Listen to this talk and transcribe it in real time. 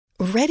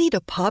Ready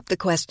to pop the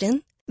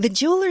question? The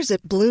jewelers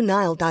at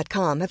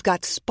BlueNile.com have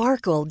got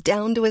sparkle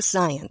down to a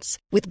science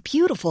with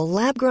beautiful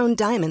lab-grown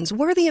diamonds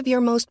worthy of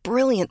your most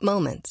brilliant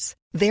moments.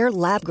 Their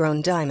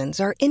lab-grown diamonds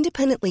are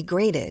independently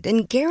graded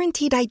and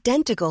guaranteed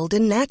identical to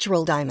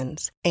natural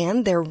diamonds,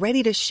 and they're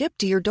ready to ship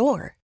to your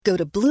door. Go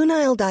to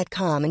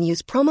BlueNile.com and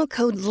use promo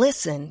code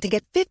LISTEN to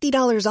get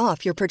 $50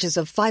 off your purchase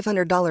of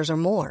 $500 or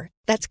more.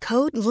 That's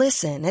code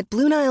LISTEN at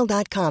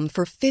BlueNile.com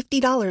for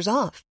 $50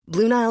 off.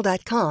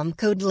 BlueNile.com,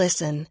 code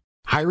LISTEN.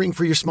 Hiring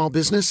for your small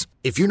business?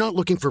 If you're not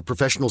looking for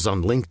professionals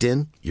on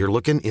LinkedIn, you're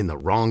looking in the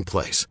wrong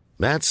place.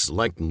 That's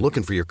like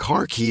looking for your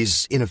car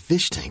keys in a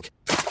fish tank.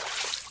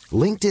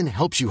 LinkedIn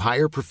helps you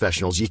hire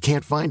professionals you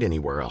can't find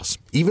anywhere else,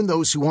 even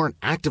those who aren't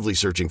actively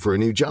searching for a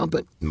new job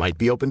but might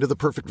be open to the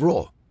perfect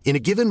role. In a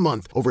given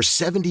month, over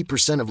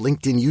 70% of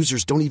LinkedIn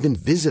users don't even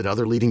visit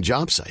other leading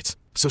job sites.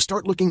 So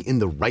start looking in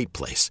the right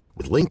place.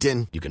 With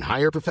LinkedIn, you can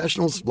hire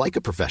professionals like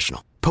a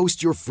professional.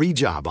 Post your free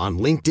job on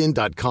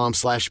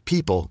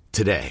linkedin.com/people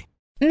today.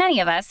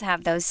 Many of us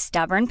have those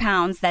stubborn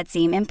pounds that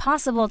seem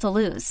impossible to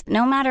lose,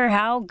 no matter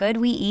how good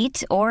we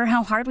eat or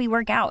how hard we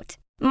work out.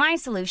 My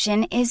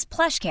solution is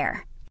PlushCare.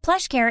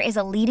 PlushCare is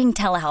a leading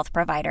telehealth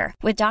provider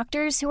with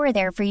doctors who are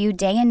there for you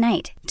day and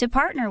night to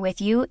partner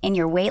with you in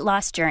your weight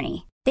loss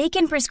journey. They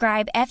can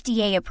prescribe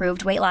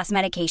FDA-approved weight loss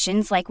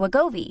medications like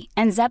Wegovy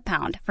and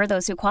Zepbound for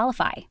those who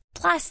qualify.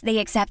 Plus, they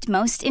accept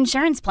most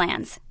insurance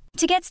plans.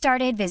 To get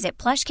started, visit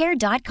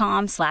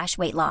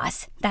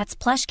plushcare.com/weightloss. That's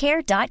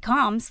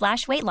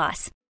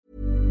plushcare.com/weightloss.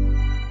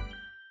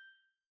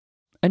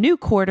 A new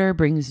quarter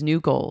brings new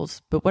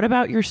goals, but what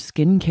about your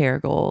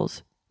skincare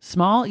goals?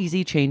 Small,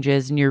 easy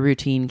changes in your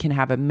routine can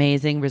have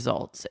amazing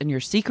results, and your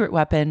secret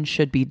weapon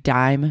should be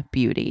Dime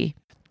Beauty.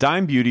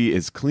 Dime Beauty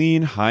is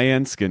clean,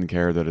 high-end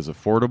skincare that is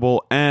affordable,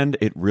 and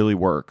it really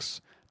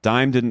works.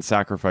 Dime didn't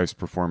sacrifice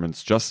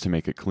performance just to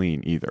make it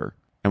clean either.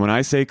 And when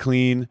I say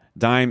clean,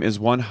 Dime is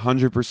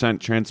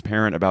 100%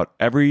 transparent about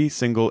every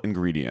single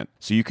ingredient,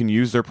 so you can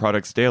use their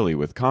products daily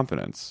with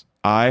confidence.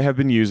 I have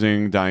been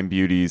using Dime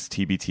Beauty's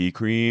TBT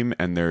cream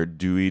and their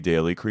Dewy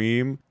Daily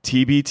Cream.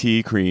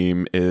 TBT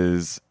cream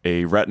is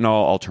a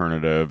retinol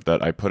alternative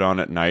that I put on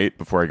at night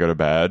before I go to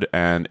bed,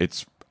 and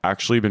it's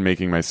actually been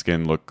making my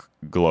skin look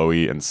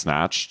glowy and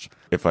snatched,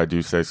 if I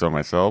do say so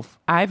myself.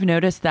 I've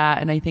noticed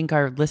that, and I think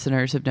our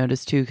listeners have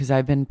noticed too, because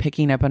I've been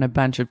picking up on a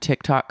bunch of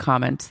TikTok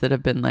comments that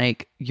have been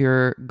like,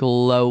 you're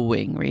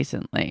glowing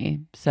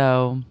recently.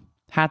 So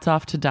hats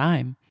off to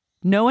Dime.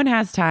 No one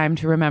has time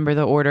to remember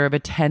the order of a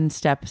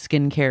 10-step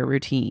skincare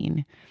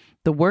routine.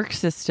 The work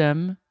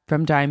system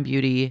from Dime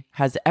Beauty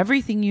has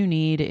everything you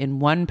need in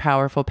one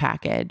powerful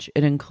package.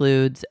 It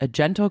includes a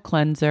gentle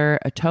cleanser,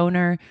 a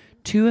toner,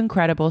 2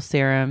 incredible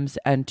serums,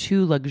 and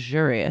 2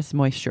 luxurious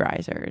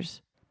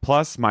moisturizers.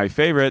 Plus, my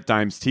favorite,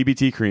 Dime's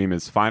TBT cream,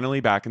 is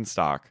finally back in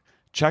stock.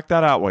 Check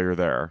that out while you're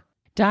there.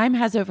 Dime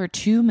has over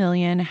 2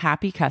 million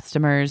happy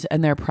customers,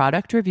 and their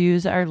product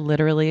reviews are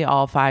literally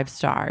all 5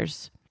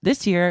 stars.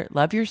 This year,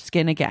 love your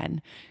skin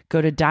again.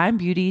 Go to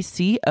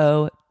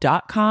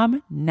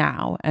dimebeautyco.com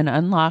now and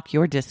unlock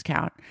your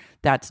discount.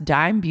 That's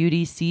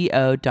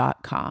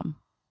dimebeautyco.com.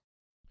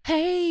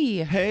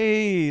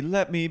 Hey,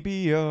 let me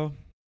be your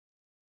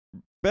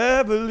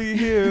Beverly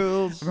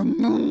Hills. Oh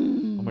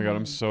my God,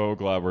 I'm so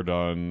glad we're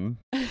done.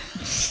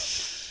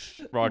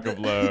 Rock of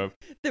Love.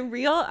 The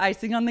real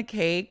icing on the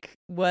cake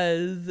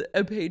was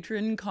a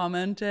patron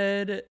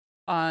commented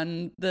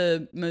on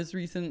the most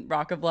recent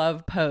Rock of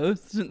Love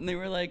post, and they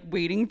were like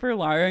waiting for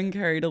Lara and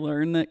Carrie to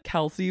learn that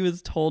Kelsey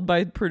was told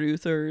by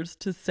producers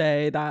to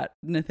say that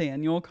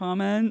Nathaniel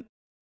comment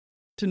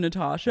to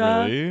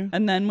Natasha. Really?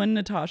 And then when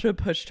Natasha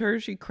pushed her,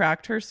 she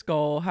cracked her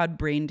skull, had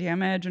brain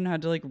damage, and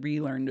had to like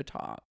relearn to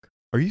talk.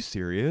 Are you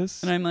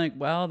serious? And I'm like,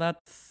 well,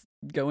 that's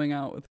going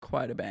out with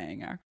quite a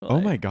bang, actually.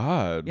 Oh my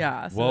God.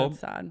 Yeah, so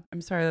that's sad.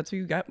 I'm sorry, that's what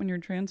you get when you're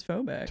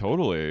transphobic.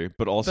 Totally.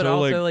 But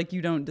also like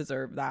you don't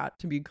deserve that,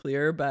 to be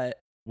clear, but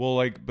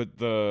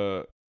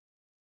the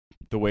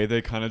way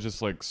they kind of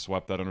just like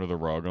swept that under the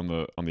rug on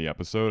the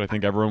episode, I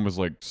think everyone was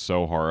like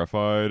so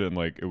horrified, and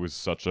like it was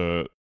such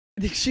a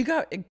she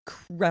got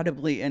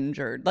incredibly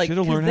injured. Like, she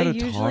had to learn how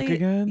to talk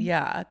again.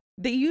 Yeah.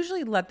 They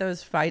usually let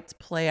those fights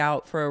play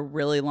out for a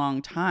really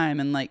long time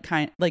and like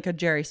like a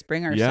Jerry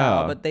Springer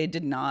style, but they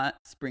did not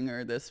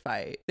Springer this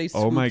fight. They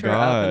swooped her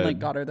up and like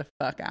got her the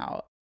fuck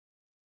out.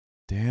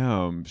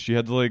 Damn. She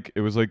had to like,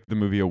 it was like the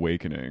movie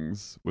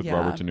Awakenings with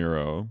Robert De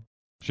Niro.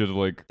 She had to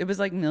like, it was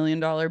like $1 Million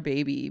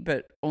Baby,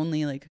 but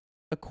only like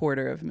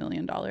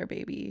 $250,000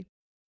 Baby.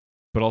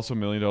 But also $1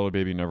 Million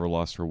Baby never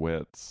lost her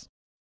wits.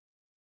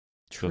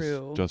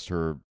 True. Just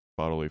her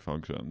bodily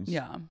functions.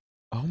 Yeah.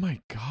 Oh my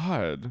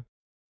God.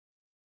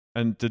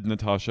 And did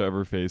Natasha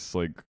ever face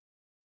like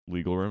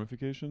legal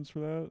ramifications for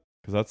that?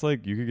 Because that's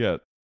like, you could get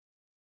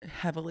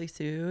heavily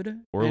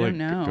sued or like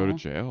go to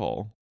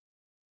jail.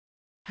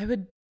 I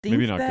would think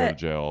maybe not go to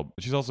jail.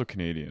 She's also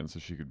Canadian, so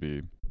she could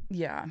be.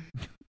 Yeah.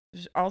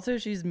 Also,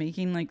 she's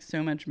making like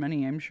so much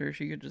money. I'm sure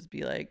she could just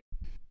be like,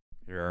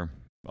 here,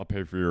 I'll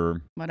pay for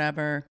your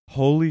whatever.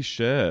 Holy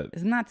shit.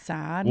 Isn't that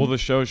sad? Well, the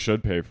show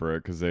should pay for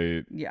it because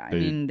I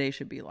mean, they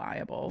should be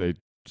liable. They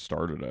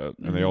started it,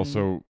 and they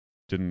also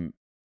didn't.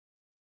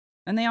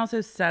 And they also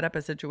set up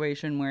a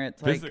situation where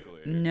it's like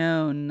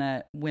known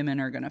that women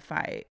are going to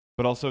fight.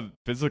 But also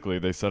physically,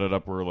 they set it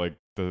up where like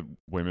the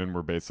women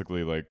were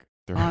basically like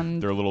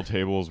their little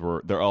tables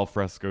were, their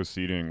alfresco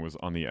seating was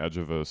on the edge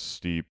of a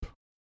steep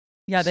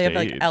Yeah, they stage.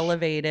 have like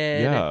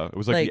elevated. Yeah, it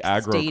was like the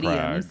aggro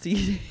crag.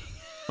 Seating.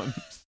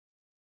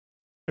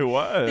 It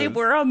was. They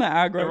were on the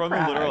aggro crag. They were on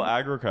the literal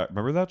aggro crag.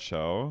 Remember that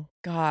show?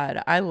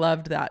 God, I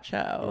loved that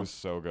show. It was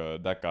so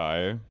good. That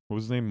guy, what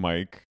was his name?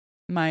 Mike,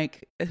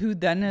 who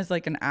then is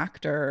like an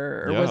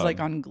actor or was like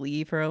on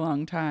Glee for a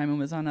long time and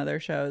was on other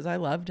shows. I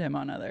loved him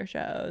on other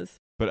shows.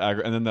 But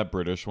and then that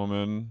British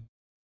woman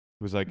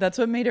who was like, that's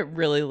what made it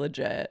really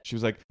legit. She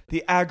was like,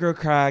 the aggro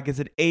crag is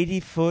an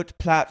 80-foot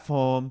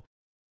platform,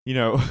 you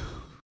know,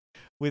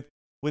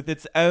 with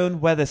its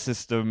own weather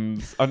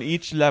systems on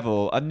each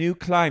level, a new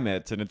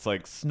climate, and it's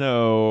like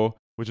snow,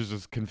 which is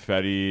just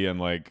confetti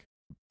and like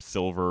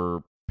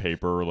silver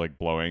paper like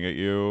blowing at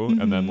you,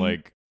 and then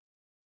like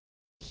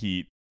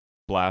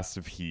blast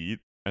of heat,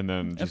 and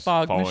then just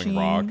falling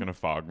rock and a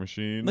fog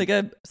machine. Like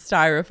a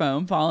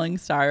falling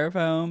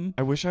styrofoam.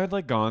 I wish I had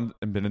like gone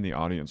and been in the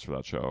audience for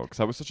that show, because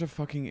that was such a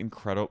fucking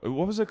incredible...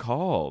 What was it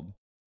called?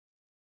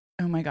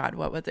 Oh my God,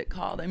 what was it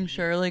called? I'm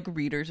sure like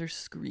readers are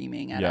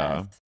screaming at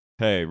us.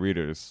 Hey,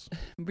 readers.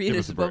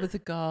 What was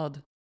it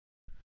called?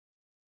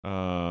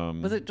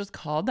 Was it just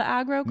called the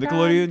aggro crag?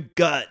 Nickelodeon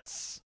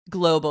Guts.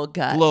 Global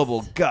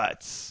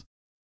Guts.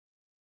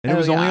 And it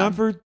was only on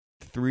for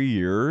 3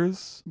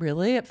 years.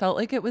 Really? It felt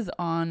like it was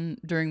on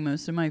during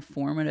most of my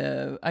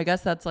formative. I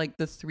guess that's like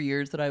the 3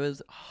 years that I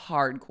was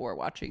hardcore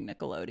watching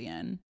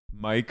Nickelodeon.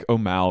 Mike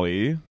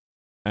O'Malley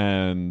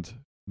and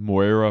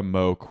Moira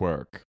Mo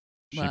Quirk.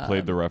 She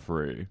played the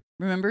referee.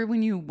 Remember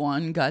when you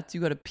won Guts,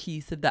 you got a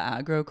piece of the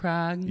aggro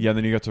crag? Yeah, and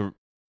then you got to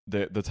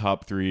the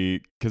top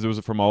three, because it was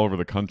from all over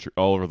the country,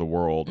 all over the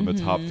world, and the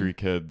top 3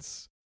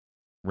 kids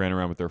ran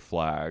around with their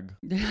flag.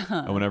 Yeah.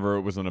 And whenever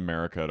it was in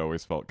America, it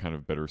always felt kind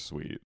of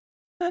bittersweet.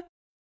 It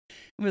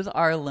was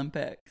our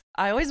Olympics.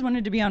 I always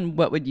wanted to be on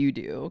What Would You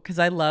Do? Because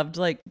I loved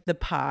like the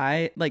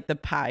pie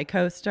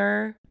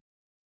coaster.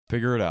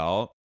 Figure It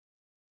Out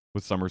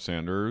with Summer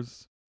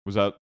Sanders. Were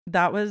you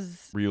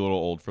a little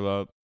old for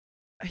that?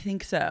 I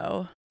think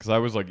so. Because I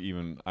was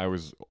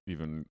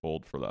even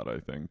old for that, I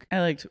think.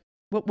 I liked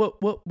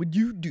what would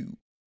you do?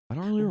 I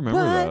don't really remember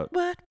that.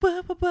 What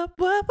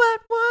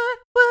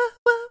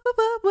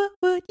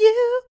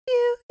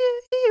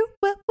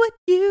would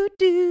you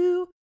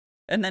do?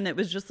 And then it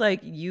was just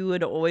like you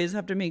would always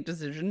have to make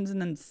decisions,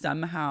 and then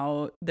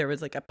somehow there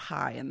was like a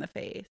pie in the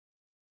face.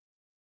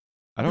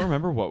 I don't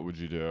remember What Would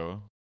You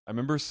Do. I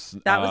remember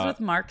that was with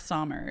Mark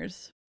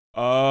Sommers.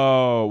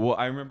 Oh, well,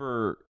 I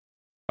remember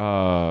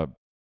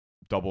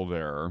Double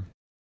Dare,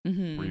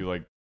 where you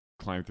like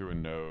climb through a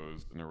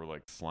nose and there were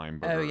like slime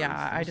boogers. Oh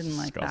yeah, I didn't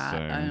like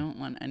that. I don't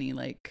want any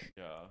like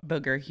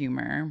booger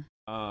humor.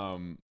 I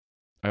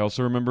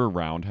also remember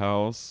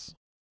Roundhouse.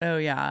 Oh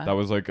yeah, that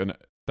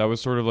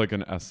was sort of like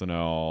an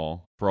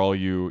SNL for all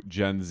you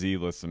Gen Z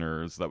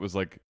listeners. That was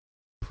like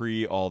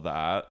pre all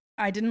that.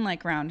 I didn't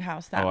like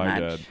Roundhouse that much. I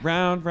did.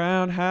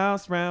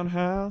 Roundhouse.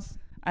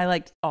 I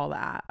liked All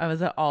That. I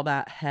was at All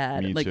That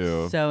head. Me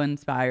too. So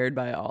inspired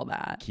by All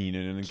That.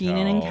 Keenan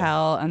and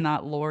Kel and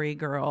that Lori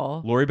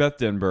girl. Lori Beth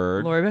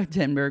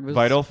Denberg. Was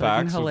Vital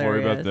Facts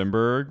hilarious. with Lori Beth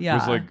Denberg. Yeah.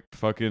 Was like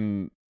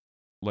fucking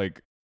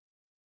like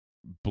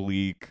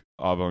bleak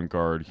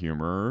avant-garde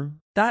humor.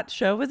 That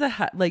show was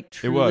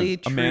truly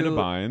true Amanda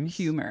Bynes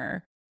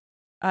humor.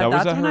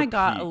 That's when I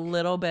got a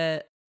little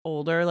bit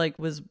older,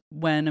 was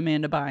when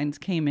Amanda Bynes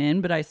came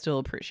in, but I still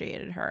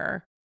appreciated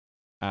her.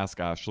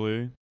 Ask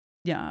Ashley.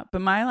 Yeah,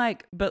 but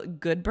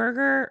but Good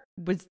Burger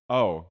was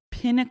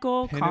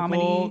pinnacle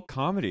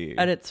comedy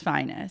at its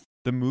finest.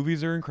 The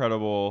movies are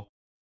incredible.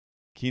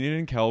 Keenan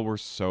and Kel were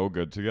so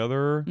good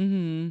together.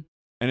 Mm-hmm.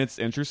 And it's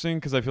interesting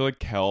because I feel like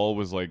Kel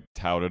was like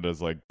touted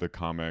as like the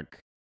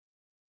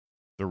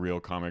real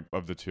comic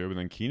of the two, and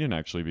then Keenan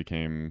actually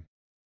became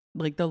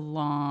like the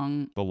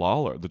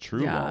Lawler, the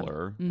true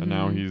Lawler, and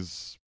now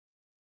he's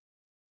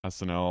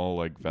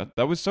SNL vet.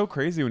 That was so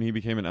crazy when he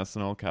became an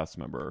SNL cast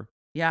member.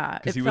 Yeah,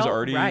 it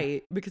felt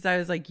right because I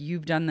was like,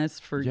 you've done this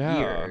for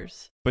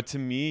years. But to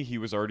me, he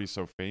was already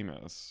so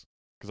famous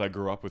because I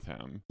grew up with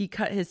him. He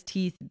cut his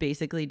teeth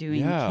basically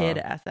doing kid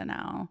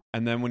SNL.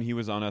 And then when he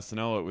was on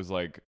SNL, it was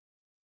like,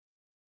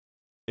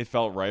 it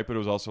felt right, but it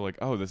was also like,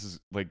 oh, this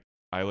is like,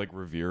 I like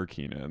revere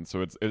Keenan.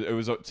 So it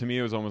was, to me,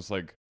 it was almost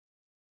like,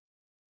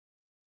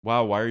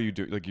 wow, why are you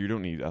doing, like, you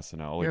don't need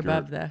SNL. Like, you're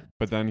above that.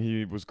 But then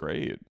he was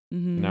great.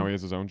 Mm-hmm. And now he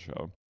has his own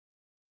show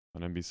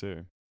on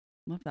NBC.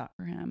 Love that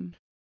for him.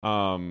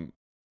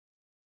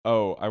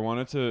 I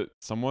wanted to,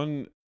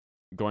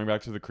 going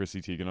back to the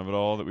Chrissy Teigen of it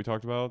all that we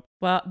talked about.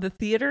 Well, the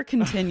theater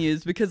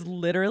continues because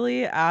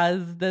literally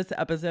as this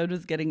episode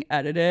was getting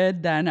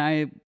edited, then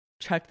I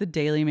checked the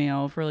Daily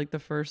Mail for like the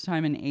first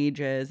time in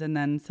ages and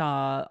then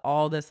saw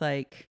all this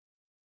like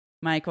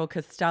Michael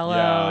Costello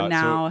Yeah,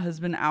 now has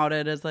been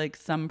outed as like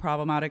some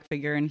problematic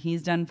figure, and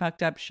he's done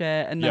fucked up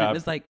shit. And then it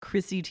was like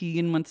Chrissy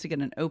Teigen wants to get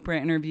an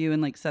Oprah interview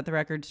and like set the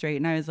record straight.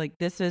 And I was like,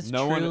 this is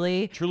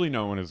truly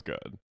no one is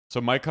good. So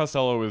Mike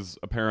Costello is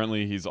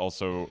apparently, he's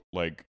also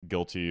like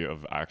guilty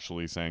of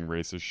actually saying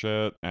racist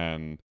shit,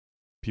 and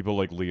people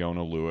like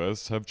Leona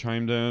Lewis have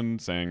chimed in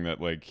saying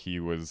that like he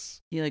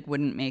like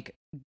wouldn't make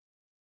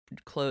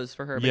clothes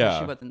for her because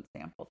she wasn't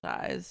sample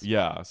size.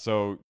 Yeah,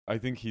 so I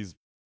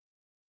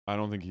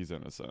don't think he's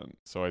innocent.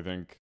 So I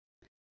think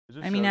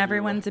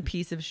everyone's a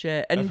piece of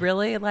shit, and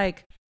really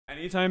like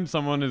anytime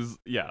someone is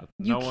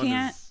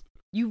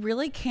you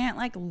really can't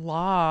like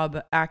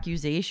lob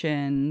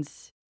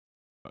accusations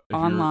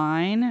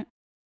online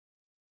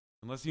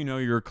unless you know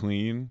you're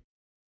clean.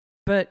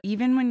 But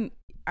even when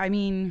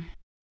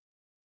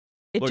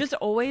just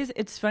always,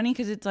 it's funny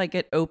because it's like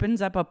it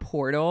opens up a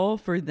portal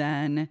for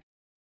then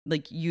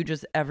like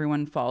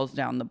everyone falls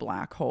down the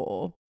black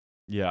hole.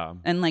 Yeah.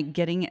 And like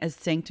getting as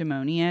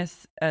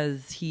sanctimonious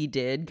as he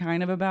did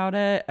kind of about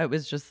it, it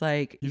was just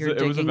like you're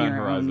digging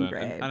your own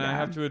grave. And I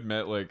have to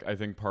admit, like, I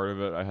think part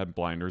of it I had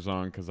blinders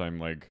on because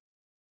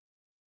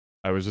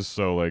I was just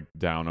so like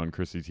down on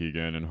Chrissy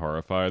Teigen and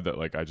horrified that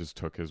like I just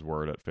took his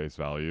word at face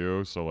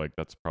value. So like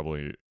that's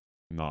probably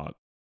not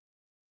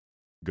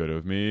good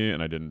of me,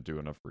 and I didn't do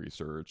enough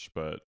research,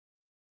 but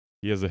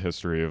he has a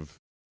history of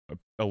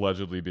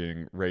allegedly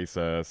being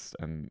racist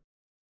and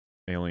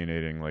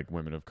alienating like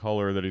women of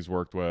color that he's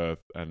worked with,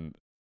 and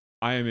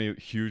I am a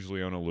huge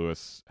Leona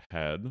Lewis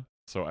head,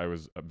 so I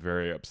was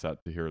very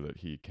upset to hear that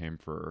he came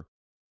for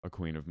a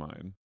queen of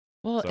mine.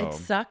 Well, it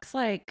sucks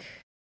like.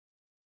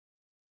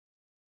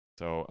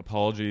 So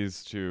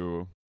apologies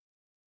to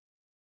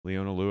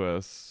Leona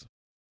Lewis.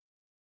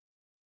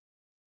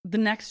 The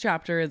next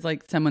chapter is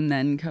like someone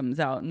then comes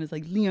out and is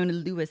like, Leona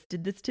Lewis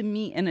did this to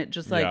me, and it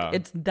just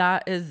like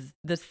that is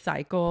the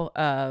cycle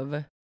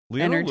of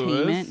Leona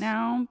entertainment Lewis,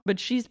 now. But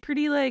she's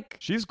pretty like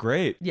she's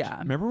great. Yeah.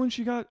 Remember when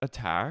she got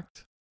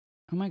attacked?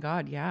 Oh my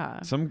God, yeah.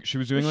 She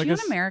was doing was like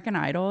she on American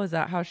Idol? Is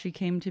that how she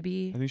came to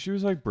be? I think she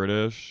was like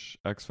British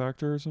X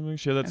Factor or something.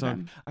 She had that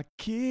song, I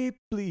keep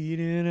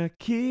bleeding, I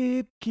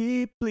keep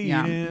bleeding.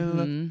 Yeah.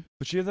 Mm-hmm.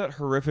 But she had that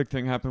horrific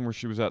thing happen where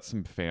she was at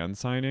some fan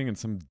signing and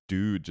some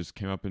dude just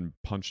came up and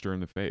punched her in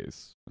the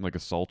face and like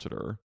assaulted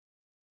her.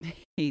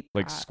 Hate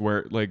like that.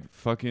 Square, like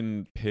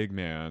fucking pig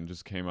man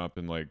just came up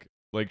and like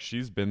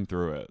she's been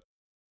through it.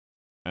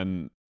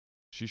 And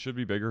she should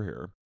be bigger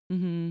here.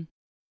 Mm-hmm.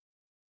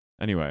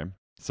 Anyway.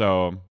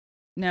 So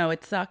no,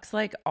 it sucks.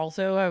 Like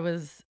also I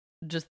was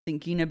just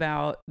thinking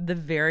about the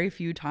very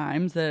few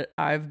times that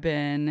I've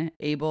been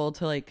able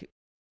to like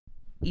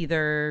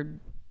either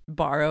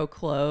borrow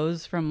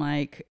clothes from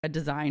like a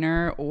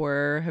designer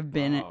or have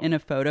been in a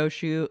photo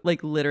shoot.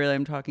 Like literally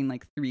I'm talking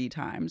like 3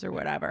 times or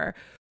whatever,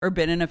 or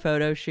been in a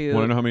photo shoot.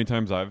 Want to know how many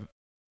times I've?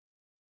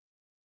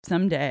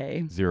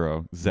 Someday.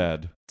 0.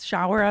 Zed.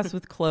 Shower us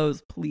with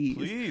clothes, please.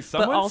 Please,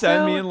 someone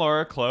send me and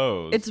Laura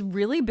clothes. It's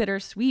really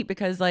bittersweet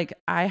because like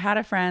I had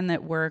a friend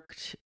that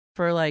worked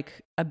for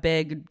like a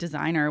big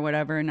designer or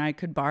whatever, and I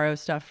could borrow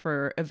stuff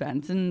for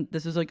events. And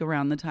this was like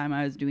around the time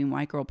I was doing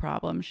White Girl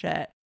Problem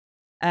shit.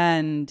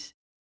 And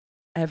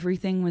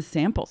everything was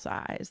sample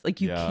size.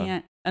 Like you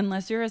can't,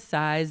 unless you're a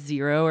size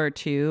 0 or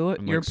 2,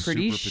 you're like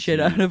pretty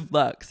shit out of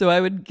luck. So I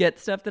would get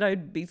stuff that I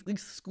would basically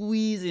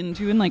squeeze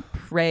into and like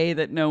pray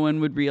that no one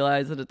would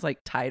realize that it's like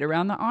tight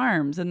around the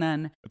arms. And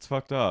then it's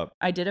fucked up.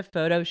 I did a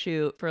photo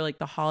shoot for like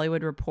the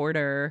Hollywood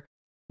Reporter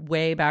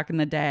way back in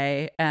the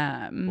day.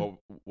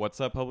 What's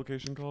that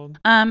publication called?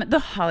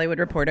 The Hollywood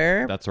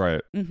Reporter. That's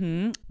right.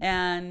 Mm-hmm.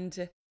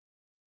 And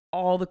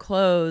all the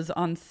clothes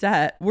on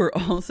set were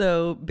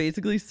also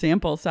basically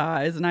sample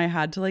size, and I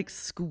had to like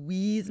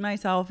squeeze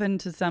myself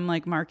into some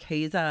like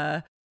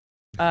Marchesa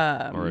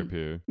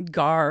R.I.P.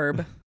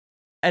 garb.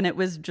 And it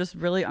was just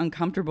really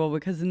uncomfortable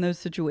because in those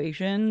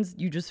situations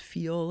you just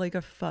feel like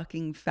a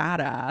fucking fat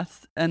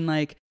ass.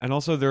 And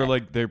also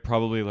they're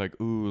probably like,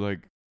 ooh,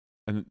 like,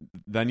 and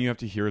then you have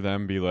to hear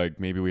them be like,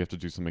 maybe we have to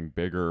do something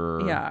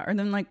bigger. Yeah. Or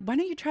then like, why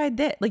don't you try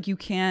this? Like you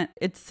can't,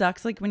 it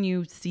sucks like when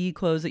you see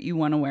clothes that you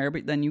want to wear,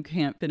 but then you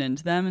can't fit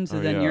into them. And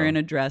so you're in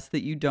a dress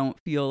that you don't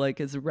feel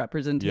like is a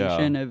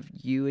representation of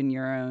you and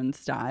your own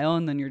style.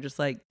 And then you're just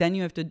like, then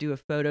you have to do a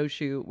photo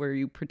shoot where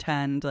you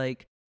pretend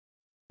like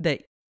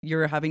that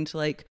you're having to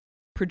like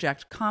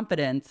project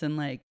confidence and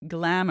like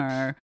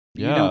glamour.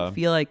 You don't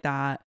feel like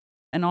that.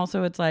 And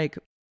also it's like,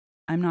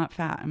 I'm not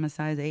fat. I'm a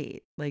size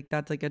 8. Like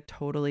that's like a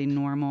totally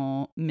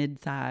normal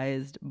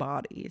mid-sized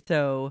body.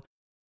 So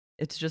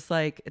it's just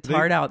like it's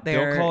hard out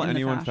there. They'll call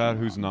anyone fat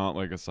who's not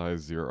like a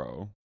size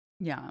 0.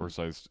 Yeah. Or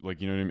size,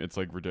 like, you know what I mean? It's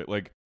like ridiculous.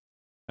 Like,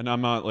 and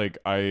I'm not like,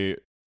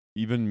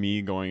 even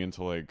me going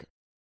into like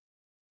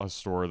a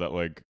store that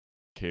like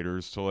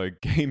caters to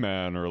like gay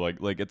men or like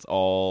it's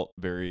all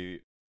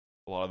very,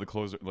 a lot of the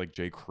clothes are like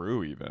J.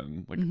 Crew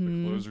even. Like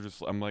the clothes are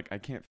just, I'm like, I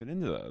can't fit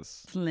into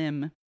this.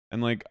 Slim.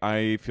 And like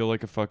I feel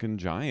like a fucking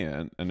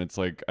giant, and it's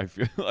like I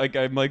feel like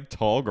I'm like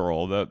Tall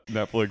Girl, that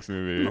Netflix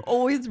movie. I'm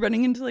always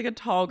running into like a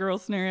tall girl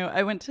scenario.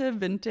 I went to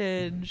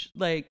vintage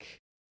like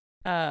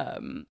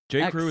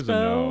J. Crew is a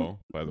Expo. no,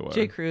 by the way.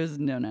 J. Crew is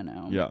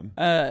no.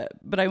 Yeah.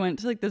 But I went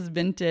to like this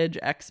vintage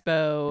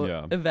expo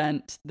Yeah.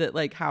 event that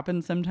like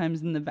happens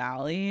sometimes in the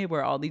valley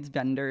where all these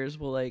vendors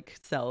will like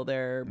sell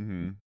their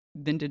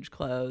vintage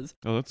clothes.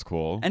 Oh, that's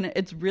cool. And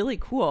it's really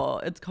cool.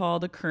 It's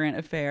called A Current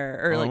Affair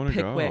or I like wanna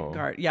Pickwick go.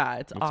 Guard. Yeah,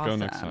 it's Let's awesome.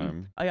 go next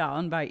time. Oh yeah, I'll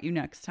invite you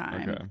next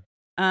time. Okay.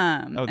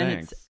 And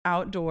thanks. it's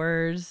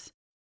outdoors,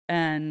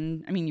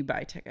 and I mean you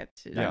buy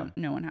tickets. Yeah.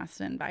 No one has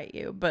to invite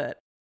you, but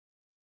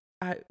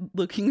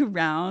looking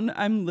around,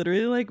 I'm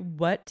literally like,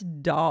 what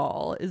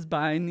doll is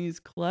buying these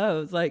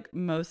clothes? Like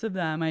most of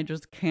them, I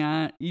just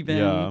can't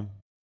even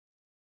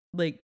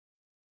like.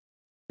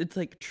 It's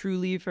like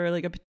truly for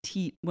like a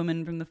petite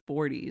woman from the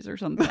 40s or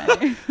something.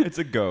 It's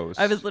a ghost.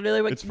 I was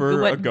literally like, it's for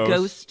what a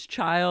ghost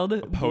child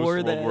wore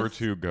post this? World War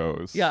II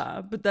ghost.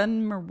 Yeah, but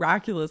then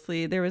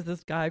miraculously, there was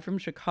this guy from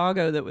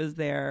Chicago that was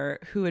there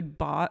who had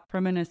bought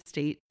from an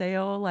estate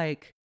sale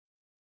like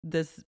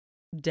this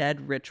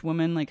dead rich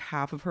woman like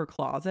half of her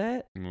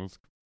closet.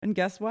 And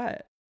guess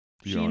what?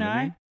 You She own and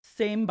I, any?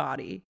 same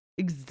body,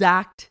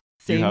 exact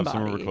Do same you have body.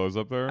 some of her clothes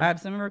up there? I have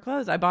some of her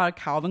clothes. I bought a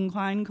Calvin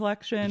Klein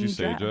collection. Did you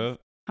stage dress. it?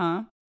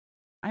 Huh?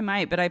 I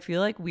might, but I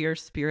feel like we are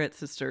spirit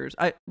sisters.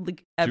 I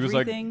like She was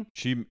everything.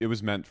 like, it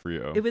was meant for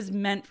you. It was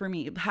meant for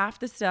me. Half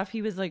the stuff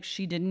he was like,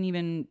 she didn't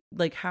even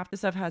like half the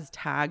stuff has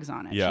tags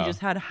on it. Yeah. She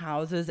just had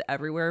houses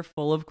everywhere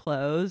full of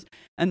clothes.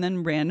 And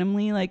then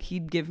randomly, like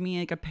he'd give me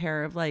like a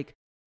pair of like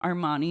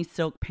Armani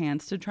silk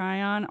pants to try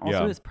on.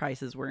 Also, Yeah. his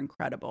prices were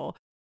incredible.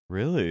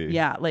 Really?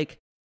 Yeah, like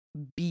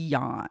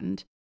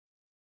beyond.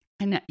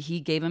 And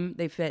he gave him,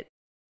 they fit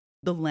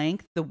the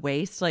length, the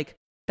waist, like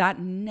that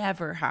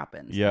never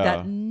happens. Yeah.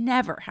 That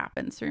never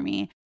happens for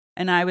me.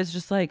 And I was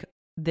just like,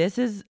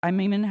 I'm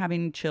even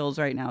having chills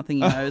right now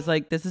thinking I was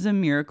like, this is a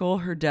miracle.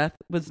 Her death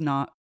was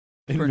not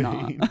for In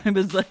naught. vain. I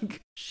was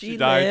like, She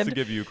died lived, to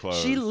give you clothes.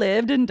 She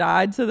lived and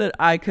died so that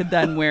I could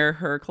then wear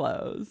her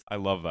clothes. I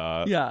love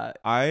that. Yeah.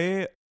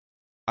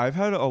 I've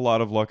had a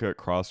lot of luck at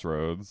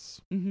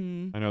Crossroads.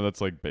 Mm-hmm. I know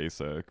that's like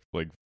basic,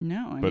 like,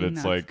 No, but mean,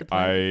 it's that's like the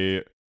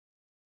plan.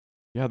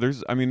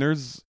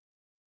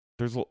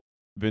 there's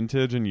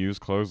vintage and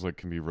used clothes like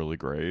can be really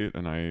great,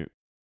 and I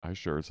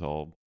sure as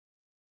hell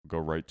go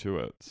right to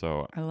it.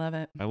 So I love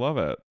it. I love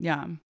it.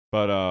 Yeah.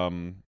 But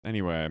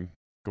anyway,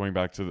 going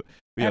back to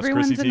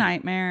Everyone's Chrissy a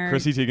nightmare.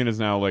 Chrissy Teigen is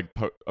now like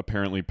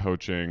apparently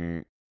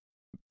poaching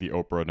the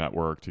Oprah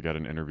network to get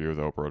an interview with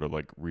Oprah to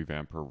like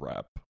revamp her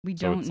rep. We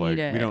So don't it's need like,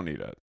 it. We don't need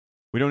it.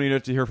 We don't need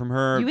it to hear from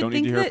her. You would Don't need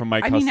think to hear that- from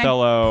Mike I mean,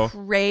 Costello. I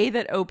pray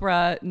that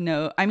Oprah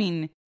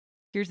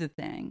here's the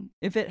thing.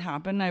 If it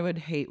happened, I would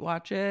hate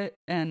watch it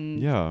and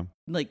Yeah.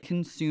 like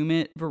consume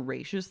it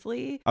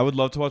voraciously. I would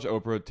love to watch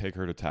Oprah take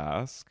her to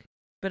task.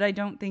 But I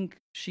don't think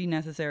she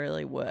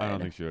necessarily would. I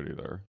don't think she would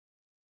either.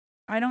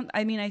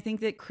 I think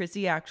that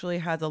Chrissy actually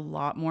has a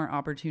lot more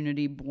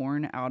opportunity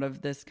born out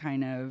of this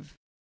kind of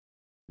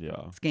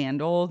Yeah.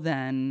 scandal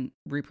than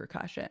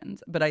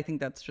repercussions. But I think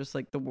that's just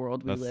like the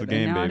world we That's the live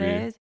game, in baby.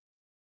 nowadays.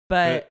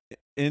 But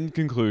in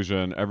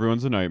conclusion,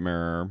 everyone's a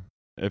nightmare.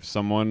 If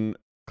someone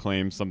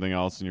claims something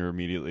else and you're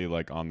immediately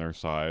like on their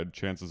side,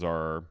 chances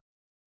are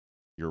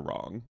you're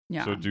wrong.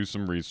 Yeah. So do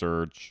some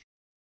research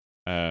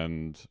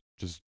and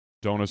just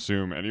don't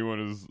assume anyone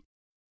is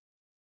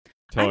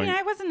telling.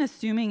 I wasn't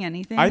assuming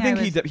anything. I think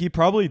he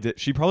probably did.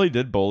 She probably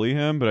did bully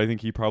him, but I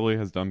think he probably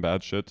has done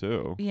bad shit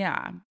too.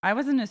 Yeah. I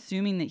wasn't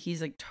assuming that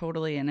he's like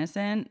totally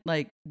innocent,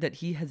 like that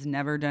he has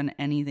never done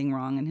anything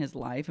wrong in his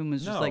life and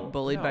was just like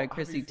bullied by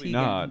Chrissy Teigen.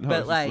 No, but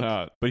it's like,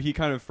 not. But he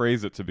kind of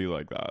phrased it to be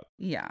like that.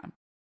 yeah.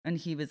 And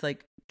he was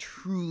like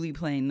truly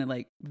playing the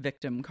like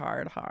victim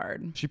card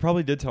hard. She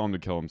probably did tell him to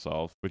kill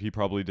himself, but he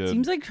probably did.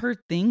 Seems like her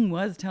thing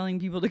was telling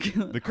people to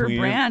kill. The Her queen-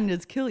 brand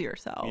is kill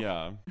yourself.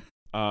 Yeah.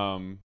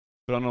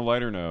 But on a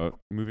lighter note,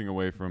 moving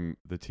away from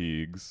the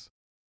Teagues,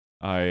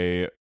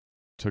 I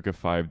took a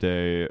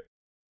 5-day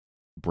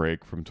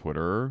break from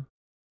Twitter.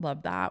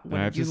 Love that. What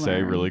And I have did to you say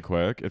learn? really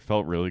quick, it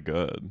felt really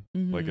good.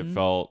 Like it Mhm.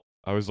 felt,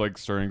 I was like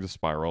starting to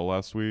spiral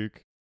last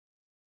week.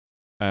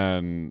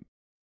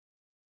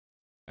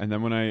 And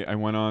then when I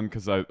went on,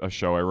 because a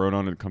show I wrote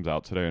on, it comes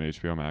out today on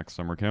HBO Max,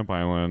 Summer Camp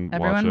Island.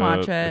 Everyone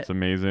watch it. It's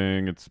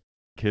amazing. It's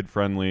kid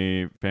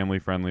friendly, family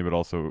friendly, but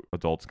also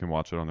adults can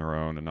watch it on their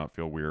own and not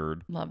feel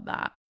weird. Love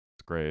that.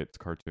 It's great. It's a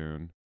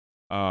cartoon.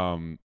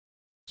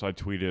 So I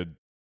tweeted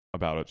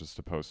about it just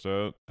to post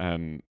it,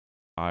 and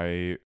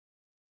I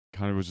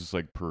kind of was just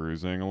like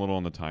perusing a little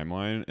on the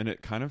timeline, and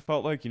it kind of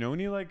felt like, when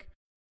you like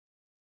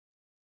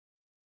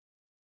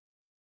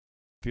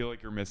feel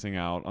like you're missing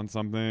out on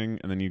something,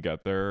 and then you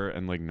get there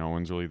and like no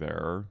one's really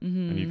there,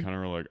 and you Mhm. kind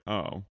of were like,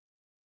 oh,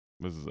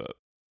 this is it.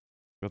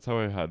 That's how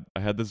I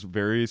had this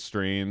very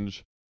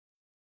strange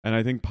and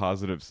I think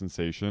positive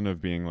sensation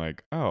of being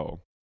like, oh,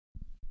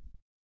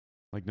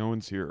 like no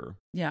one's here,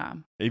 Yeah.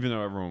 even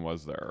though everyone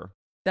was there.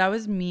 That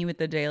was me with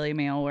the Daily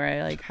Mail, where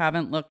I like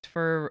haven't looked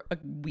for a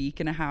week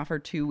and a half or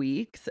 2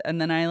 weeks, and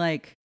then I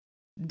like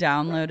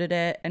downloaded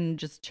it and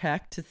just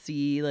checked to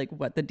see like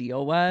what the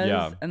deal was.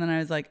 Yeah. And then I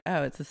was like,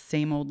 oh, it's the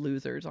same old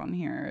losers on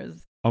here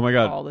as Oh my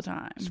God. all the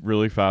time. It's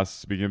really fast.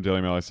 Speaking of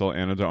Daily Mail, I saw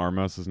Anna de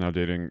Armas is now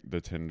dating the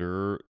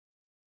Tinder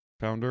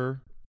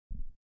founder.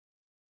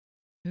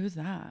 Who's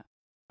that?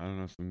 I don't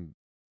know, some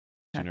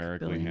Tech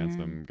generically billionaire.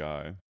 handsome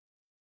guy.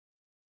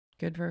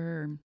 Good for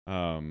her.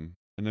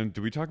 And then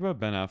do we talk about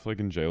Ben Affleck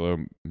and J-Lo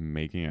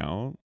making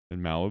out in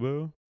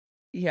Malibu?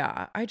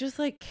 Yeah, I just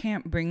like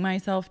can't bring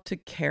myself to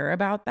care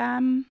about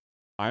them.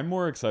 I'm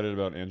more excited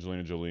about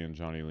Angelina Jolie and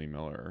Johnny Lee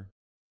Miller.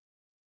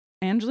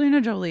 Angelina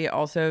Jolie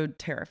also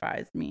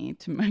terrifies me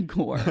to my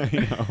core.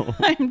 I know.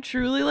 I'm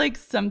truly like,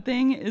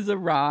 something is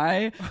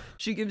awry.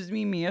 She gives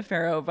me Mia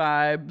Farrow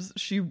vibes.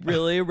 She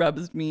really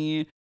rubs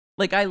me.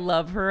 Like, I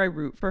love her. I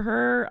root for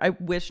her. I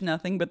wish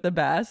nothing but the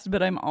best.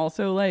 But I'm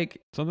also like,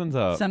 Something's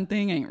up.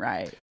 something ain't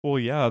right. Well,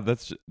 yeah,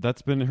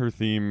 that's been her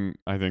theme,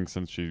 I think,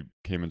 since she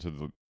came into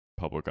the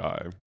public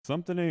eye.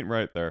 Something ain't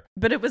right there.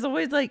 But it was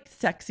always like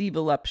sexy,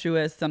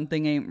 voluptuous,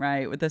 something ain't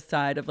right, with a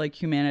side of like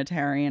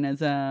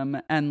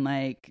humanitarianism and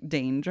like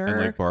danger.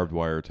 And like barbed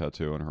wire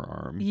tattoo on her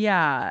arm.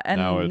 Yeah. And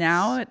Now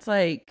now it's- it's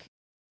like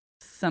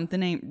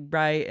something ain't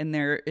right. And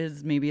there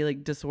is maybe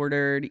like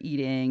disordered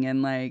eating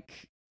and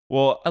like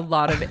Well, a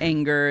lot of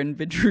anger and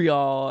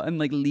vitriol and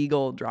like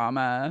legal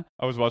drama.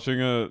 I was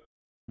watching a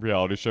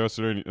reality show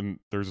yesterday, and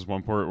there's this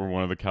one part where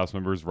one of the cast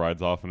members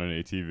rides off in an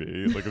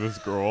ATV, like this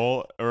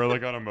girl, or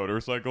like on a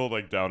motorcycle,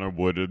 like down a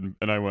wood,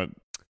 and I went,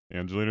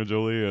 Angelina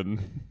Jolie, and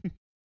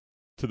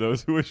to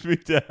those who wish me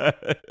dead.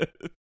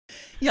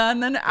 Yeah,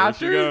 and then There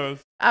she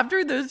goes.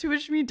 after Those Who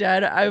Wish Me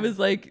Dead, I was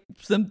like,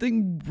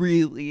 something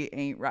really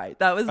ain't right.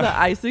 That was the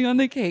icing on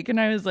the cake, and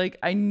I was like,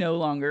 I no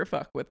longer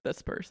fuck with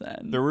this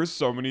person. There were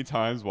so many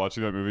times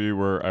watching that movie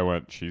where I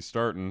went, she's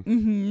starting.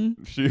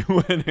 Mm-hmm. She,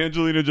 when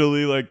Angelina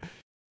Jolie like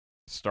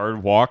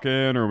started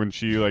walking, or when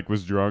she like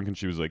was drunk and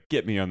she was like,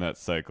 get me on that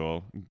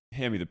cycle,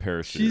 hand me the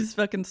parachute. She's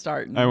fucking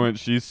starting. I went,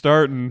 she's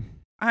starting.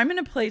 I'm in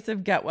a place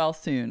of get well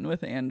soon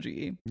with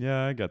Angie,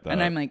 Yeah, I get that.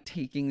 and I'm like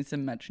taking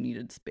some much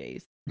needed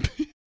space.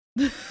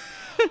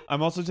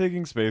 I'm also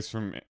taking space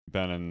from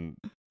Ben and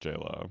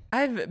J-Lo.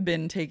 I've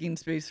been taking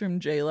space from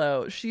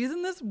J-Lo. She's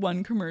in this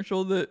one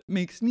commercial that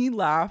makes me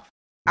laugh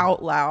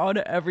out loud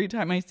every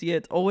time I see it.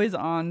 It's always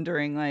on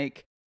during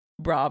like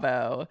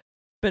Bravo,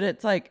 but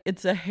it's like,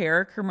 it's a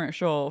hair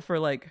commercial for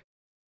like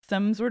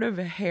some sort of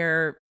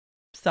hair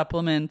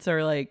supplements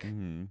or like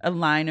Mhm. a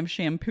line of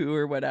shampoo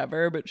or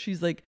whatever. But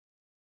she's like,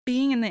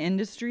 being in the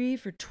industry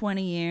for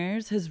 20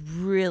 years has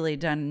really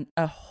done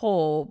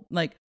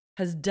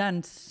has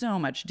done so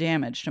much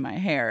damage to my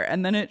hair.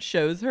 And then it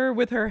shows her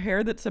with her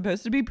hair that's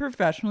supposed to be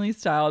professionally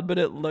styled, but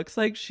it looks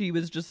like she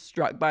was just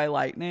struck by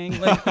lightning.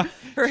 Like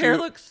her hair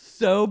looks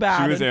so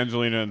bad. She was And-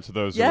 Angelina into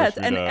Those Who yes,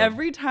 Wish Me and Dead.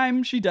 every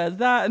time she does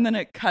that, and then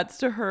it cuts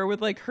to her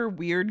with like her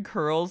weird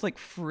curls, like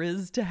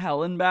frizz to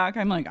hell and back.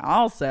 I'm like,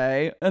 I'll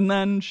say. And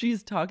then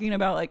she's talking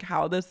about like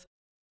how this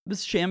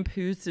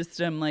shampoo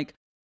system, like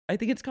I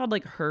think it's called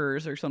like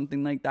Hers or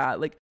something like that,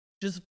 like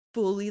just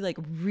fully like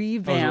Oh, is it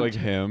revamped. like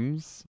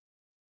Hymns?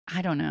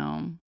 I don't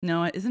know.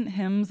 No, isn't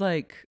Hims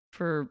like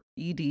for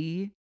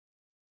ED?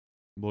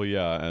 Well,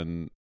 yeah,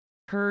 and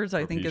Hers,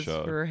 I think, is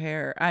Propecia. for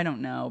hair. I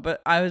don't know,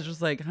 but I was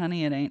just like,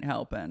 honey, it ain't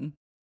helping.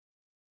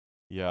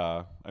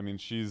 yeah. I mean,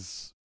 she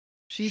has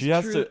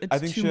true- to. it's I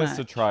think too she has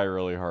to much. try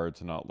really hard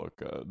to not look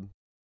good.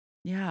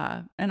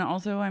 Yeah. And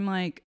also, I'm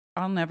like,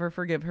 I'll never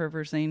forgive her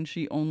for saying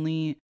she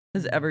only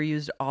has ever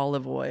used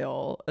olive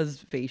oil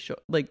as facial.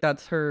 Like,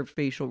 that's her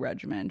facial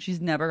regimen. She's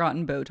never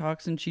gotten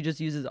Botox and she just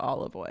uses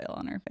olive oil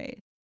on her face.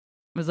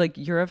 I was like,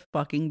 you're a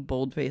fucking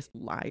bold-faced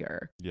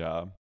liar.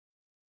 Yeah,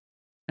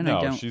 And No,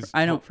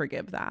 I don't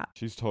forgive that.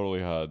 she's totally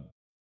had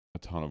a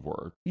ton of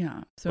work.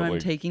 Yeah. So But, I'm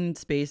like- taking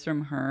space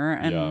from her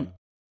and Yeah.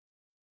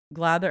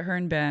 glad that her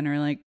and Ben are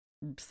like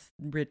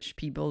rich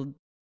people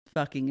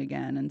fucking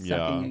again and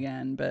sucking Yeah.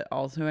 again. But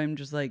also, I'm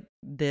just like,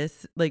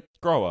 this, like,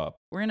 Grow up.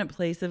 we're in a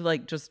place of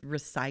like just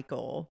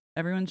recycle.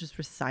 Everyone's just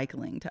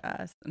recycling to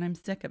us, and I'm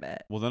sick of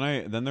it. Well,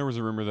 then there was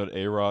a rumor that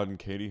A-Rod and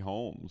Katie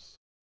Holmes.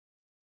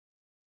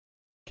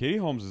 Katie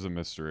Holmes is a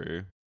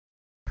mystery.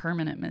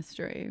 Permanent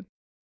mystery.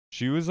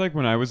 She was like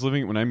when I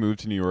moved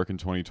to New York in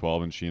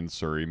 2012 and she and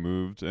Surrey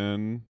moved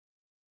in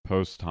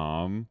post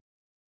Tom.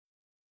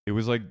 It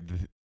was like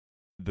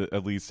the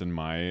at least in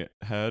my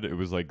head, it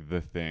was like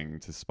the thing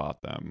to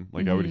spot them.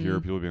 Like I would hear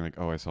Mhm. people being like,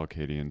 "Oh, I saw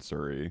Katie and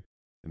Surrey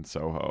in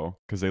Soho,"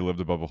 because they lived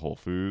above a Whole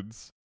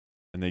Foods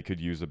and they could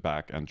use a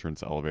back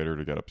entrance elevator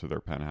to get up to their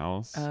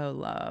penthouse. Oh,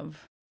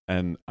 love.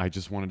 And I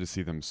just wanted to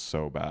see them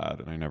so bad,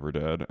 and I never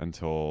did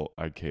until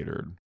I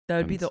catered. That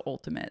would be And the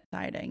ultimate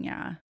sighting.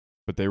 Yeah.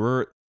 But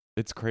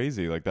it's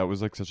crazy. Like that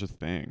was like such a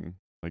thing.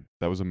 Like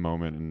that was a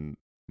moment in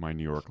my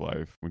New York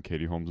life when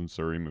Katie Holmes and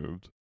Surrey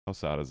moved. How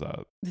sad is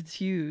that? It's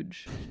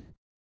huge.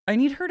 I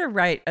need her to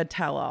write a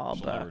tell-all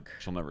book.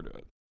 She'll never do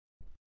it.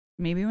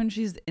 Maybe when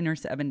she's in her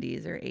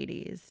 70s or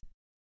 80s.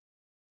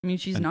 I mean,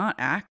 she's not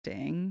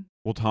acting.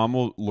 Well, Tom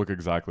will look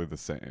exactly the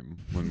same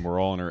when we're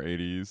all in our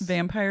 80s.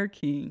 Vampire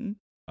King.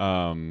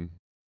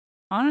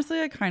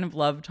 Honestly, I kind of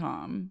love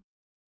Tom.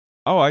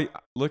 Oh,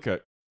 okay.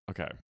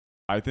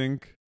 I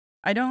think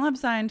I don't love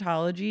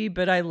Scientology,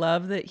 but I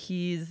love that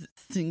he's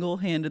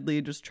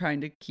single-handedly just trying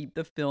to keep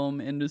the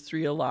film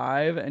industry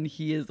alive, and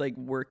he is like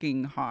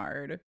working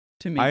hard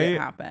to make it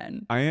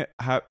happen. I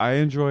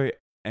enjoy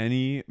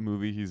any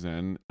movie he's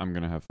in. I'm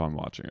gonna have fun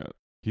watching it.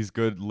 He's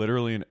good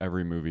literally in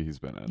every movie he's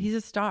been in. He's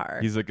a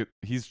star.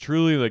 He's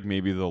truly like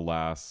maybe the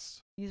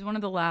last. He's one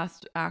of the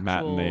last actual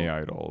matinee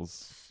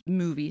idols,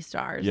 movie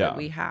stars that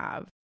we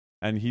have.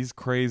 And he's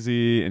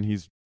crazy, and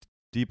he's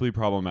deeply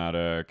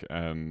problematic,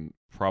 and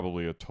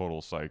probably a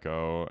total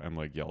psycho, and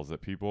like yells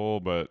at people.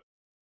 But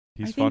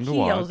he's fun to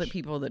watch. He yells at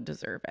people that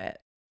deserve it.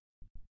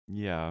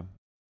 Yeah,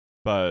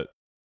 but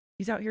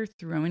he's out here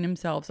throwing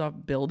himself off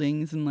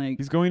buildings and like...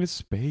 He's going to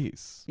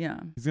space. Yeah.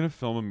 He's going to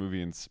film a movie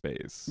in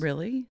space.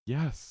 Really?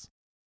 Yes.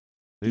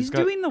 He's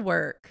doing the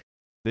work.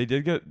 He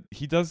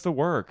does the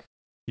work.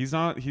 He's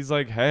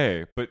like,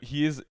 hey, but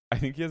I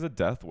think he has a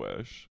death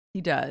wish.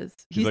 He does.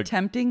 He's like,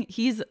 tempting.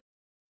 He's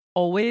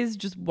always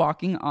just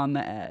walking on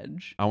the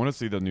edge. I want to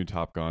see the new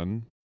Top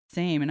Gun.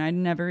 Same, and I'd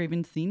never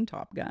even seen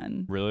Top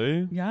Gun.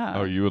 Really? Yeah.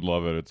 Oh, you would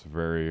love it. It's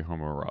very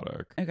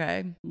homoerotic.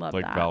 Okay, love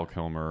like that. Like Val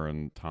Kilmer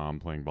and Tom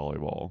playing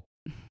volleyball,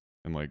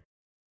 and like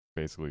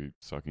basically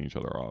sucking each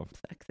other off.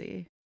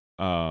 Sexy.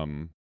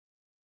 But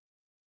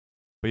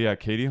yeah,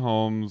 Katie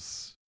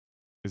Holmes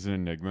is an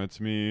enigma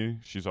to me.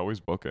 She's always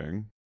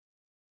booking,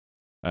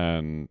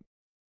 and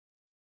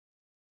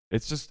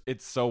it's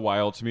so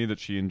wild to me that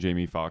she and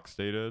Jamie Foxx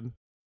dated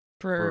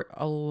for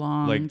a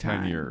long like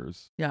time. 10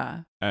 years.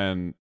 Yeah,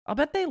 and I'll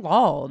bet they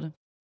lulled.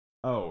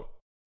 Oh,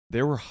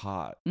 they were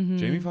hot. Mm-hmm.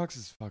 Jamie Foxx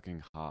is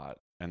fucking hot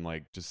and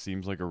like just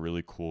seems like a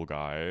really cool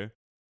guy.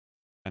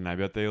 And I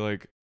bet they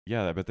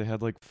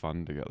had like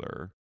fun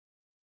together.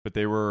 But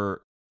it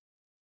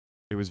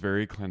was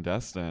very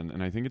clandestine.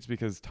 And I think it's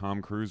because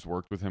Tom Cruise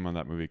worked with him on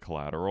that movie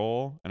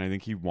Collateral. And I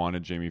think he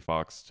wanted Jamie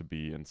Foxx to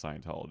be in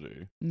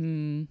Scientology.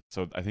 Mm.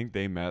 So I think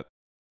they met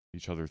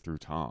each other through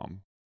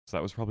Tom. So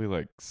that was probably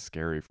like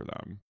scary for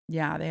them.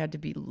 Yeah, they had to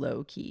be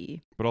low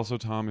key. But also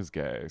Tom is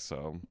gay,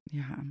 so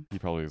yeah, he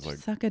probably is like,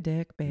 suck a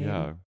dick, babe.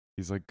 Yeah,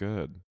 he's like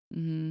good.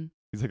 Mm-hmm.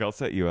 He's like, I'll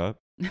set you up.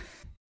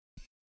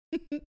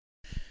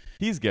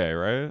 He's gay,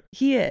 right?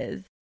 He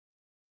is.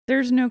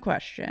 There's no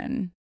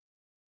question.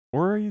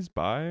 Or he's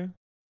bi.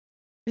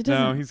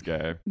 No, he's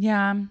gay.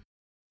 Yeah.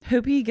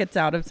 Hope he gets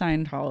out of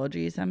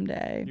Scientology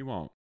someday. He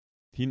won't.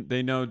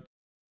 They know.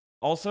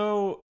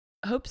 Also,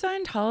 hope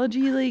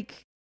Scientology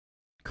like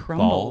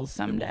crumbles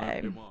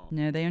someday. It won't.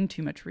 No, they own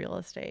too much real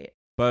estate.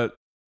 But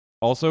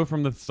also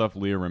from the stuff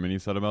Leah Remini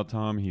said about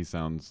Tom, he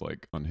sounds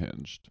like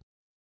unhinged.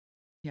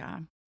 Yeah.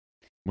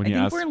 I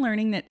think we're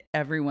learning that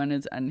everyone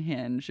is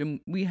unhinged, and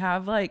we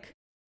have like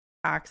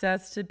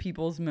access to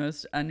people's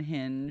most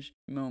unhinged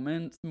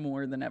moments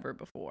more than ever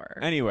before.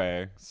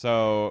 Anyway,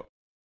 so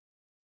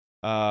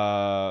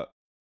go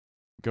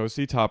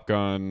see Top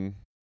Gun,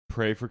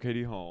 pray for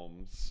Katie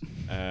Holmes,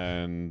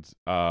 and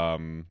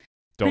don't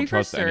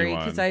trust anyone.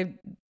 Because I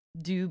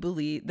do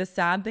believe the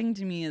sad thing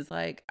to me is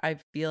like I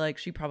feel like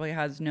she probably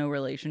has no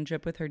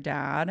relationship with her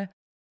dad,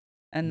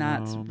 and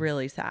that's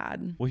really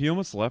sad. Well, he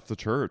almost left the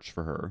church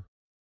for her.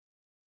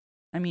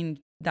 I mean,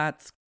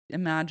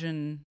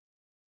 imagine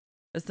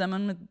as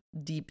someone with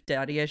deep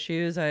daddy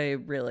issues, I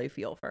really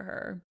feel for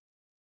her.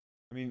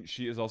 I mean,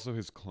 she is also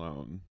his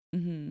clone.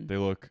 Mm-hmm. They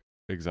look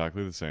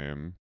exactly the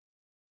same.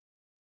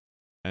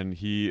 And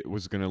he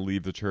was going to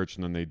leave the church,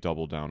 and then they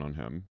doubled down on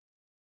him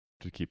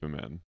to keep him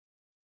in.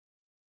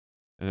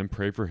 And then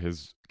pray for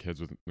his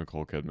kids with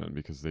Nicole Kidman,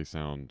 because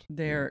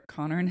they're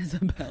Connor and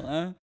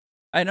Isabella.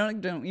 I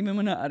don't even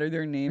want to utter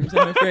their names.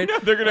 I'm afraid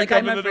they're gonna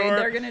come to the door.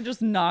 They're gonna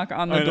just knock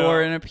on the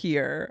door and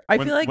appear. I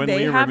feel like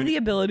they have the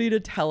ability to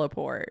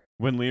teleport.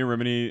 When Leah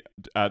Remini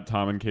at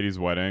Tom and Katie's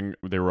wedding,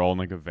 they were all in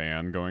like a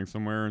van going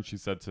somewhere, and she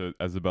said to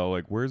Isabella,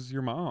 like, "Where's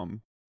your mom?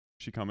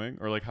 Is she coming?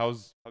 Or like,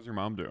 how's your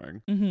mom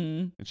doing?"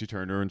 Mm-hmm. And she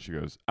turned to her and she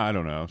goes, "I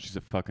don't know. She's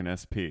a fucking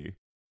SP."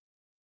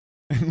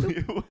 And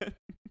Leah went,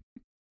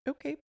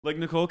 "Okay." Like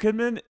Nicole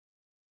Kidman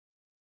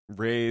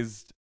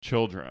raised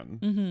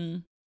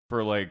children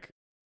for like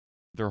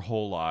their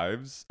whole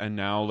lives, and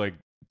now like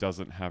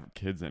doesn't have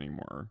kids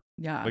anymore.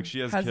 Yeah, like she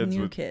has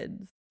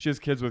kids. She has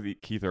kids with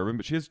Keith Urban,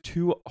 but she has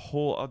 2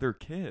 whole other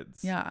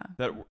kids. Yeah,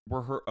 that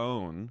were her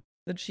own.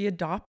 That she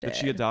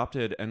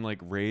adopted and like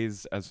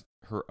raised as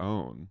her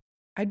own.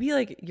 I'd be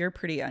like, you're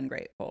pretty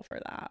ungrateful for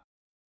that.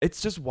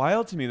 It's just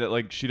wild to me that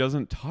like she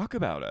doesn't talk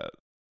about it.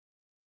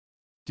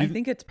 I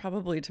think it's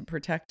probably to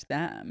protect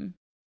them.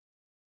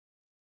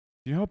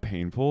 You know how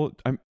painful?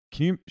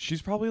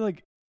 She's probably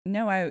like.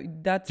 No,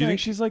 do you think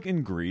she's like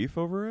in grief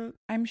over it?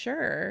 I'm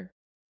sure.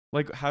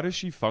 Like, how does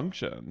she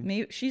function?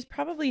 Maybe she's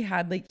probably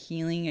had like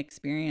healing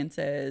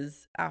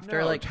experiences after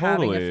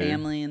having a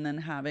family, and then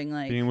having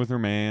like being with her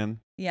man.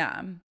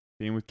 Yeah.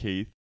 Being with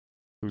Keith,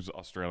 who's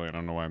Australian. I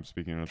don't know why I'm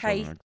speaking in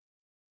Australian.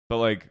 But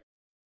like,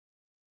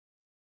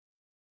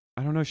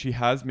 I don't know. She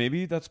has,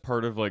 maybe that's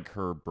part of like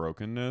her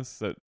brokenness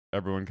that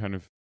everyone kind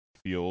of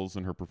feels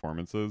in her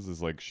performances,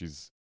 is like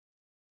she's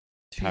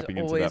tapping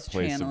into that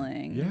place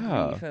channeling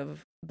of, grief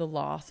of the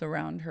loss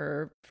around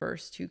her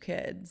first 2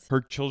 kids.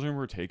 Her children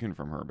were taken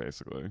from her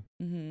basically.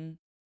 Mm-hmm.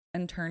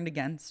 And turned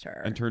against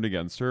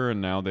her.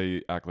 And now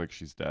they act like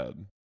she's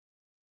dead.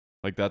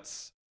 Like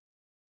that's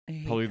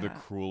probably the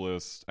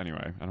cruelest.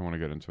 Anyway, I don't want to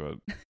get into it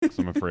because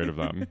I'm afraid of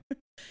them.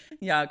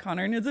 Yeah,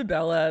 Connor and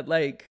Isabella,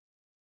 like,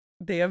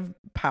 they have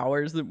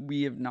powers that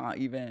we have not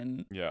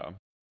even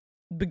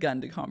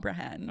begun to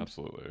comprehend.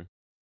 Absolutely.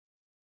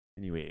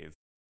 Anyways.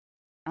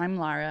 I'm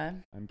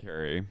Lara. I'm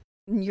Carrie.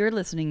 You're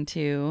listening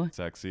to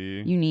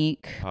Sexy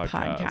Unique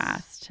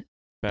Podcast.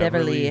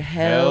 Beverly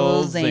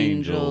Hills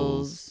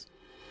Angels.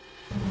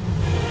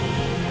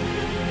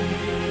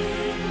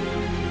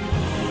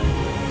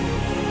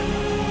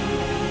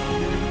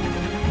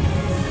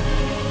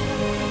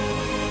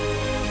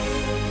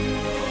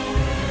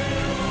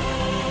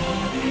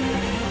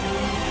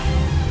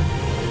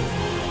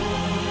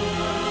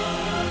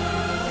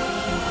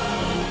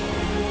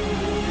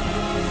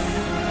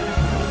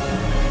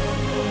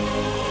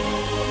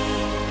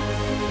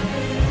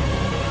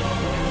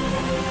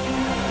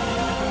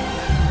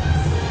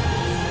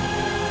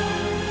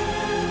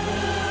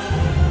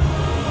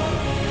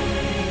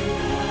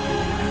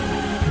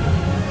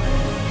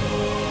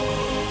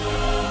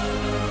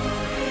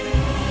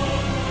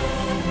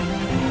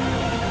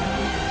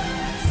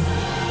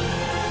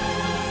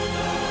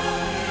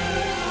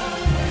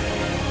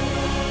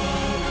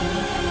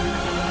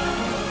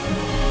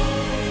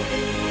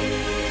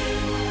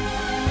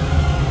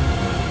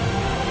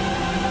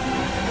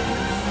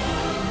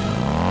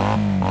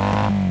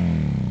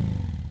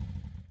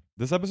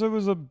 This episode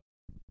was it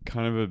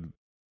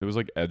was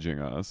like edging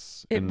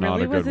us in not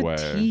really a good was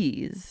a way.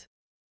 Tease.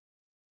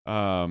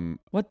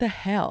 What the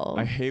hell?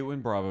 I hate when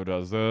Bravo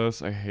does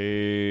this. I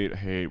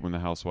hate when the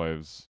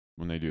housewives,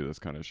 when they do this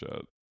kind of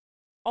shit.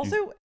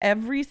 Also,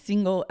 every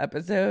single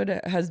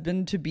episode has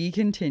been to be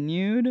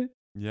continued.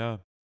 Yeah.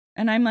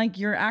 And I'm like,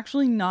 you're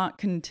actually not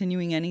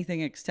continuing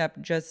anything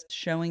except just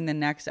showing the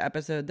next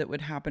episode that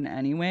would happen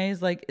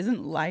anyways. Like,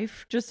 isn't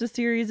life just a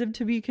series of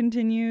to be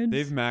continued?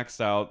 They've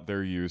maxed out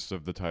their use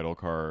of the title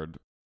card.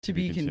 To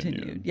be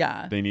continued.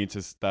 Yeah. They need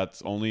to,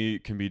 that's only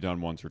can be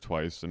done once or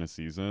twice in a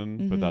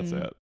season, but that's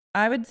it.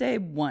 I would say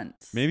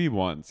once. Maybe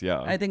once,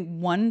 yeah. I think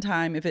one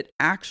time, if it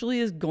actually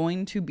is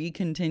going to be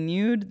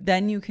continued,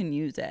 then you can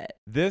use it.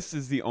 This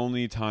is the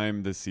only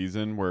time this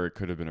season where it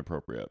could have been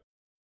appropriate.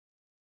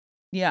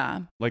 Yeah.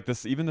 Like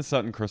this, even the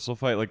Sutton Crystal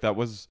fight, like that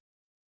was,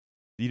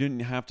 you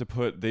didn't have to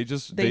put, they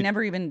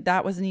never even,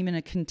 that wasn't even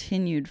a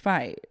continued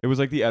fight. It was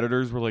like the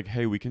editors were like,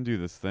 hey, we can do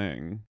this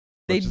thing.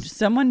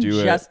 Someone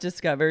just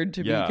discovered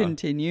to be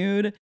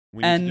continued.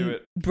 We need to do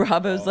it.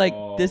 Bravo's like,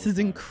 this is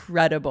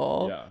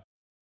incredible.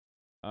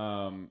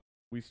 Yeah.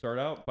 We start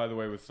out, by the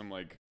way, with some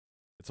like,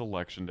 it's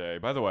election day.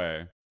 By the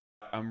way,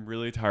 I'm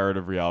really tired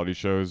of reality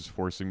shows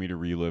forcing me to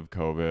relive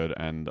COVID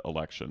and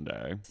election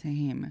day.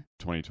 Same.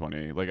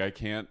 2020. Like I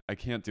can't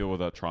deal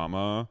with that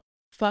trauma.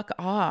 Fuck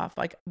off.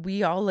 Like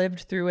we all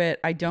lived through it.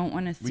 I don't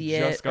want to see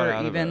it,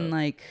 or even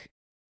like,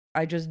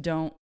 I just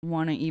don't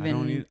want to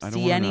even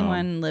see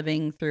anyone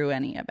living through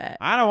any of it.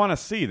 I don't want to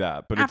see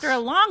that. But after a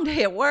long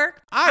day at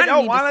work, I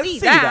don't want to see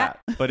that.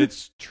 But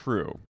it's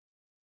true.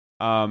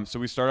 So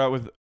we start out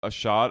with a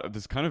shot of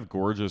this kind of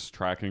gorgeous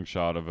tracking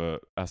shot of a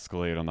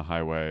Escalade on the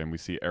highway, and we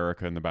see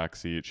Erica in the back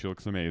seat. She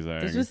looks amazing.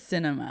 This was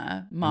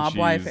cinema. Mob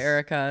wife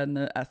Erica in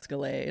the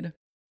Escalade.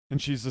 And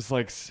she's just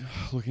like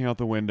looking out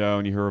the window,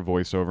 and you hear her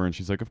voiceover, and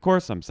she's like, "Of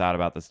course I'm sad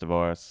about this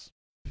divorce.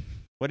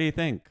 What do you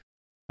think?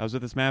 I was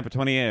with this man for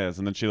 20 years.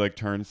 And then she like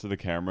turns to the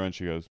camera and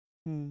she goes,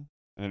 and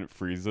then it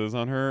freezes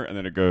on her, and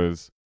then it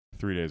goes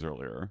 3 days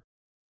earlier.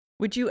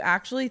 Which you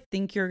actually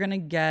think you're going to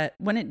get.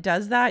 When it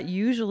does that,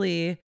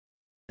 usually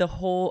the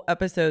whole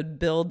episode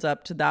builds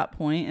up to that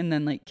point and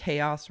then like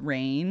chaos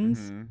reigns.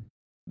 Mm-hmm.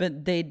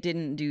 But they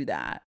didn't do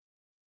that.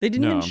 They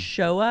didn't even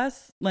show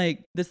us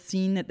like the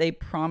scene that they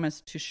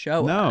promised to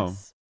show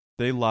us.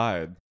 They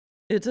lied.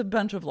 It's a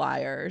bunch of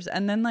liars.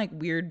 And then like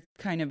weird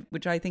kind of,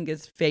 which I think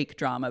is fake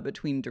drama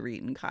between Dorit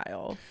and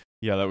Kyle.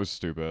 Yeah, that was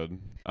stupid.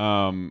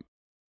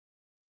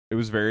 It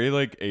was very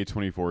like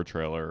A24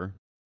 trailer.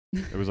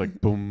 It was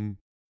like boom,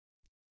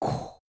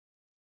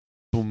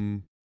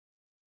 boom,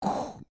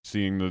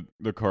 seeing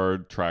the car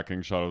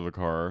tracking shot of the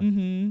car.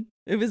 Mm-hmm.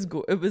 It was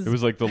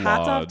like the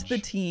hats lodge. Off to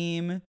the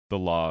team. The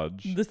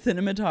lodge. The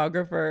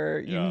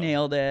cinematographer. You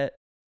nailed it.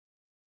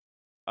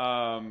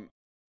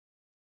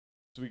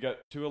 So we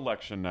get to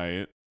election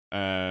night,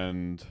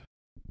 and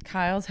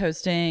Kyle's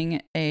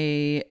hosting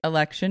a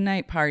election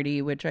night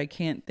party, which I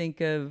can't think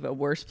of a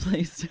worse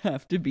place to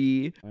have to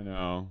be. I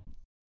know.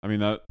 I mean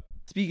that.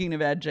 Speaking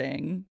of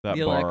edging, the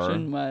bar,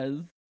 election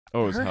was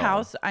her hell.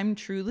 house. I'm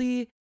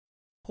truly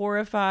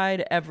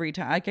horrified every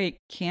time. Like I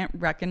can't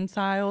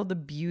reconcile the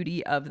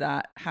beauty of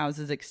that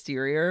house's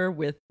exterior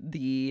with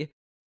the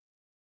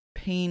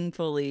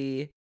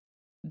painfully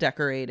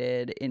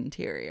decorated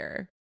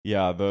interior.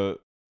 Yeah,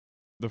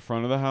 the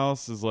front of the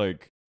house is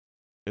like,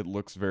 it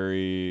looks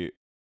very.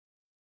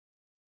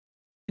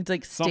 It's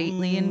like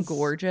stately and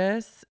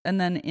gorgeous, and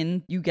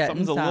then you get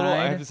inside.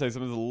 I have to say,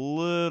 something's a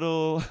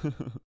little.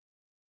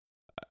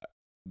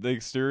 The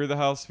exterior of the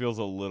house feels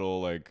a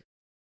little like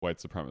white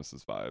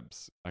supremacist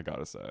vibes, I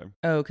gotta say.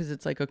 Oh, because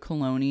it's like a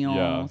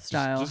colonial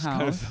style just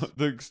house. Kind of,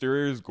 the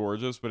exterior is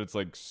gorgeous, but it's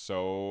like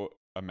so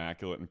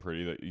immaculate and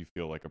pretty that you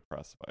feel like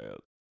oppressed by it.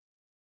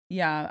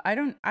 Yeah,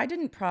 I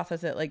didn't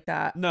process it like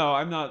that. No,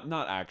 I'm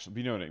not actually, but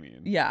you know what I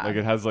mean. Yeah. Like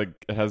it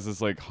has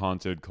this like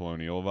haunted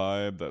colonial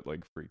vibe that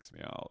like freaks me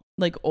out.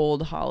 Like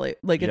old Hollywood.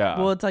 Like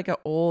it's like an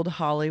old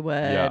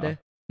Hollywood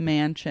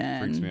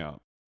mansion. Freaks me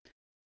out.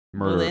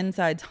 Well, the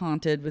inside's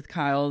haunted with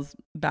Kyle's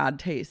bad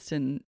taste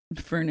in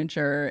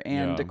furniture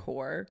and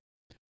decor.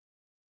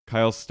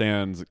 Kyle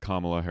stands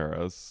Kamala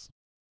Harris.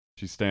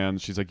 She's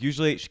like,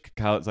 usually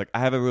Kyle's like, I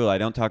have a rule, I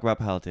don't talk about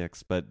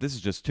politics, but this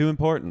is just too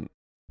important.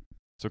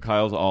 So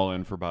Kyle's all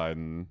in for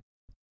Biden.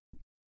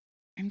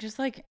 I'm just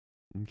like,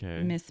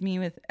 okay, miss me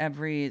with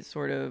every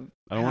sort of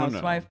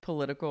housewife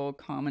political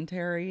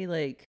commentary.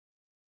 Like,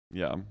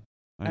 yeah,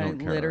 I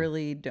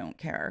literally don't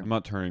care. I'm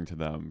not turning to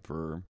them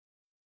for.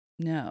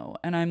 No,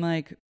 and I'm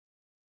like,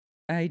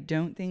 I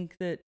don't think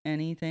that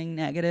anything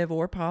negative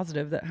or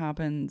positive that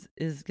happens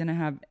is going to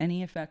have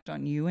any effect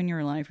on you and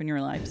your life and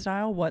your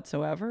lifestyle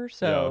whatsoever.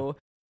 So,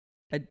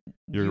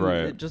 you're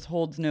right. It just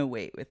holds no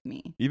weight with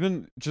me.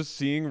 Even just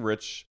seeing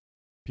rich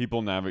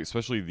people navigate,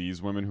 especially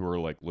these women who are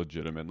like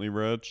legitimately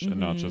rich and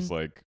not just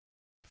like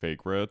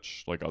fake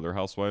rich, like other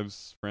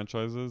Housewives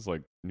franchises,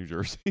 like New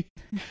Jersey.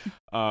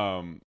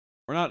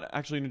 Or not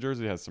actually. New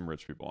Jersey has some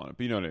rich people on it,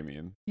 but you know what I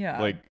mean. Yeah,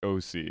 like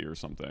OC or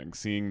something.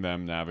 Seeing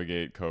them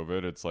navigate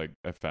COVID, it's like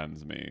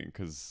offends me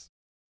because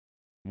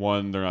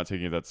one, they're not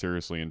taking it that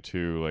seriously, and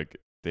two, like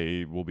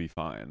they will be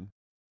fine.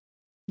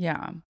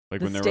 Yeah,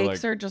 like the when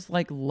stakes are just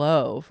like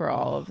low for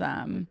all of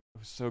them. It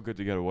was so good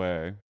to get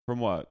away from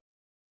what.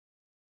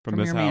 From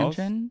this your house?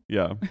 Mansion?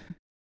 Yeah.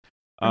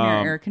 From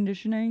your air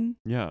conditioning?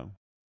 Yeah.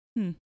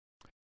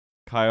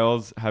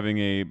 Kyle's having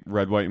a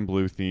red, white, and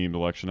blue themed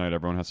election night.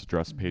 Everyone has to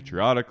dress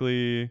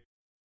patriotically.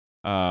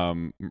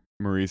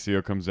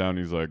 Mauricio comes down and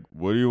he's like,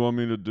 what do you want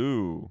me to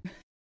do?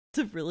 It's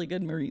a really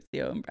good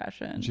Mauricio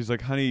impression. And she's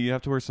like, honey, you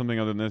have to wear something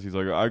other than this. He's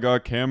like, I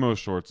got camo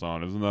shorts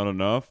on. Isn't that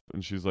enough?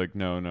 And she's like,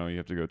 no, you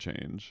have to go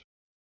change.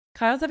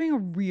 Kyle's having a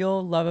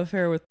real love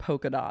affair with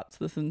polka dots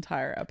this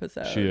entire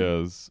episode. She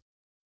is.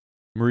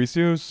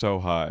 Mauricio is so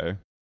high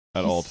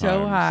at all times.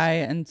 So high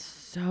and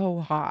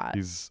so hot.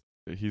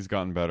 He's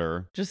gotten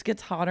better. Just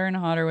gets hotter and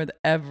hotter with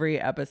every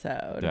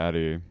episode.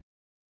 Daddy.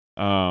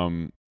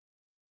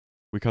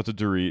 We cut to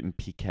Dorit and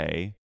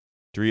PK.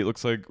 Dorit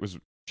looks like was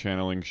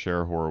channeling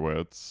Cher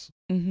Horowitz.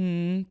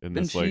 Mm-hmm.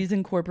 And she's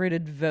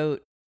incorporated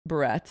vote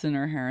barrettes in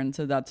her hair, and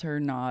so that's her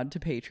nod to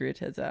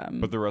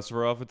patriotism. But the rest of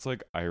her outfit's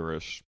like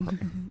Irish.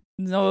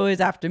 It's always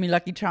after me,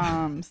 Lucky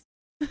Charms.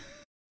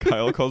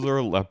 Kyle calls her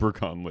a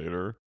leprechaun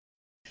later.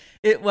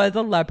 It was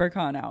a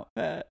leprechaun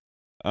outfit.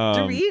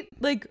 Dorit,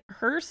 like,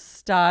 her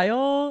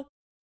style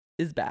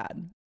is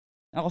bad.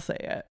 I'll say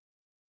it.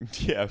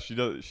 Yeah, she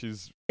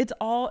does. It's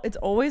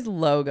always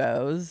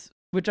logos,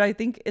 which I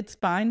think it's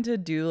fine to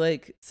do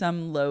like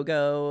some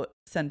logo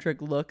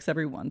centric looks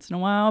every once in a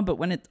while, but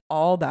when it's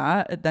all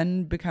that, it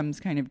then becomes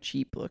kind of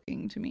cheap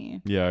looking to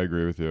me. Yeah, I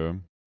agree with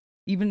you.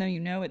 Even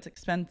though it's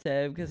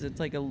expensive because it's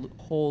like a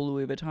whole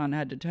Louis Vuitton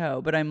head to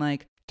toe, but I'm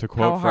like, to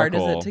quote how hard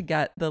Freckle, is it to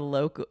get the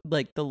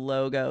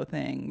logo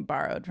thing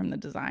borrowed from the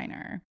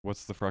designer?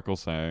 What's the Freckle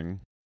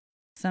saying?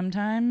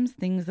 Sometimes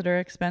things that are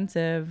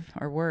expensive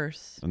are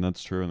worse. And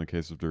that's true in the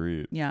case of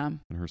Dorit. Yeah.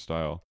 And her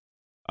style.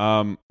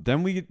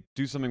 Then we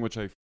do something which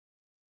I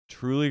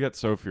truly get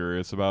so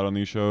furious about on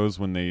these shows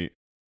when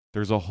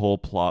there's a whole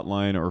plot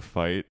line or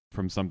fight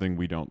from something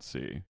we don't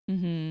see.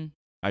 Mm-hmm.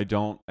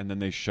 And then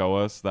they show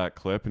us that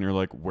clip and you're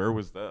like, where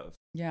was this?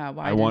 Yeah,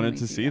 why I wanted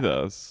to see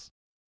this.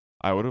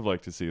 I would have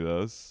liked to see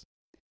this.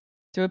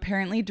 So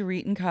apparently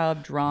Dorit and Kyle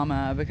have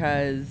drama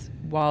because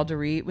while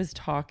Dorit was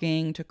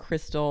talking to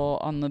Crystal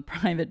on the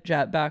private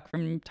jet back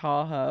from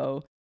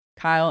Tahoe,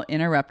 Kyle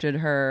interrupted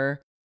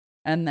her.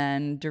 And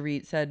then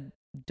Dorit said,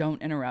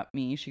 don't interrupt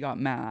me. She got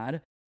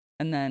mad.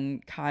 And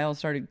then Kyle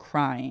started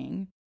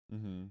crying.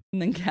 Mm-hmm.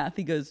 And then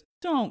Kathy goes,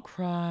 don't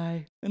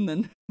cry. And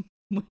then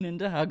went in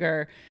to hug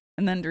her.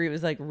 And then Dorit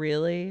was like,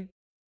 really?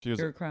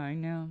 You're crying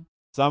now?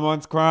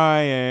 Someone's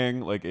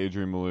crying, like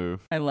Adrienne Maloof.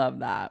 I love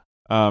that.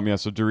 Yeah,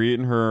 so Dorit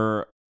and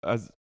her,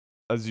 as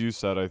you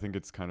said, I think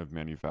it's kind of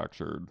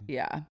manufactured.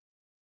 Yeah.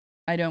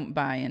 I don't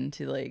buy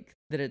into like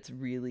that it's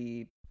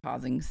really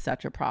causing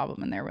such a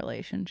problem in their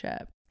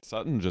relationship.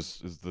 Sutton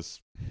just is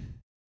this.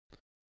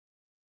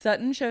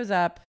 Sutton shows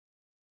up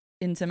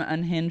in some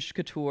unhinged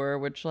couture,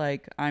 which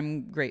like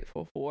I'm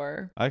grateful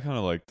for. I kind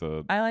of like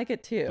I like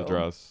it too. The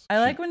dress. I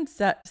like when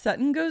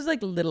Sutton goes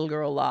like Little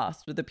Girl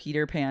Lost with a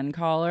Peter Pan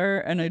collar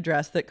and a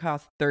dress that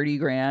costs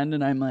 $30,000,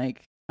 and I'm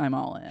like, I'm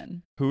all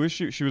in. Who is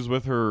she? She was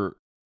with the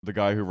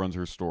guy who runs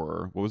her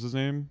store. What was his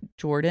name?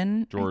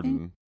 Jordan.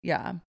 Jordan.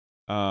 Yeah.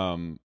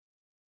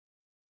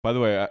 By the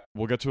way,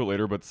 we'll get to it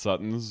later, but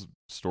Sutton's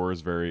store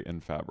is very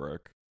in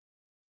fabric.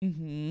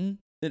 Mm-hmm.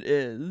 It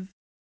is.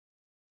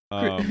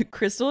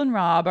 Crystal and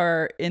Rob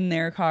are in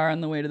their car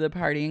on the way to the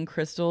party, and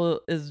Crystal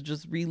is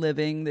just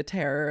reliving the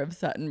terror of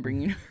Sutton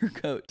bringing her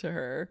coat to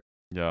her.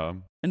 Yeah.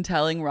 And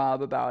telling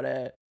Rob about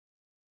it.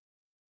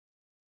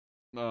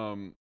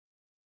 And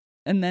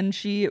then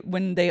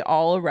when they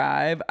all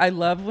arrive, I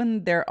love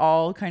when they're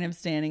all kind of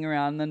standing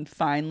around, then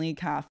finally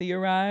Kathy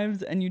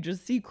arrives, and you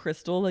just see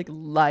Crystal like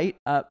light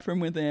up from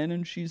within,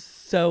 and she's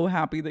so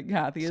happy that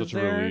Kathy is there. Such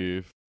a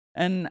relief.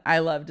 And I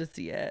love to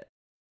see it.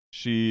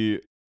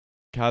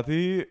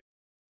 Kathy,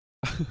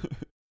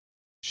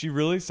 she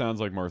really sounds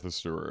like Martha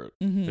Stewart.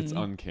 Mm-hmm. It's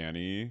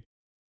uncanny.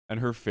 And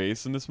her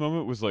face in this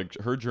moment was like,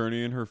 her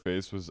journey in her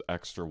face was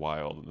extra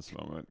wild in this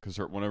moment. Because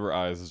one of her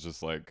eyes is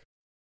just like,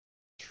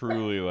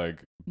 truly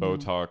like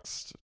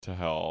Botoxed to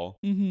hell.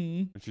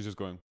 Mm-hmm. And she's just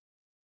going,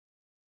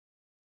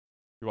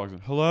 she walks in,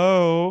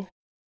 hello.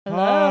 Hello.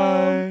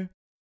 Hi.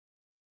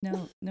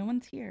 No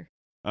one's here.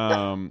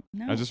 No.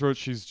 No. I just wrote,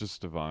 she's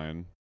just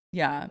divine.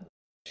 Yeah.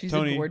 She's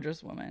Tony. a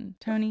gorgeous woman.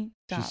 Tony,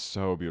 stop. She's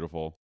so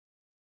beautiful.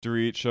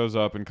 Dorit shows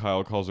up and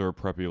Kyle calls her a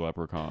preppy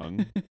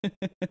leprechaun.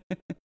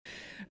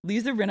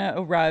 Lisa Rinna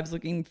arrives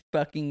looking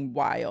fucking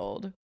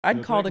wild.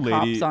 I'd call the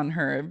cops on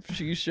her if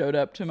she showed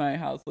up to my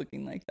house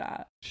looking like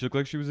that. She looked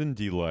like she was in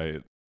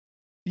Delight.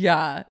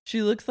 Yeah,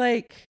 she looks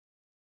like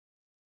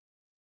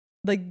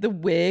the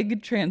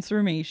wig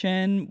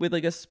transformation with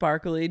like a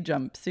sparkly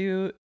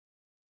jumpsuit.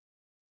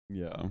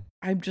 Yeah.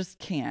 I just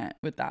can't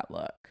with that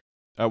look.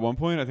 At one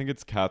point, I think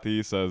it's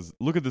Kathy says,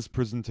 look at this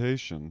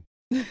presentation.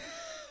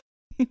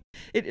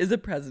 It is a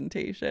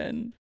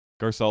presentation.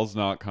 Garcelle's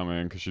not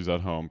coming because she's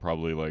at home,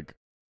 probably like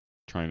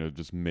trying to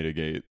just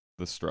mitigate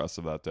the stress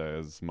of that day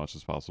as much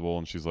as possible.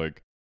 And she's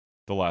like,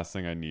 the last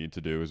thing I need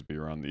to do is be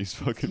around these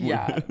fucking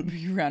women.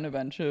 Be around a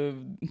bunch of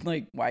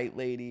like white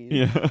ladies.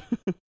 Yeah.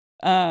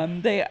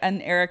 And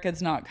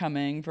Erica's not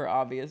coming for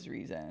obvious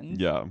reasons.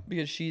 Yeah.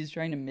 Because she's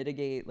trying to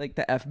mitigate like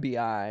the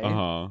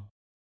FBI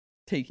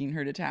taking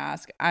her to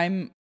task.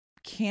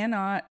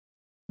 Cannot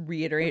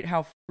reiterate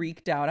how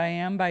freaked out I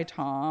am by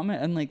Tom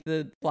and like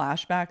the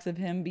flashbacks of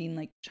him being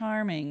like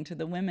charming to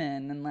the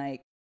women and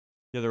like.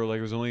 Yeah, they were like,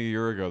 it was only a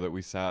year ago that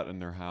we sat in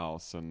their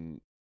house and.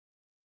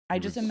 I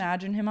just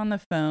imagine him on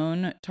the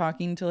phone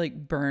talking to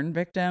like burn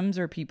victims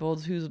or people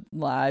whose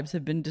lives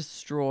have been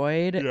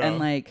destroyed and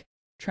like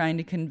trying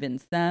to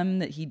convince them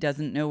that he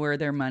doesn't know where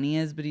their money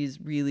is, but he's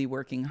really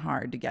working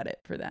hard to get it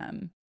for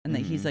them. And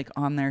that he's like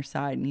on their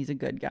side and he's a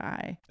good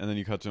guy. And then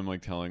you cut to him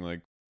like telling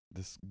like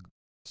this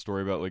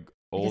story about like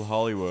old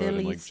Hollywood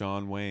and like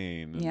John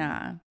Wayne.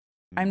 Yeah.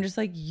 I'm just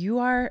like, you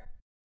are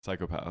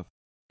psychopath.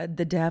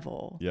 The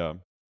devil. Yeah.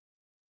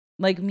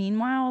 Like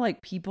meanwhile,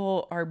 like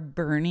people are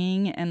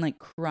burning and like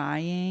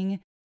crying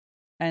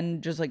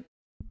and just like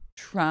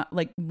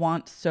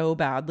want so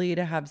badly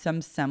to have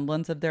some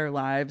semblance of their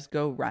lives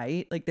go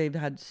right. Like they've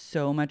had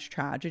so much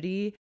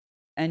tragedy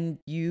and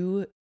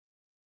you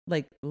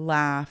like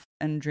laugh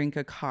and drink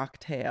a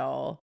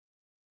cocktail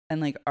and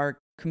like are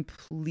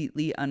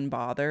completely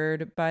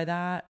unbothered by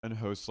that and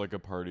host like a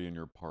party in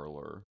your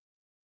parlor.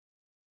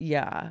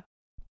 Yeah,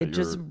 it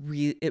just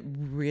it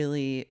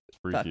really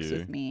fucks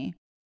with me.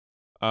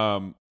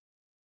 I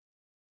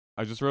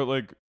just wrote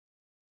like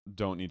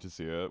don't need to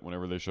see it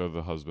whenever they show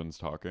the husbands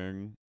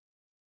talking.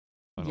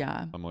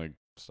 I'm like,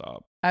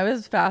 stop. I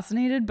was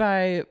fascinated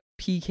by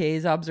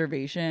PK's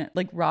observation.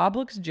 Like Rob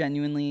looks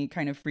genuinely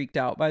kind of freaked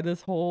out by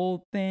this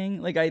whole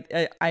thing. Like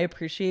I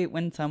appreciate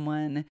when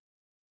someone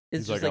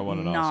is just like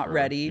not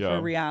ready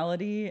for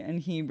reality, and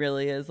he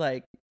really is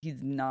like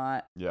he's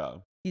not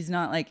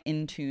like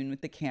in tune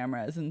with the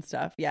cameras and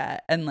stuff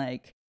yet. And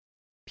like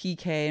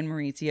PK and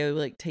Mauricio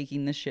like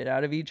taking the shit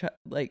out of each other,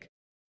 like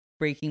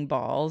breaking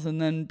balls,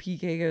 and then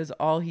PK goes,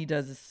 all he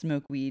does is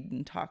smoke weed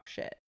and talk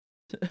shit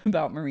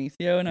about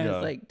Mauricio, and I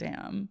was like,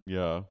 damn.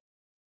 Yeah.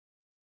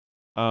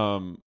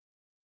 Then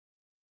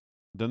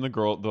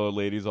the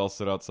ladies all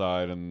sit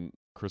outside, and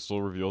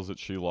Crystal reveals that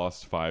she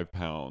lost 5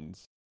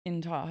 pounds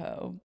in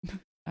Tahoe.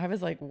 I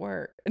was like,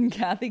 work. And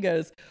Kathy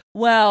goes,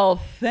 well,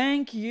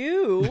 thank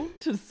you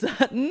to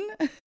Sutton.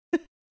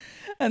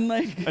 And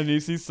like, and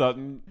you see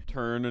Sutton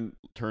turn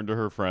to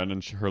her friend,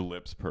 and her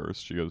lips purse.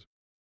 She goes,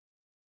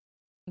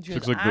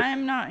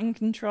 I'm not in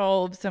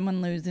control of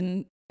someone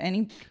losing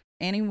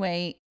any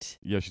weight.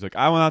 Yeah, she's like,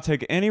 I will not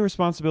take any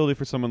responsibility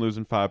for someone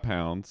losing 5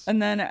 pounds.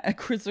 And then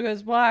Crystal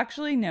goes, well,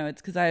 actually, no,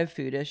 it's because I have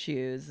food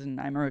issues and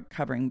I'm a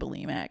recovering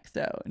bulimic.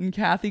 So, and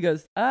Kathy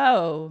goes,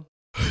 oh,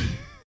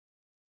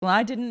 well,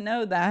 I didn't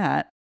know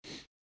that.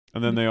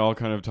 And then they all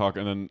kind of talk,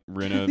 and then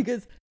Rinna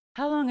goes,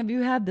 how long have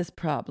you had this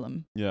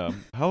problem? Yeah.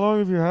 How long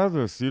have you had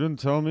this? You didn't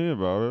tell me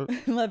about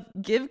it.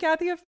 Give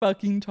Kathy a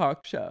fucking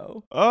talk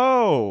show.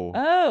 Oh.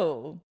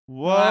 Whoa.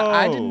 Well,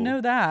 I didn't know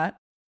that.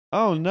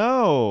 Oh,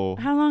 no.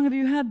 How long have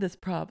you had this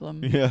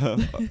problem? Yeah.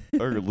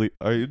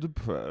 Are you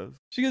depressed?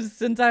 She goes,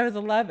 since I was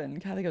 11.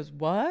 Kathy goes,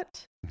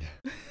 what?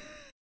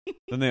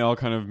 Then they all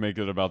kind of make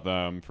it about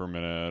them for a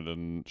minute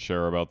and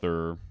share about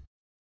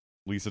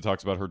Lisa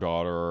talks about her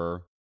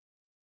daughter.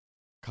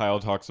 Kyle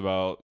talks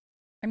about.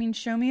 I mean,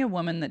 show me a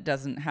woman that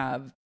doesn't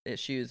have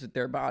issues with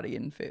their body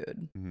and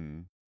food.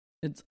 Mhm.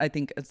 It's, I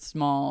think, a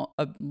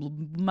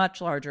much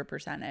larger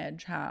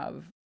percentage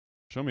have.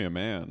 Show me a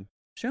man.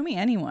 Show me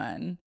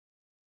anyone.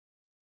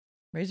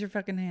 Raise your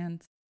fucking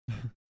hands.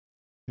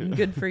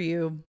 Good for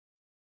you.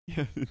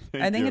 Yeah,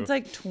 I think it's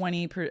like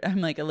 20%.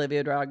 I'm like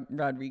Olivia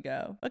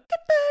Rodrigo. Good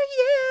for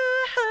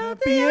you.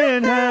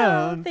 Being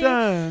held.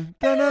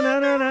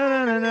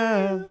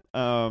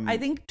 I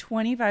think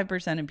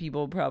 25% of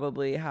people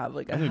probably have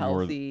like a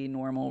healthy,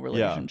 normal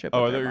relationship. Oh,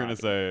 I with thought you their were going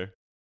to body. say.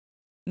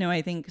 No,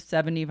 I think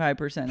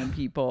 75% of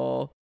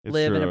people It's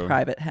live in a true.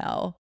 private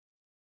hell.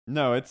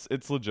 No,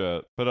 it's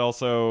legit. But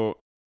also,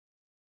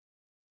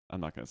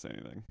 I'm not going to say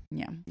anything.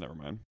 Yeah. Never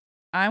mind.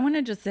 I want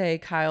to just say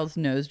Kyle's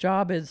nose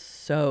job is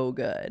so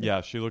good.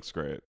 Yeah, she looks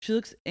great. She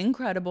looks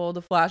incredible.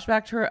 The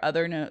flashback to her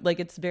other nose, like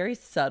it's very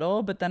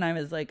subtle, but then I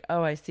was like,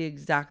 oh, I see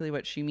exactly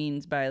what she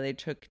means by they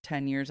took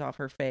 10 years off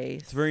her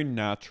face. It's a very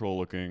natural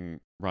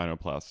looking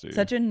rhinoplasty.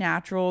 Such a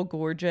natural,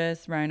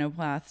 gorgeous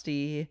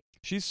rhinoplasty.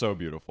 She's so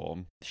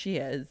beautiful. She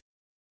is.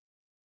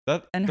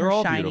 And And they're her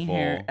all shiny beautiful.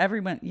 hair.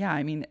 Everyone, yeah,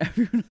 I mean,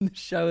 everyone on the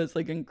show is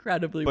like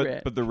incredibly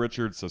rich. But the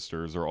Richards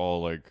sisters are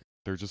all like,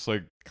 they're just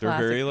like, they're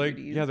Classic very like,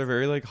 beauties. yeah, they're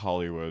very like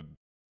Hollywood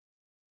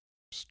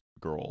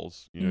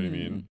girls. You know what I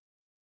mean?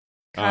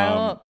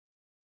 Kyle,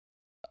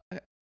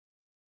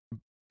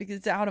 because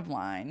it's out of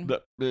line.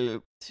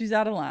 She's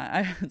out of line.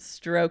 I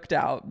stroked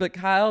out. But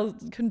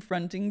Kyle's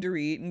confronting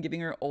Dorit and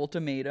giving her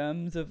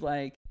ultimatums of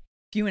like,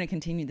 if you want to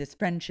continue this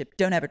friendship,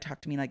 don't ever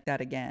talk to me like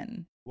that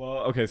again. Well,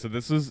 okay, so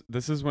this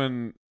is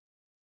when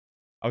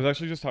I was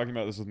actually just talking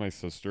about this with my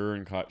sister,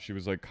 and she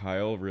was like,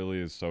 Kyle really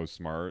is so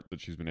smart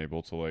that she's been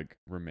able to like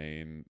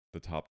remain the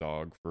top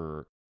dog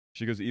for.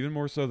 She goes, even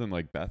more so than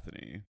like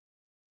Bethany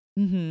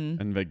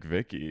and like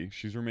Vicky.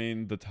 She's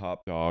remained the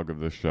top dog of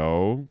the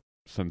show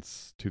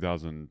since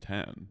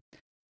 2010,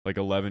 like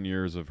 11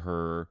 years of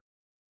her,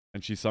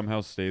 and she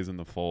somehow stays in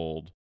the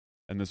fold.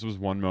 And this was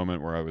one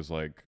moment where I was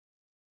like,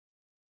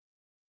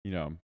 you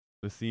know,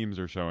 the themes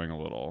are showing a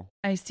little.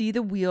 I see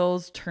the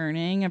wheels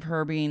turning of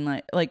her being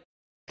like,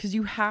 because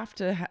you have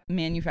to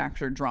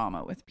manufacture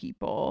drama with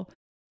people.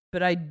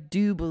 But I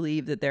do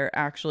believe that they're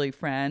actually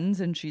friends,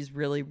 and she's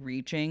really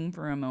reaching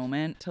for a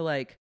moment to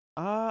like.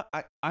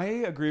 I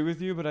agree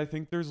with you, but I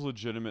think there's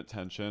legitimate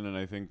tension, and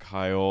I think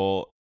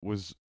Kyle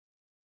was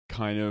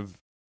kind of.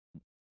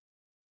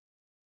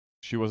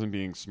 She wasn't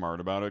being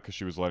smart about it because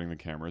she was letting the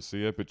camera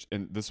see it,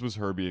 and this was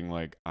her being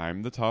like,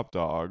 "I'm the top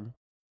dog.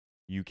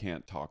 You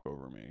can't talk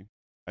over me."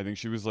 I think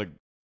she was like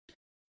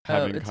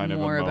having It's kind of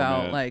more a moment.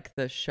 about like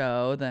the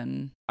show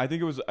than. I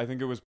think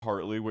it was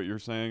partly what you're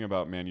saying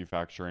about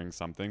manufacturing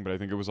something, but I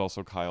think it was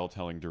also Kyle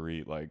telling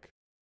Dorit like,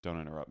 "Don't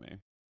interrupt me.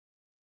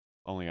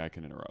 Only I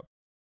can interrupt."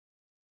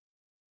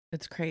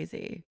 It's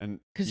crazy.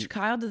 And Because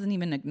Kyle doesn't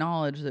even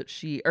acknowledge that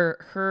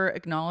her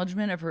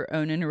acknowledgement of her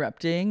own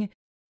interrupting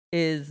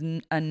is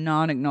a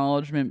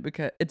non-acknowledgement,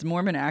 because it's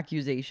more of an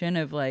accusation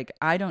of like,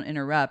 I don't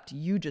interrupt,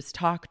 you just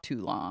talk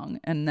too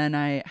long, and then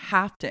I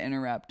have to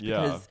interrupt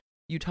because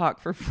you talk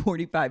for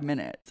 45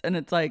 minutes. And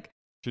it's like,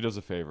 she does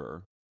a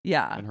favor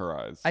yeah, in her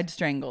eyes. I'd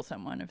strangle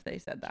someone if they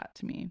said that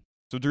to me.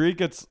 So Dorit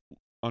gets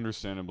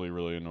understandably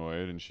really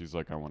annoyed, and she's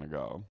like, "I want to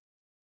go."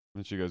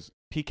 And she goes,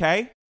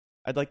 "PK,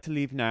 I'd like to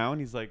leave now."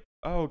 And he's like,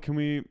 "Oh,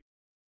 you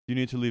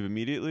need to leave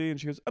immediately?" And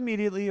she goes,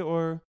 "Immediately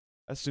or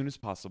as soon as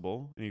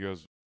possible." And he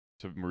goes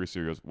to Mauricio,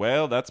 he goes,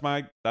 "Well, that's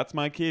my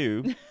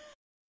cue."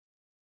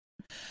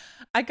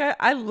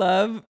 I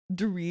love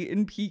Dorit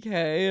and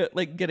PK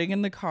like getting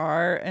in the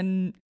car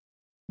and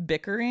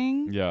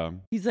bickering. Yeah.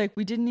 He's like,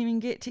 we didn't even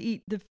get to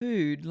eat the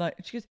food. Like,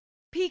 she goes,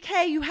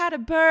 PK, you had a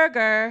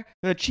burger.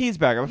 A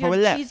cheeseburger You had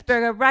a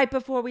cheeseburger right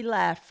before we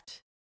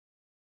left.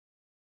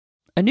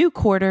 A new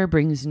quarter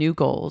brings new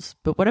goals,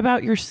 but what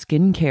about your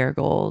skincare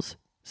goals?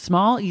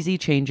 Small, easy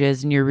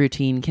changes in your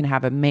routine can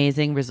have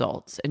amazing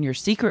results, and your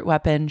secret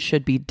weapon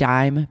should be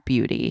Dime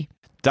Beauty.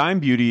 Dime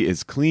Beauty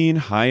is clean,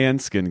 high-end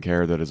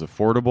skincare that is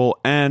affordable,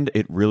 and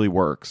it really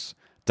works.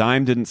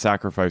 Dime didn't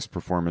sacrifice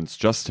performance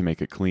just to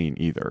make it clean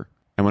either.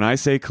 And when I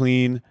say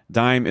clean,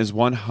 Dime is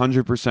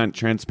 100%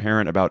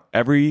 transparent about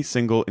every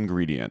single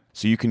ingredient,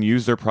 so you can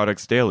use their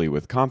products daily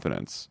with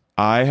confidence.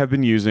 I have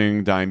been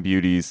using Dime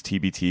Beauty's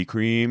TBT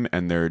cream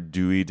and their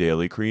Dewy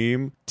Daily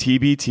Cream.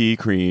 TBT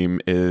cream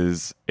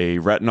is a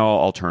retinol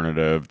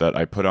alternative that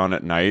I put on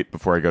at night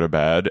before I go to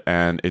bed,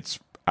 and it's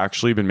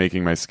actually been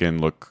making my skin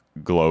look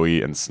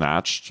glowy and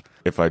snatched,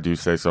 if I do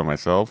say so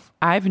myself.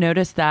 I've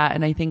noticed that,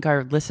 and I think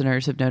our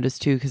listeners have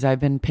noticed too, because I've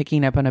been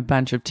picking up on a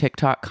bunch of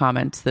TikTok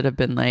comments that have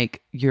been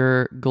like,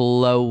 you're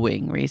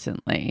glowing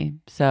recently.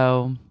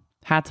 So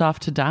hats off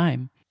to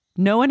Dime.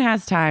 No one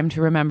has time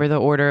to remember the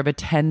order of a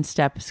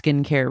 10-step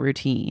skincare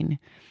routine.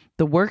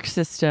 The work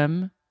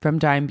system from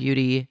Dime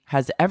Beauty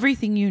has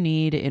everything you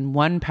need in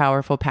one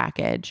powerful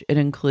package. It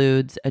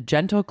includes a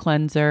gentle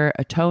cleanser,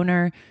 a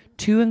toner,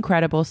 2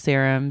 incredible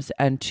serums,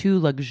 and 2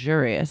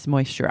 luxurious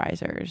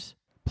moisturizers.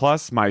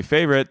 Plus, my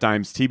favorite,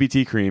 Dime's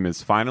TBT cream,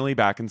 is finally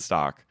back in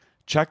stock.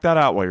 Check that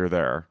out while you're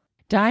there.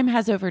 Dime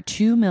has over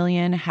 2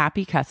 million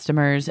happy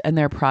customers, and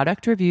their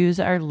product reviews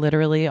are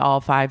literally all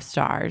 5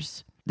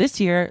 stars. This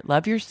year,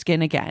 love your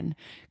skin again.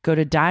 Go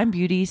to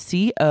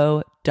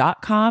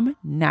dimebeautyco.com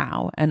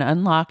now and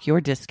unlock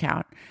your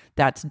discount.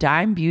 That's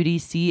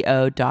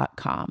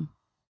dimebeautyco.com.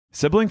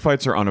 Sibling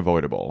fights are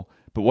unavoidable,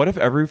 but what if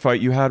every fight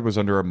you had was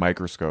under a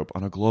microscope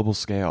on a global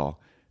scale?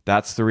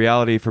 That's the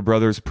reality for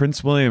brothers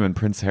Prince William and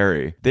Prince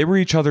Harry. They were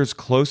each other's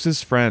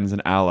closest friends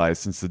and allies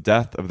since the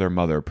death of their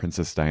mother,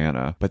 Princess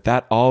Diana. But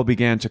that all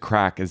began to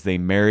crack as they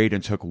married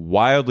and took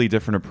wildly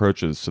different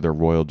approaches to their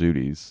royal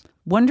duties.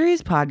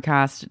 Wondery's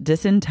podcast,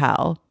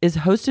 Disintel, is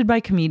hosted by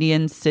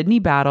comedians Sydney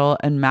Battle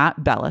and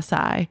Matt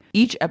Bellassai.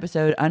 Each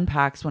episode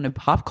unpacks one of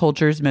pop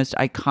culture's most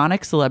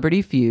iconic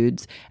celebrity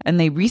feuds, and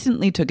they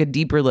recently took a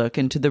deeper look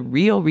into the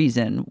real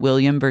reason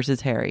William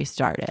versus Harry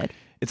started.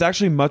 It's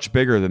actually much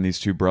bigger than these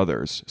two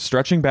brothers,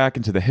 stretching back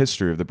into the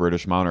history of the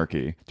British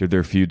monarchy. Did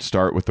their feud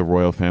start with the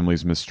royal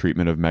family's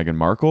mistreatment of Meghan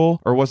Markle,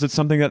 or was it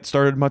something that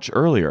started much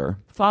earlier?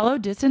 Follow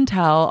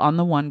Disintel on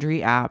the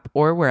Wondery app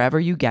or wherever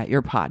you get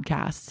your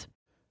podcasts.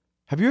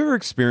 Have you ever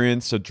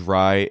experienced a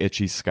dry,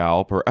 itchy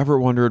scalp or ever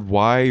wondered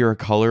why your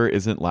color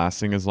isn't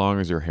lasting as long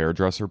as your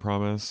hairdresser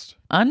promised?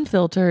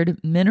 Unfiltered,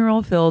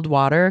 mineral-filled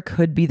water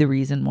could be the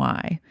reason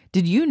why.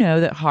 Did you know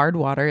that hard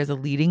water is a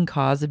leading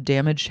cause of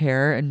damaged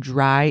hair and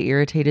dry,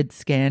 irritated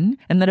skin?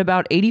 And that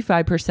about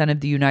 85%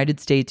 of the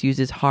United States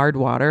uses hard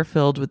water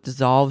filled with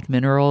dissolved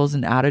minerals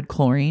and added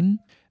chlorine?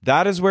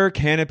 That is where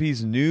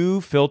Canopy's new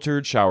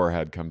filtered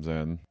showerhead comes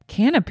in.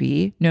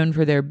 Canopy, known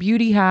for their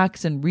beauty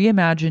hacks and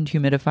reimagined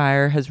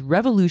humidifier, has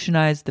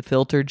revolutionized the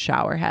filtered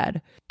showerhead.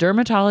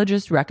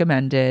 Dermatologists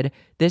recommended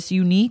this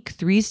unique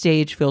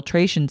 3-stage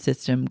filtration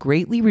system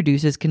greatly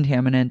reduces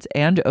contaminants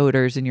and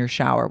odors in your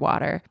shower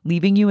water,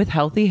 leaving you with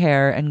healthy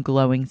hair and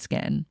glowing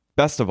skin.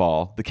 Best of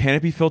all, the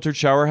Canopy filtered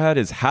showerhead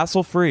is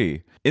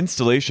hassle-free.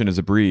 Installation is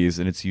a breeze,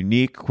 and its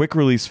unique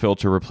quick-release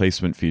filter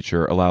replacement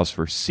feature allows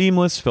for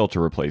seamless filter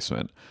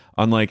replacement,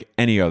 unlike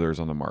any others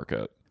on the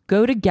market.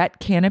 Go to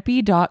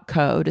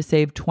getcanopy.co to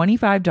save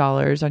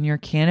 $25 on your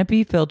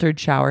Canopy filtered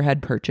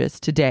showerhead purchase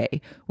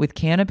today with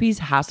Canopy's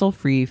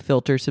hassle-free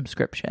filter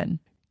subscription.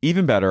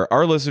 Even better,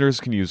 our listeners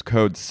can use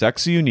code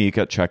SEXYUNIQUE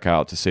at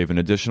checkout to save an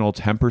additional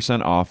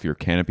 10% off your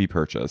Canopy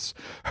purchase.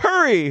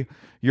 Hurry!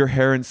 Your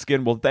hair and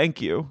skin will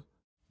thank you.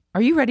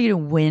 Are you ready to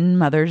win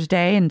Mother's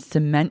Day and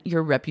cement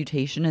your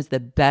reputation as the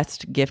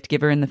best gift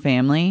giver in the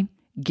family?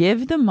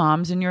 Give the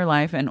moms in your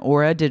life an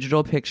Aura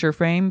digital picture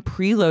frame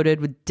preloaded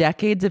with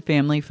decades of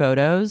family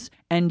photos,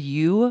 and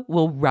you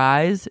will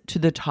rise to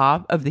the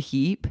top of the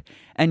heap,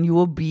 and you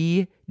will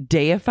be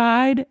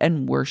deified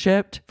and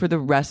worshipped for the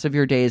rest of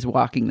your days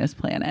walking this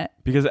planet.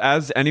 Because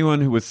as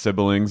anyone who with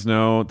siblings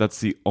know,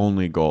 that's the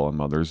only goal on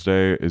Mother's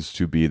Day is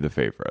to be the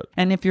favorite.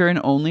 And if you're an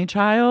only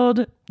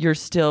child, you're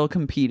still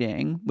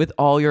competing with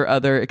all your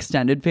other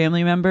extended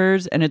family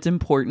members, and it's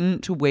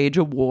important to wage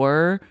a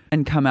war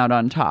and come out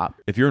on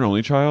top. If you're an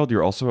only child,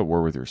 you're also at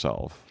war with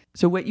yourself.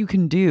 So what you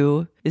can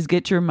do is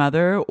get your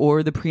mother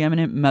or the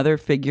preeminent mother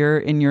figure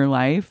in your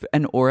life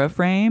an Aura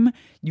frame.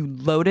 You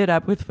load it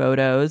up with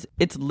photos.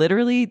 It's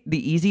literally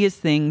the easiest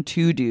thing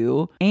to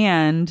do.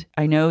 And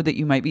I know that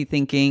you might be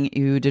thinking,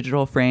 ew,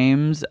 digital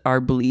frames are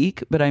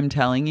bleak, but I'm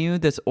telling you,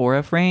 this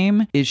Aura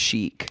frame is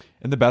chic.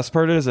 And the best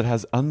part is it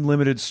has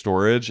unlimited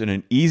storage and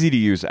an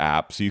easy-to-use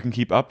app, so you can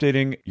keep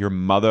updating your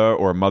mother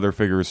or mother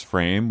figure's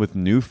frame with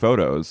new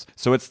photos.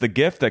 So it's the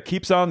gift that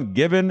keeps on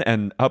giving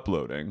and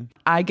uploading.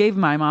 I gave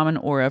my mom an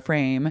Aura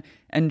frame,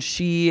 and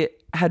she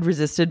had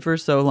resisted for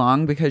so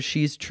long because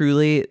she's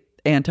truly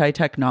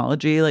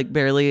anti-technology, like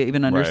barely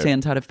even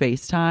understands how to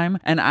FaceTime.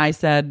 And I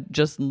said,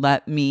 just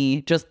let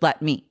me.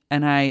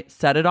 And I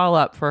set it all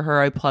up for her.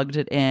 I plugged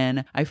it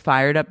in. I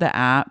fired up the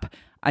app.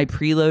 I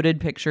preloaded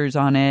pictures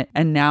on it,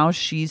 and now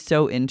she's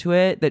so into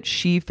it that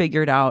she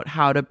figured out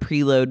how to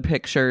preload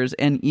pictures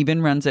and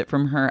even runs it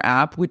from her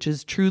app, which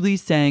is truly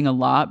saying a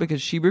lot because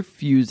she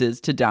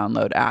refuses to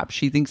download apps.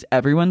 She thinks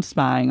everyone's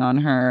spying on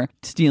her,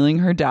 stealing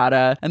her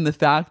data, and the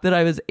fact that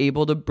I was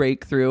able to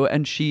break through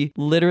and she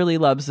literally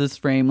loves this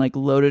frame, like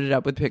loaded it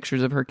up with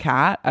pictures of her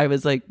cat. I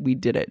was like, we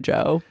did it,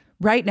 Joe.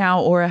 Right now,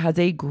 Aura has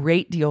a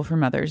great deal for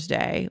Mother's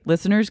Day.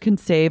 Listeners can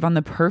save on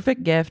the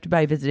perfect gift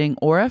by visiting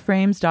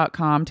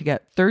auraframes.com to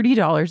get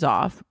 $30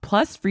 off,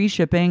 plus free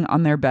shipping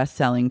on their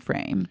best-selling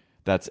frame.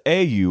 That's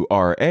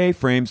AURA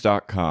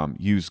frames.com.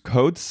 Use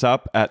code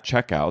SUP at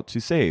checkout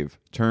to save.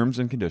 Terms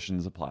and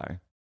conditions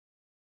apply.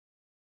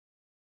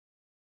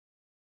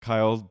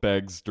 Kyle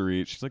begs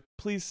Dorit. She's like,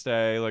 please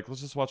stay. Like,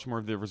 let's just watch more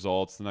of the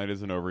results. The night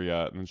isn't over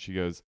yet. And then she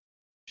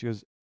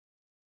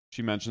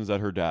mentions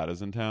that her dad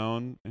is in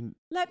town, and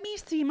let me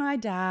see my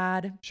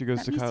dad. She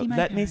goes to Kyle,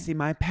 let me see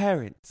my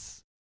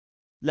parents.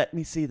 Let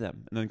me see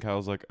them. And then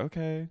Kyle's like,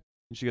 okay.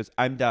 And she goes,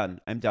 I'm done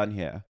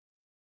here.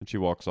 And she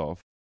walks off.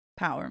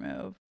 Power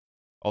move.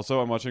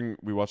 Also,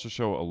 we watch the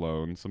show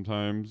Alone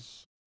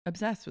sometimes.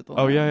 Obsessed with Alone.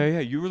 Oh, yeah.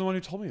 You were the one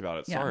who told me about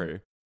it. Yeah. Sorry.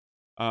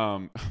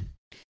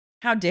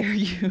 How dare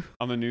you?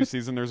 On the new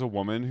season, there's a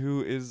woman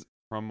who is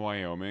from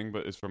Wyoming,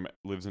 but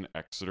lives in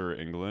Exeter,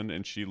 England,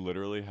 and she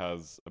literally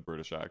has a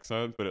British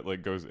accent, but it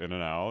like goes in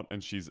and out,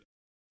 and she's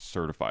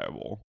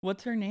certifiable.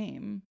 What's her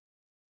name?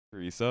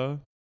 Teresa.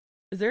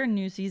 Is there a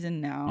new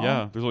season now?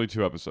 Yeah, there's only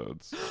 2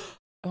 episodes.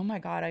 Oh my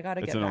god, I gotta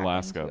it's get in back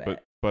Alaska, into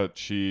it. but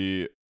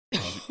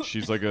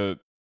she's like a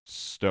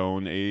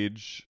Stone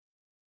Age,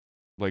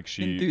 like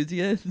she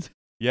enthusiast.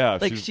 Yeah,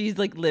 like she's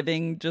like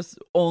living, just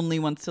only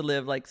wants to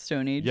live like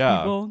Stone Age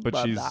people. But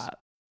Love she's that.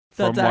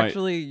 That's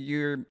actually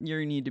you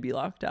need to be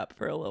locked up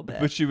for a little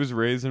bit. But she was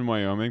raised in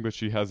Wyoming, but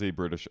she has a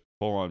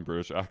full-on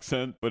British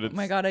accent. But it's, oh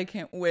my god, I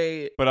can't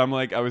wait. But I'm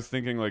like, I was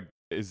thinking like,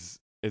 is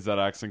that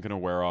accent gonna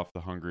wear off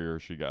the hungrier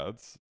she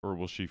gets, or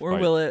will she? Or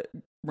will it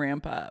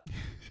ramp up?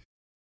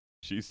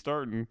 She's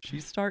starting.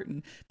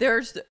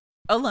 There's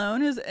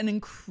Alone is an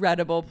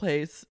incredible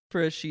place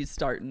for a she's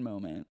starting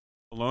moment.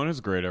 Alone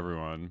is great,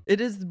 everyone. It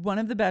is one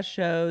of the best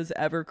shows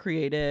ever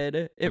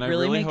created. It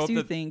really makes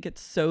you think.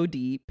 It's so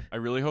deep. I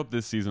really hope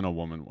this season a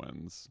woman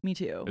wins. Me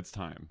too. It's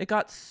time. It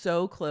got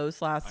so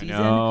close last season.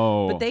 I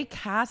know. But they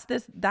cast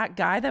that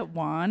guy that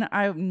won.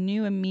 I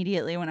knew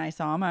immediately when I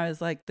saw him, I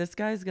was like, this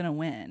guy's going to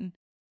win.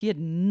 He had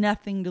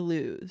nothing to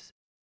lose.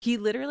 He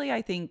literally,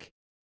 I think,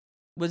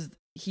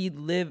 he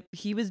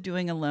was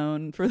doing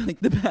Alone for like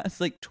the past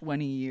like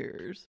 20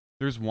 years.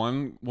 There's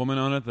one woman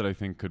on it that I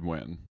think could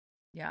win.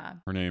 Yeah.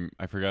 Her name,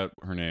 I forgot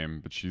her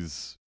name, but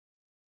she's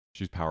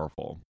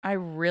powerful. I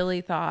really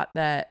thought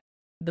that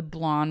the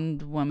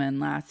blonde woman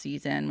last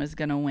season was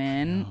going to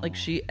win. Like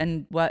she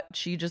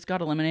just got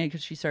eliminated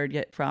because she started to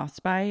get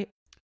frostbite.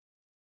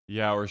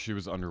 Yeah, or she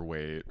was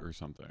underweight or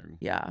something.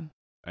 Yeah.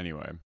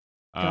 Anyway.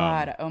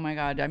 God, oh my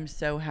God, I'm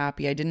so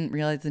happy. I didn't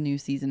realize the new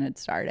season had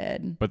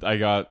started. But I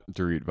got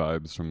Dorit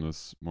vibes from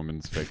this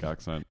woman's fake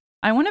accent.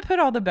 I want to put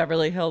all the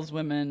Beverly Hills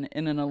women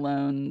in an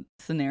Alone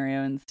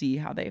scenario and see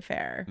how they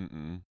fare.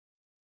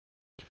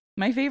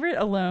 My favorite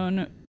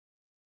Alone,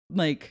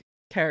 like,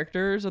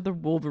 characters are the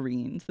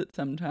Wolverines that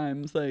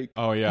sometimes, like,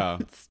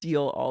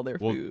 steal all their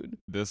food.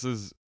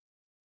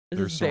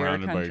 They're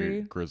surrounded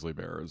by grizzly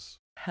bears.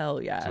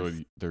 Hell yes. So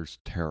they're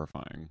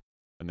terrifying.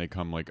 And they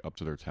come, like, up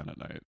to their tent at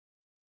night.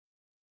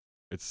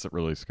 It's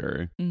really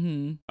scary.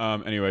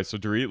 Anyway, so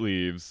Dorit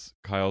leaves.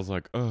 Kyle's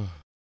like, ugh.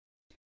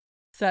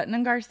 Sutton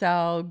and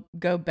Garcelle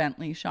go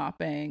Bentley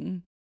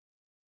shopping.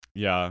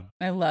 Yeah.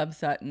 I love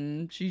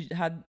Sutton. She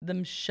had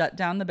them shut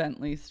down the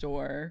Bentley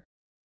store.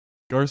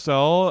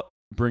 Garcelle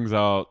brings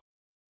out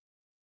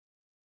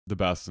the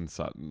best in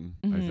Sutton,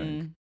 I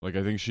think. Like,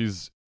 I think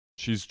she's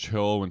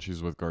chill when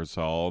she's with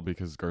Garcelle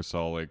because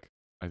Garcelle, like,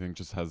 I think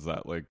just has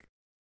that, like,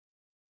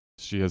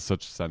 she has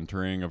such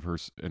centering of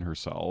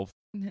herself.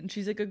 And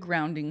she's like a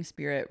grounding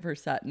spirit for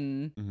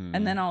Sutton.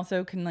 And then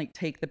also can, like,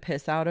 take the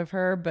piss out of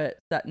her, but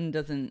Sutton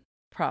doesn't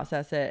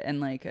process it in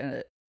like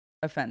a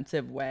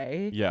offensive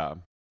way. Yeah.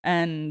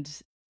 And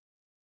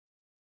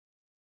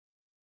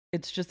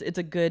it's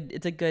a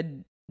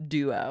good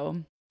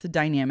duo. It's a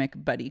dynamic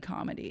buddy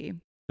comedy.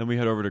 Then we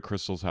head over to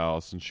Crystal's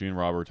house and she and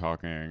Rob are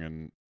talking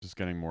and just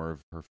getting more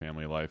of her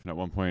family life. And at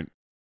one point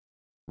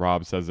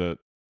Rob says that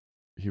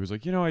he was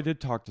like, I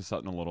did talk to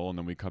Sutton a little. And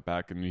then we cut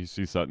back and you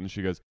see Sutton.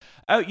 She goes,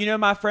 oh,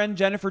 my friend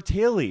Jennifer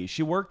Tilly,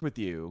 she worked with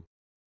you.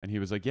 And he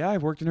was like, yeah,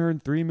 I've worked in her in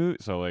 3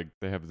 movies. So, like,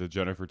 they have the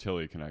Jennifer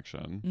Tilly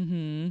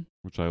connection,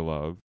 which I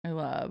love.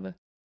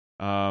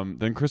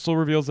 Then Crystal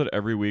reveals that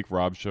every week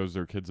Rob shows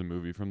their kids a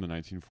movie from the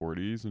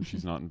 1940s and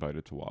she's not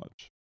invited to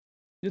watch.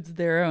 It's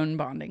their own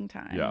bonding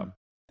time. Yeah.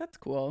 That's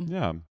cool.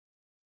 Yeah.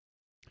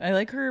 I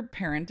like her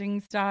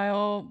parenting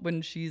style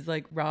when she's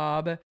like,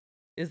 Rob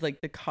is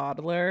like the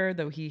coddler,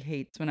 though he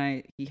hates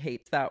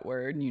that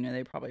word. And,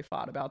 they probably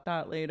fought about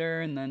that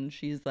later. And then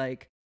she's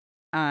like,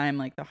 I'm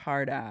like the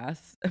hard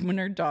ass. And when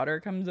her daughter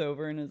comes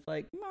over and is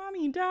like,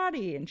 Mommy,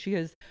 Daddy, and she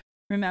goes,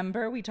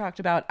 remember we talked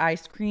about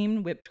ice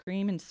cream, whipped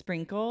cream, and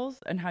sprinkles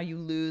and how you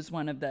lose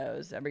one of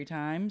those every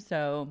time.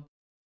 So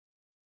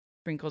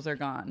sprinkles are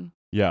gone.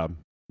 Yeah.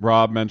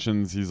 Rob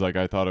mentions, he's like,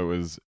 I thought it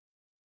was,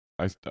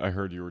 I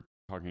heard you were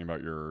talking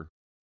about your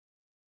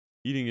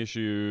eating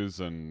issues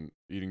and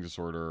eating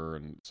disorder.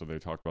 And so they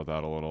talked about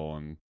that a little.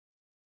 And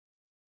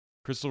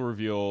Crystal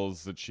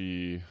reveals that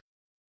she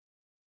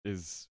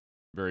is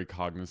very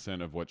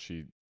cognizant of what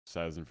she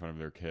says in front of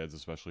their kids,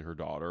 especially her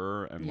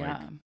daughter. And like,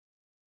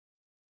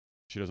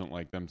 she doesn't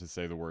like them to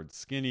say the word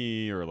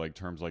skinny or like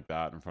terms like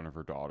that in front of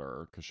her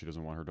daughter because she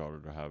doesn't want her daughter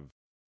to have,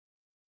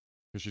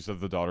 because she said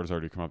the daughter's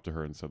already come up to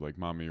her and said like,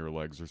 Mommy, your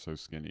legs are so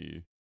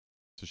skinny.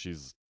 So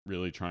she's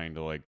really trying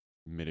to like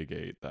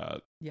mitigate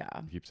that. Yeah.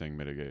 Keep saying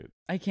mitigate.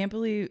 I can't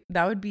believe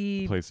that would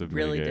be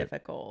really mitigate.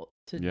 Difficult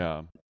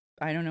to,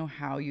 I don't know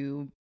how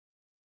you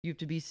have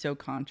to be so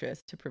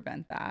conscious to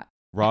prevent that.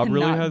 Rob and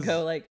really not has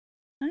go like,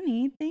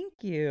 honey, thank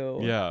you.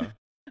 Yeah.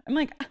 I'm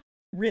like,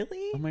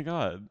 really? Oh my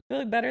God. You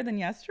look better than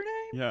yesterday?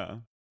 Yeah.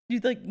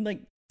 You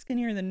like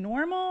skinnier than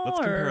normal? Let's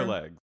compare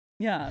legs.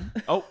 Yeah.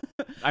 Oh,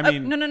 I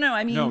mean. No.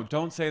 I mean. No,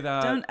 don't say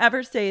that. Don't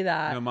ever say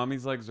that. No,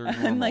 Mommy's legs are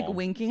normal. I'm like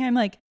winking. I'm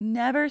like,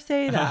 never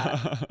say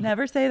that.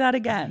 Never say that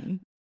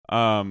again.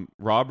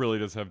 Rob really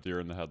does have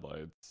deer in the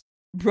headlights.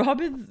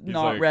 Rob is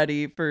not like,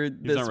 ready for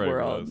not this ready for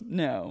world. this.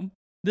 No.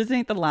 This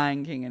ain't the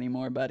Lion King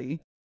anymore, buddy.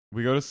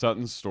 We go to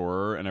Sutton's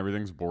store and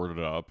everything's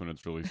boarded up, and it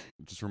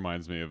just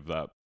reminds me of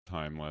that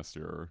time last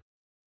year.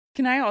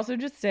 Can I also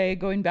just say,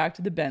 going back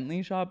to the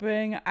Bentley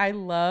shopping, I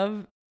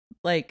love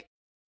like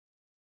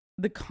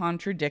the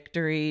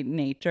contradictory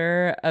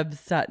nature of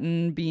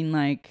Sutton being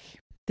like,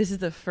 this is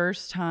the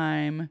first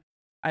time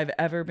I've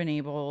ever been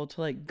able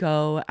to like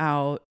go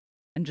out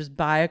and just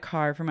buy a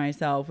car for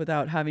myself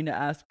without having to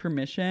ask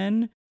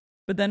permission.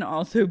 But then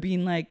also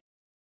being like,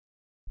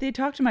 they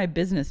talk to my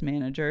business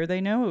manager. They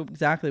know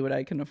exactly what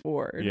I can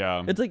afford.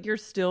 Yeah. It's like you're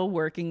still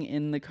working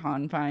in the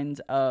confines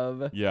of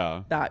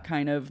that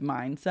kind of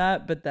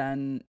mindset, but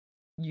then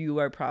you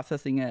are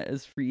processing it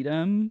as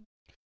freedom.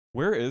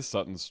 Where is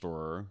Sutton's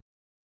store?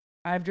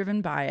 I've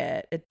driven by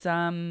it. It's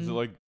Is it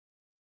like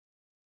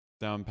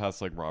down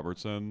past like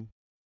Robertson?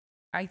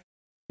 I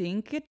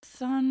think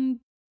it's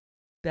on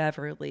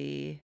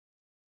Beverly,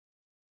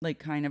 like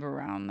kind of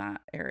around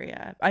that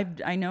area.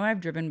 I know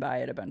I've driven by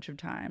it a bunch of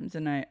times,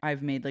 and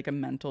I've made like a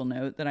mental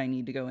note that I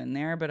need to go in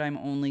there, but I'm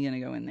only gonna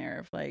go in there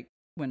if like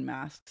when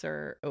masks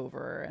are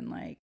over and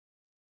like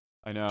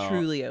I know.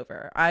 Truly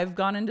over. I've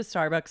gone into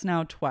Starbucks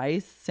now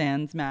twice,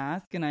 sans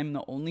mask, and I'm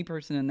the only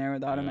person in there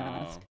without a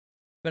mask.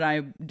 But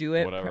I do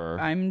it. Whatever.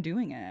 I'm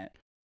doing it.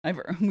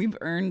 We've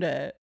earned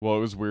it. Well, it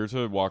was weird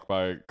to walk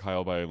by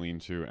Kyle by Lean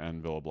To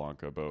and Villa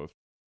Blanca, both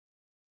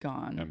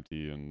Gone.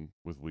 empty and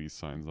with lease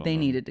signs on They them.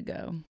 needed to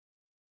go.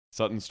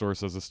 Sutton's store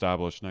says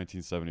established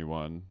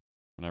 1971,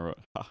 and I wrote,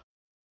 ha.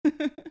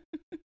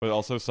 But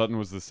also Sutton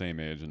was the same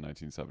age in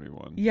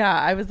 1971. Yeah,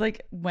 I was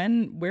like,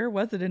 where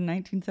was it in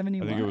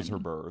 1971? I think it was her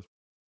birth.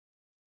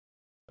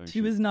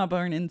 She was not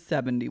born in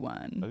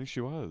 71. I think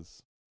she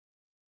was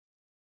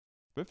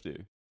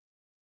 50.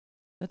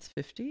 That's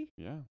 50?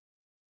 Yeah.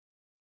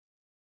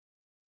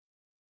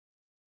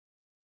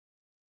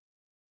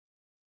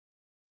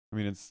 I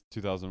mean, it's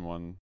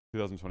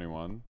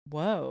 2021.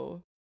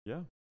 Whoa.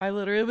 Yeah. I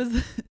literally was,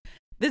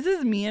 this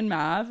is me in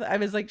math. I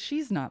was like,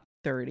 she's not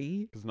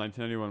 30. Because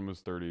 1991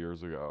 was 30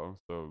 years ago.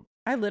 So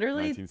I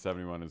literally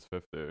 1971 is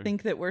 50.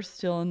 think that we're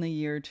still in the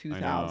year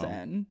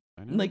 2000.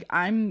 I know. Like,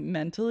 I'm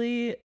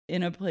mentally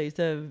in a place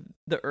of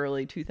the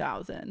early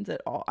 2000s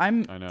at all. I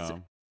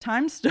know.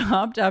 Time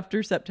stopped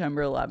after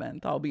September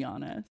 11th, I'll be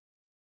honest.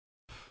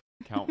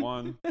 Count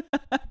one.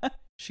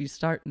 She's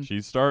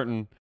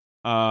starting.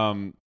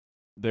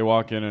 They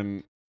walk in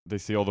and they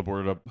see all the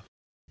boarded up.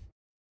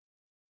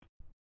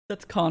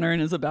 That's Connor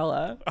and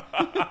Isabella.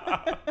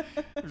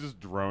 They're just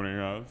droning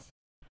us.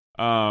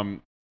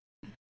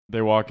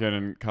 They walk in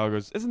and Kyle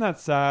goes, "Isn't that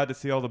sad to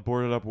see all the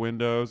boarded up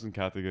windows?" And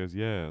Kathy goes,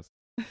 "Yes."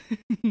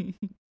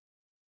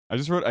 I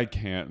just wrote, "I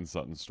can't" in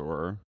Sutton's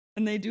store.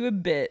 And they do a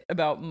bit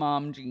about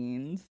mom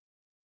jeans.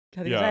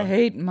 Kathy goes, "I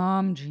hate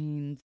mom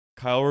jeans."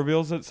 Kyle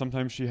reveals that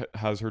sometimes she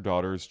has her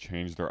daughters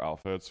change their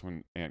outfits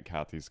when Aunt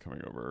Kathy's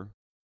coming over,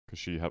 because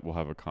she will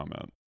have a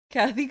comment.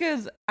 Kathy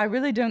goes, "I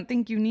really don't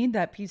think you need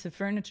that piece of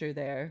furniture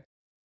there."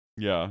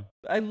 Yeah.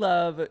 I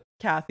love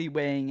Kathy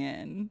weighing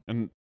in.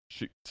 And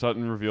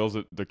Sutton reveals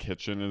that the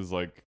kitchen is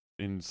like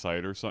in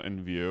sight or something,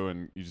 in view,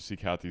 and you just see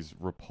Kathy's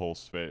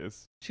repulsed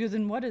face. She goes,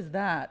 "And what is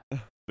that?"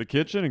 The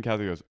kitchen, and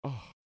Kathy goes,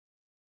 "Oh."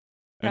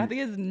 Kathy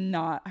is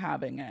not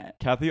having it.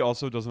 Kathy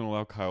also doesn't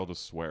allow Kyle to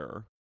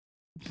swear.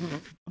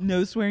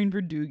 No swearing for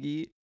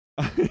Doogie.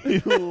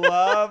 I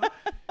love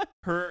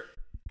her.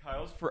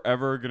 Kyle's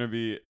forever gonna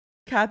be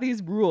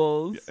Kathy's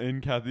rules.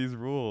 In Kathy's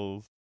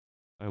rules.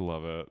 I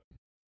love it.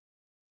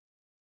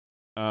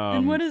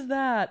 And what is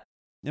that?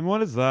 And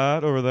what is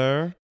that over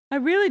there? I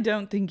really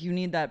don't think you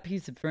need that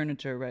piece of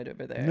furniture right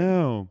over there.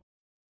 No.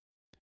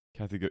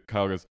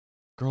 Kyle goes,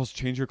 "Girls,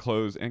 change your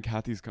clothes, and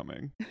Kathy's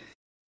coming."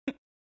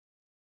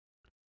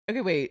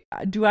 Okay, wait.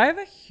 Do I have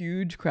a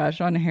huge crush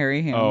on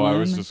Harry Hamlin? Oh, I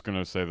was just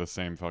gonna say the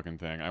same fucking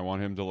thing. I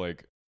want him to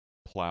like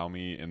plow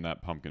me in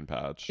that pumpkin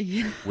patch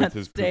with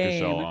his puka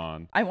shell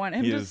on. I want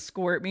him to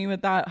squirt me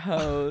with that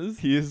hose.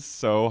 He is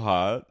so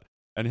hot.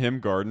 And him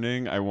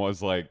gardening, I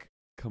was like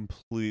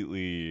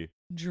completely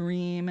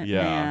dream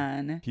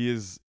man. He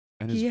is,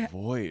 and his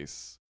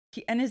voice.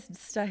 He has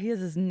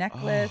his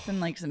necklace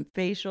and like some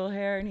facial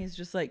hair, and he's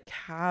just like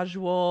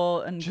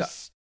casual and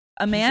just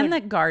a man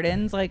that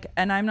gardens, like,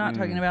 and I'm not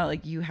talking about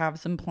like you have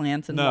some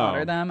plants and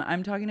water them.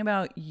 I'm talking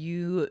about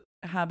you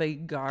have a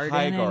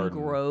garden and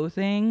grow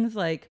things.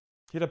 Like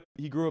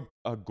he grew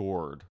a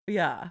gourd.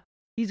 Yeah.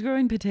 He's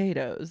growing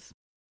potatoes.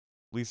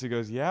 Lisa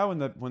goes, "Yeah,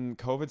 when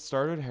COVID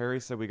started, Harry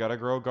said we got to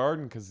grow a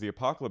garden because the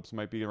apocalypse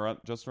might be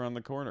just around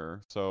the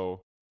corner."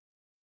 So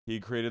he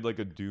created like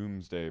a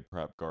doomsday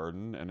prep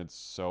garden, and it's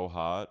so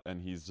hot,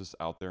 and he's just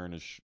out there in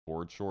his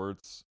board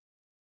shorts,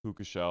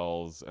 puka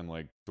shells, and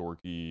like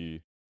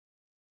dorky.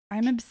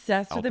 I'm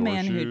obsessed with a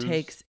man shoes. who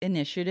takes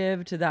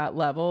initiative to that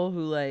level,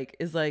 who like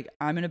is like,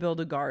 I'm gonna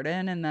build a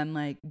garden, and then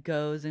like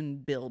goes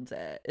and builds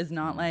it. It's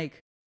not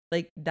like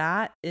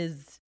that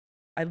is.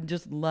 I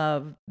just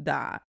love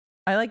that.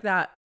 I like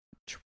that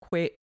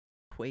trait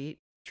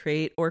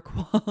or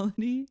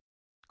quality.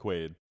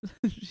 Quaid.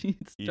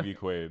 Evie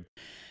Quaid.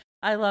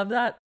 I love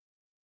that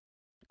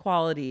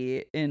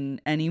quality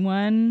in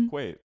anyone.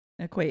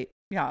 Equate.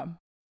 Yeah.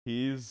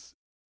 He's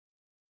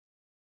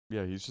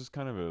just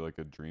kind of like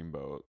a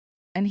dreamboat.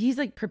 And he's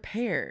like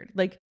prepared.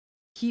 Like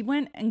he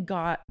went and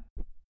got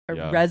a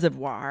Yeah.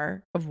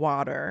 reservoir of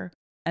water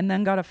and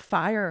then got a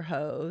fire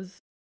hose,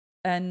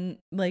 and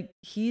like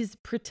he's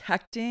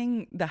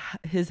protecting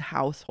his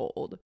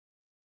household.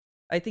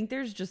 I think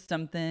there's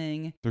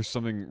something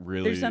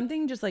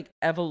just like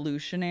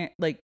evolutionary,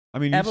 like I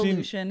mean,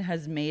 evolution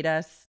has made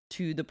us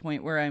to the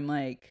point where I'm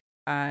like,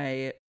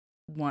 I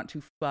want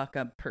to fuck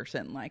a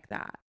person like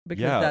that,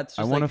 because that's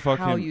just I want to like fuck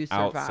how him you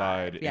survive.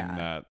 outside in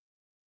that,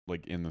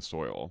 like in the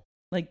soil.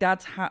 Like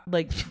that's how,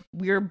 like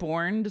we're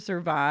born to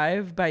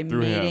survive by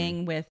Through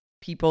mating with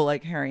people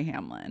like Harry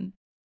Hamlin.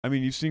 I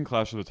mean, you've seen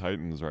Clash of the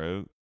Titans,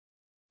 right?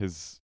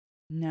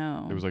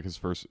 No. It was like his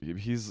first.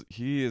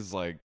 He is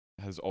like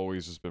has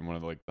always just been one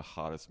of like the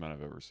hottest men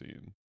I've ever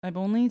seen. I've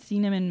only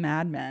seen him in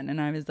Mad Men, and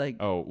I was like,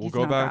 oh, we'll he's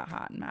go not back. that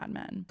hot in Mad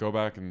Men. Go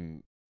back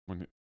and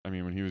when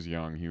he was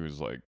young, he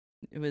was like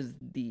It was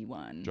the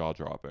one. jaw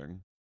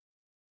dropping.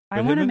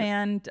 I want a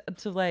man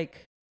to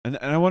like. And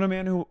I want a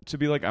man who to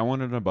be like, I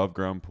want an above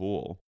ground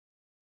pool.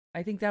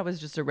 I think that was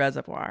just a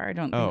reservoir. I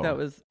don't think that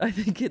was. I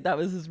think that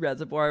was his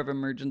reservoir of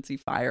emergency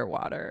fire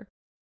water.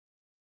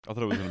 I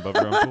thought it was an above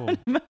ground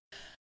pool.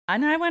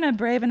 And I want a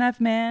brave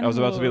enough man. I was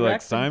about to be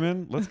like,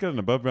 Simon, let's get an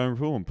above ground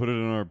pool and put it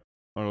in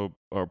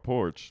our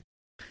porch.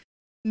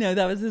 No,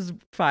 that was his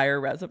fire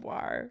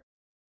reservoir.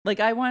 Like,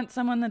 I want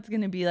someone that's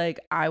going to be like,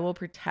 I will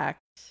protect.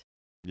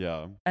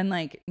 Yeah. And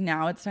like,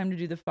 now it's time to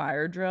do the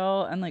fire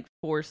drill, and like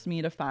force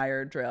me to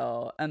fire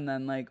drill and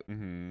then like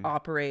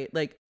operate.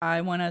 Like, I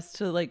want us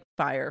to like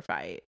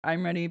firefight.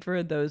 I'm ready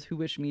for those who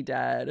wish me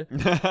dead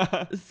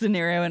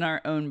scenario in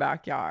our own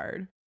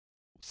backyard.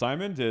 I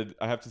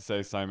have to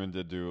say, Simon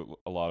did do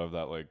a lot of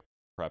that like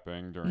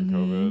prepping during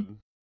COVID.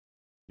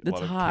 That's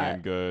a lot hot. of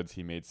canned goods.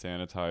 He made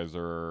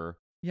sanitizer.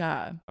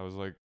 Yeah. I was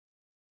like,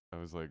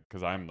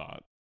 because I'm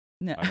not.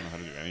 No. I don't know how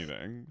to do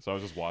anything. So I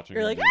was just watching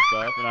You're him like, do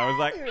stuff, and I was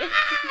like, he's doing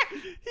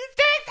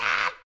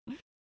that. He's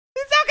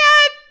so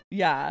good.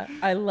 Yeah,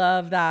 I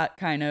love that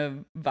kind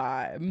of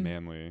vibe.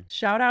 Manly.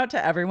 Shout out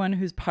to everyone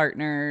whose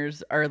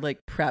partners are like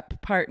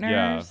prep partners.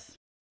 Yeah.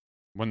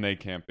 When they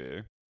can't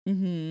be.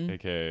 Mm-hmm.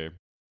 AKA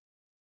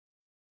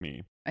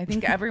me. I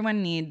think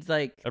everyone needs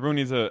like. Everyone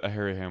needs a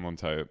Harry Hamlin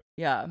type.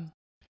 Yeah.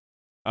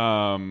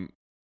 Yeah,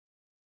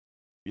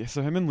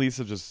 so him and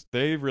Lisa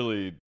they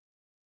really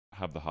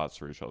have the hots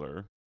for each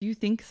other. Do you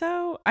think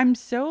so? I'm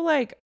so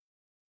like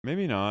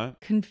maybe not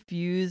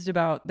confused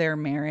about their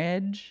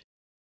marriage.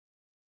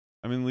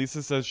 I mean,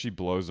 Lisa says she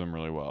blows him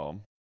really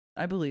well.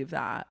 I believe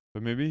that.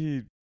 But maybe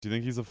do you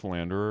think he's a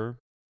philanderer?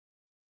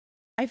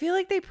 I feel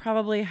like they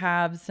probably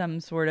have some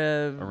sort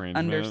of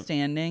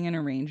understanding and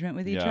arrangement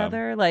with each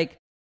other. Like,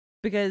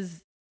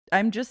 because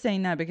I'm just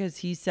saying that because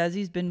he says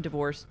he's been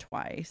divorced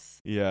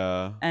twice.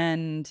 Yeah.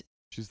 And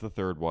she's the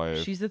third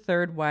wife. She's the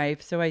third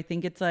wife. So I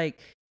think it's like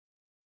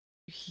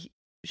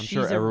I'm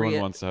sure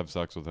everyone wants to have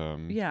sex with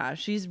him. Yeah,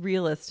 she's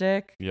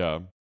realistic. Yeah.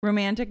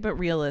 Romantic, but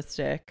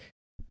realistic.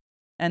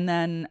 And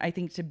then I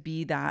think to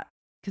be that,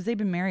 because they've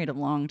been married a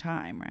long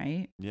time,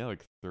 right? Yeah,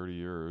 like 30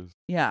 years.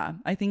 Yeah,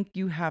 I think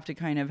you have to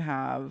kind of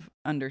have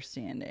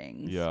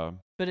understandings. Yeah.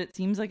 But it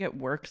seems like it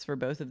works for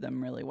both of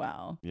them really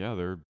well. Yeah,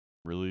 they're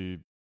really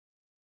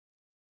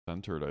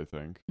centered, I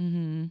think.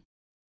 Mm-hmm.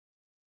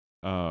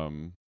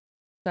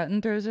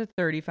 Sutton throws a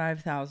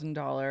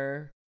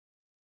 $35,000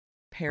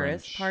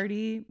 Paris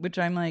party, which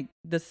I'm like,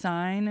 the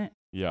sign.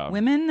 Yeah.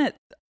 Women that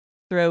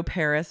throw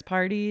Paris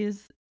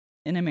parties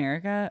in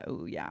America.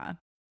 Oh, yeah.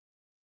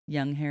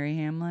 Young Harry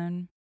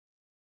Hamlin.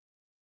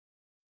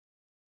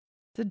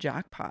 It's a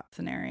jackpot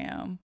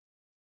scenario.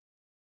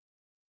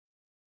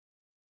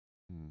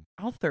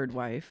 I'll third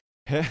wife.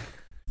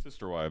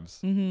 Sister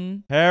wives. Mm-hmm.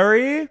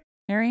 Harry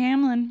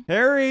Hamlin.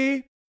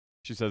 Harry.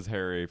 She says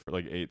Harry for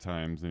like 8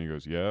 times, and he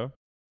goes, yeah.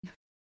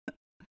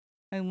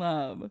 I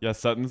love. Yeah,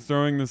 Sutton's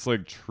throwing this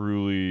like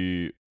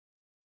truly.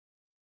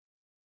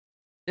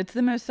 It's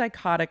the most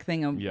psychotic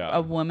thing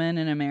a woman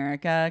in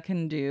America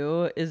can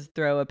do is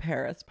throw a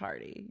Paris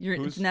party.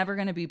 It's never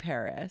going to be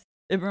Paris.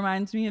 It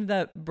reminds me of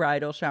that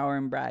bridal shower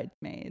and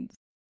Bridesmaids.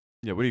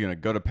 Yeah, what are you going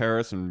to go to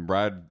Paris and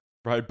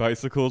ride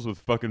bicycles with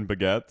fucking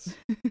baguettes?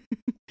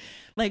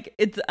 Like,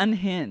 it's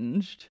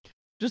unhinged.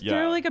 Just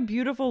throw like a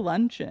beautiful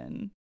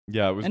luncheon.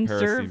 Yeah, it was and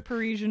Paris serve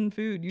Parisian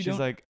food. She's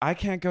like, I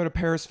can't go to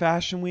Paris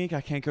Fashion Week.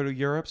 I can't go to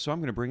Europe, so I'm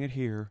going to bring it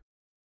here.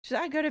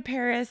 I go to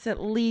Paris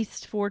at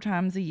least 4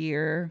 times a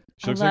year.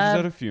 She looks like she's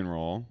at a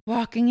funeral.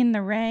 Walking in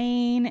the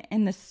rain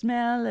and the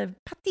smell of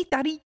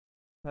patisserie.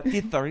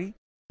 Patisserie?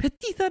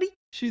 Patisserie.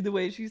 The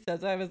way she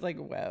says it, I was like,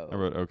 whoa. I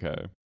wrote, okay.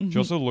 Mm-hmm. She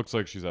also looks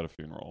like she's at a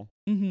funeral.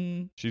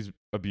 Mm-hmm. She's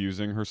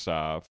abusing her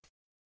staff.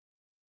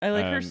 I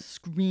like her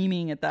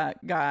screaming at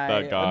that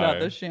guy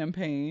about the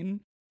champagne.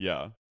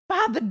 Yeah.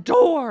 By the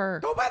door.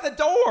 Go by the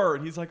door.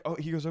 And he's like,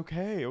 he goes,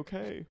 okay.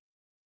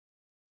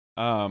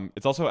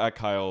 It's also at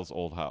Kyle's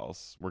old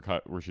house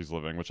where she's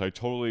living, which I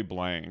totally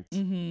blanked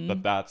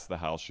that's the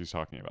house she's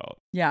talking about.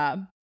 Yeah.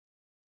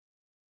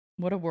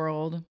 What a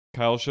world.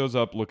 Kyle shows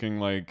up looking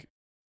like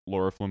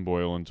Laura Flynn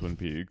Boyle in Twin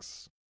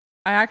Peaks.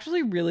 I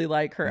actually really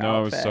like her outfit. I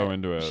was so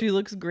into it. She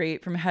looks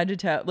great from head to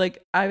toe.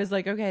 Like, I was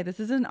like, okay, this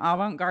is an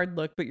avant-garde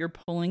look, but you're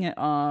pulling it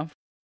off.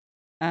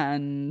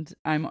 And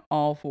I'm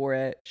all for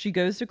it. She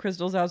goes to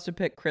Crystal's house to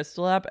pick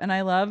Crystal up. And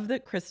I love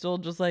that Crystal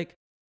just like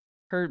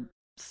her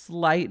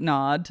slight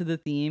nod to the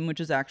theme, which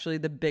is actually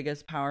the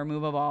biggest power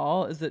move of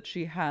all, is that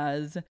she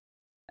has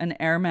an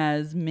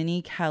Hermes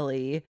mini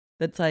Kelly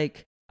that's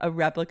like a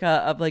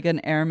replica of like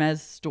an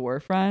Hermes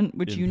storefront,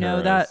 which in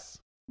Paris.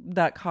 Know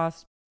that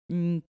costs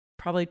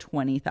probably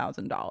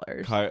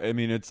 $20,000. I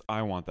mean,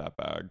 I want that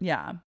bag.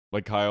 Yeah.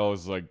 Like Kyle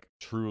is like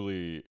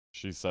truly,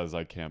 she says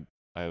I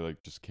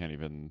just can't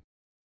even,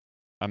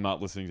 I'm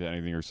not listening to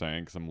anything you're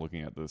saying because I'm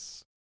looking at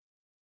this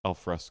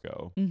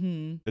alfresco.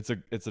 It's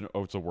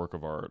a work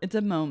of art. It's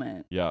a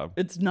moment. Yeah.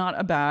 It's not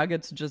a bag,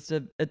 it's just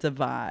it's a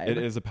vibe. It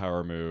is a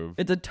power move.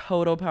 It's a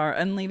total power,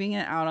 and leaving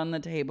it out on the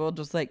table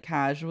just like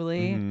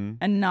casually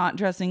and not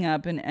dressing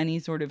up in any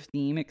sort of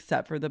theme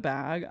except for the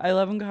bag. I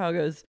love when Kyle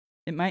goes,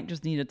 it might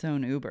just need its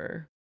own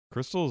Uber.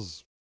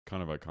 Crystal's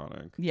kind of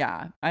iconic.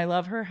 Yeah. I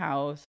love her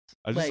house.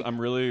 I'm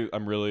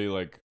really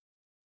like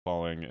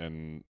falling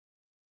in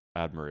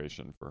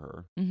admiration for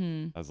her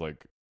as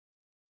like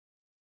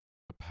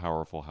a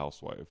powerful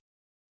housewife.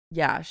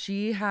 Yeah,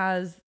 she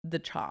has the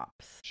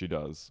chops. She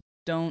does.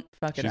 Don't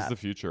fuck it up. She's the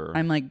future.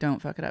 I'm like,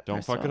 don't fuck it up. Don't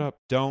Crystal. fuck it up.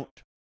 Don't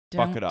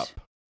fuck it up.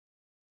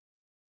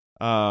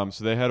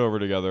 So they head over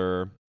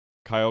together.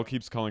 Kyle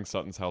keeps calling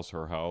Sutton's house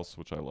her house,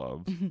 which I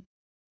love.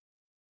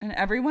 And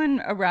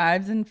everyone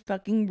arrives and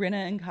fucking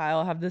Rinna and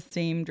Kyle have the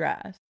same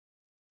dress.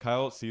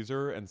 Kyle sees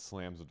her and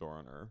slams the door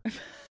on her.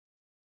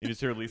 You just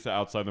hear Lisa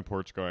outside the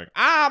porch going,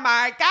 "Oh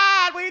my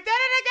God, we did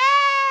it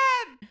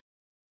again!"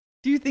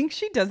 Do you think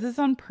she does this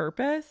on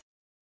purpose?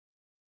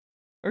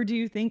 Or do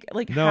you think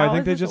like no? how I think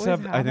is they this just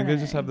have. always I think they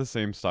just happening? have the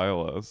same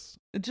stylist.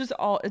 It's just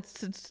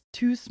it's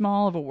too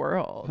small of a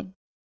world.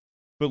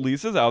 But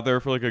Lisa's out there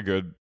for like a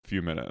good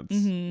few minutes.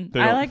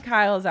 I like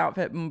Kyle's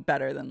outfit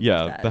better than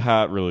Lisa's. The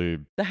hat really.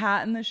 The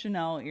hat and the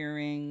Chanel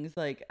earrings,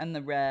 like, and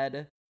the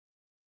red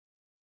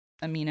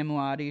Amina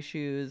Muaddi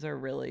shoes are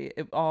really,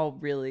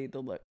 the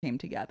look came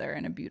together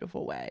in a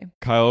beautiful way.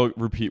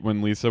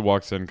 When Lisa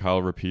walks in,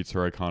 Kyle repeats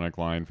her iconic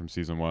line from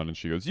season 1 and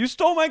she goes, "You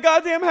stole my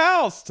goddamn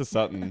house!" to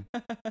Sutton.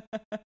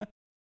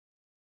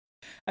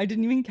 I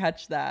didn't even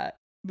catch that.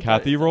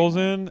 Kathy rolls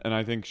in and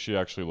I think she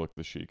actually looked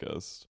the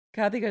chicest.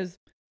 Kathy goes,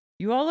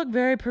 "You all look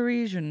very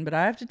Parisian, but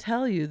I have to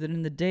tell you that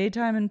in the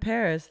daytime in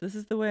Paris, this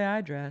is the way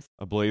I dress."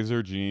 A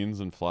blazer,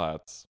 jeans, and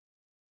flats.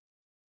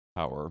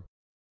 Power.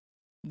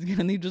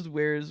 And he just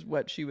wears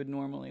what she would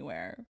normally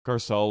wear.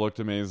 Garcelle looked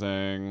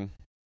amazing.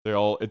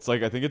 It's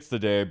like, I think it's the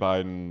day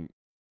Biden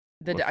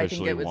I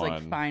think it was won.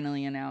 like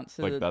finally announced.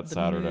 So like that the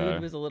Saturday.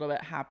 mood was a little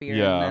bit happier.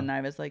 Yeah. And then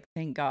I was like,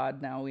 thank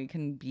God now we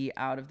can be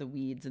out of the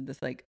weeds of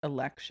this like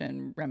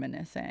election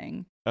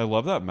reminiscing. I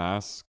love that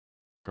mask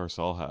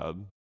Garcelle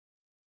had.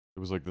 It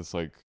was like this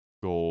like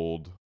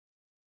gold.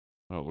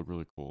 Oh, it looked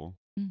really cool.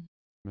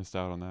 Missed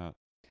out on that.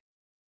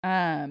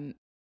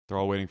 They're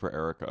all waiting for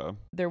Erica.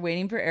 They're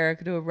waiting for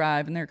Erica to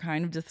arrive and they're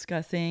kind of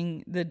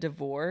discussing the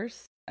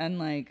divorce and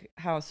like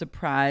how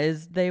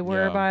surprised they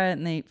were by it.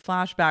 And they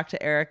flash back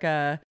to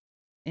Erica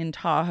in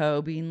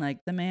Tahoe being like,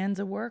 the man's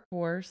a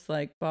workhorse,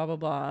 like blah, blah,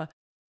 blah.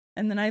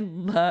 And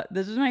then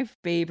this is my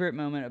favorite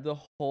moment of the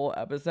whole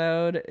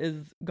episode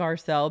is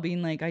Garcelle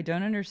being like, I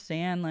don't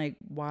understand, like,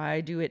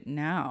 why do it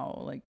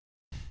now? Like,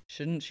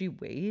 shouldn't she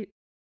wait?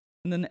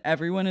 And then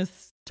everyone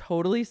is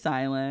totally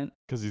silent.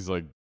 Because he's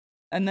like,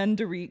 and then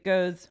Dorit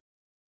goes,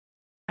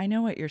 I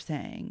know what you're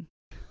saying.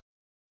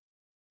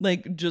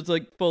 Like, just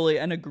like fully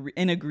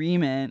in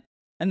agreement.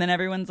 And then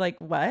everyone's like,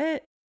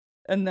 what?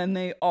 And then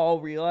they all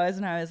realize.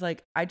 And I was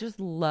like, I just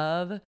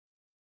love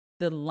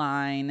the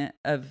line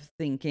of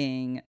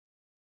thinking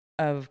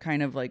of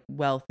kind of like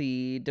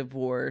wealthy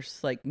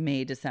divorce, like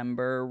May,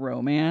 December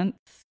romance.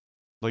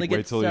 Like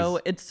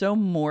it's so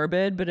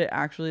morbid, but it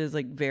actually is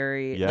like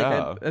very,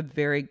 like a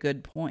very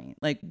good point.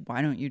 Like,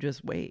 why don't you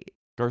just wait?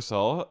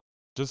 Garcelle,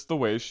 just the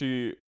way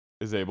she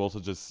is able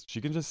to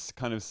she can just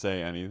kind of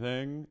say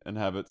anything and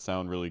have it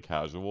sound really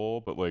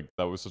casual, but like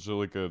that was such a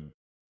like a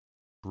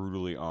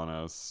brutally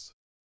honest,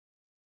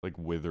 like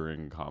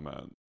withering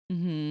comment.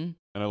 And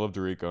I love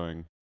Dorit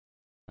going,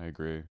 I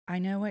agree. I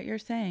know what you're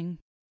saying.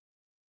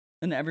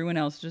 And everyone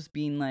else just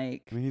being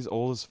like, I mean, he's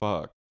old as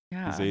fuck.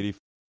 Yeah. He's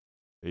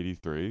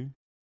 83.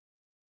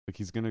 Like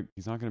he's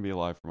not gonna be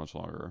alive for much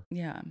longer.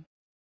 Yeah.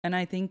 And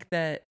I think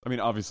that, I mean,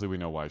 obviously we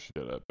know why she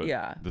did it, but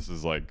yeah, this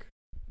is like,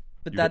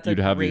 but you'd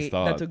have these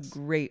thoughts. That's a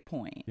great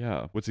point.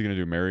 Yeah. What's he gonna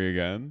do? Marry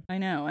again? I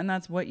know. And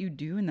that's what you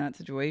do in that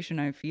situation.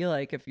 I feel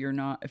like if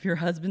your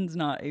husband's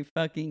not a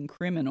fucking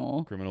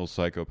criminal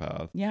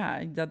psychopath.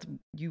 Yeah. That's,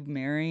 you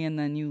marry and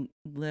then you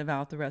live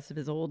out the rest of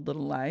his old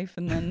little life.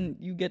 And then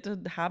you get to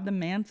have the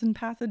manse in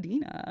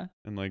Pasadena.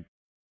 And like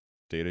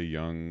date a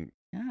young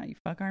Yeah, you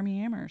fuck Army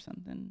Hammer or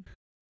something.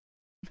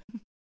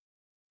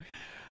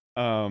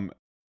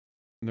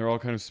 They're all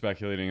kind of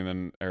speculating, and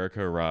then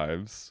Erica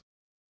arrives,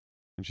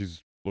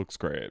 and looks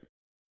great.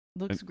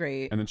 Looks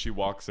great. And then she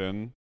walks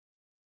in,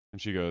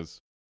 and she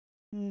goes,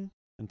 and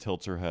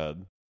tilts her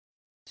head.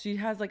 She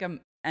has like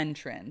an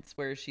entrance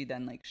where she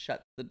then like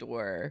shuts the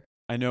door.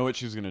 I know what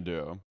she's gonna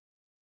do.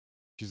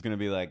 She's gonna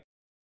be like,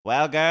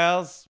 "Well,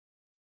 girls,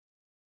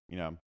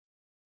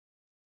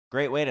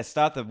 great way to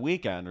start the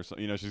weekend," or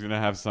something. She's gonna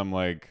have some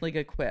like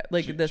a quip,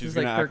 like this is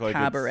like her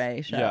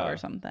cabaret show or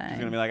something. She's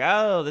gonna be like,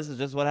 "Oh, this is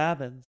just what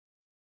happens."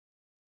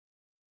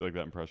 Like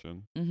that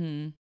impression.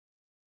 Mm-hmm.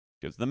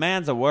 Because the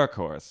man's a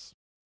workhorse.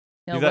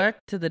 He'll work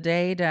till the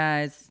day he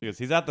dies. Because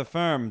he's at the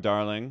firm,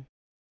 darling.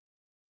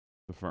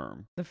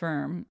 The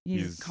firm.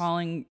 He's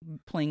calling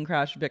plane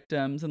crash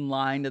victims and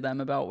lying to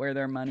them about where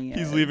their money is.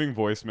 He's leaving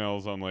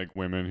voicemails on like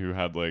women who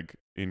had like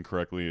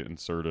incorrectly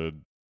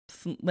inserted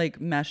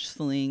like mesh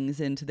slings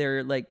into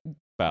their like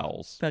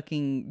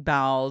fucking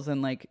bowels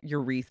and like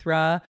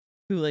urethra,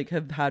 who like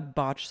have had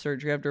botched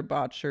surgery after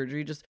botched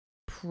surgery, just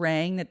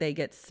praying that they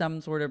get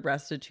some sort of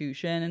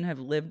restitution, and have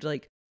lived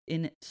like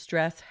in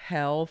stress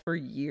hell for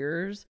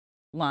years,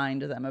 lying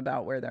to them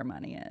about where their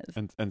money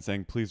is and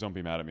saying, "Please don't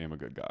be mad at me, I'm a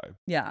good guy."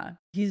 Yeah,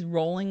 he's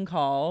rolling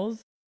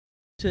calls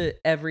to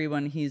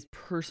everyone he's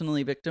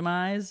personally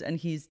victimized, and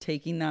he's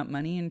taking that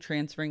money and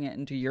transferring it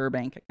into your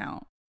bank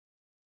account.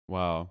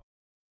 Wow.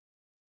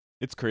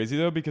 It's crazy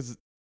though, because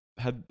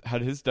had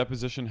his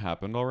deposition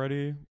happened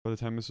already by the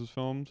time this was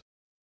filmed?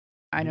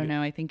 I don't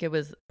know. I think it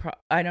was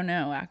I don't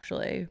know,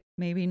 actually.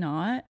 Maybe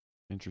not.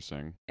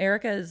 Interesting.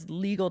 Erica's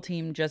legal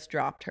team just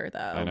dropped her though.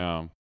 I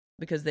know.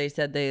 Because they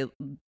said they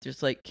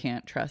just like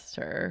can't trust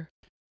her.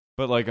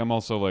 But like, I'm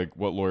also like,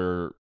 what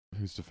lawyer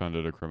who's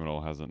defended a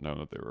criminal hasn't known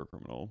that they were a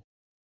criminal?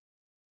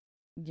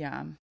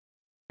 Yeah.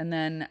 And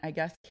then I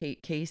guess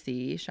Kate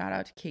Casey, shout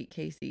out to Kate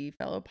Casey,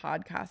 fellow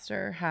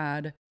podcaster,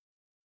 had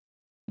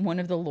one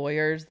of the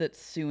lawyers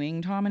that's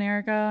suing Tom and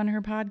Erica on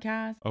her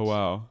podcast. Oh,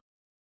 wow.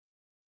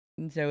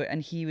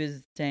 And he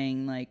was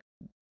saying like,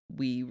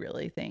 we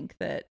really think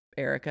that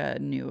Erica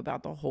knew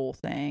about the whole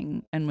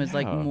thing and was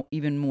like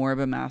even more of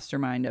a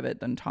mastermind of it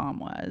than Tom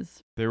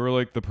was. They were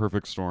like the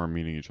perfect storm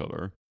meeting each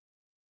other.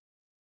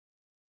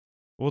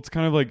 Well, it's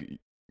kind of like,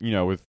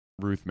 with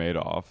Ruth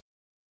Madoff.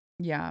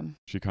 Yeah.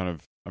 She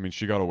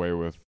got away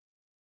with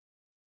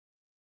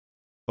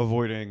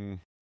avoiding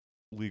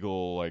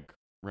legal like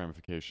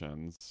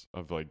ramifications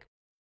of like,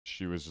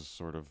 she was just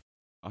sort of,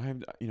 I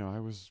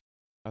was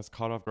as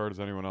caught off guard as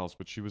anyone else,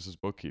 but she was his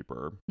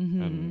bookkeeper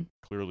and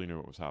clearly knew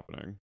what was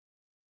happening.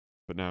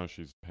 But now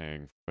she's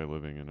paying by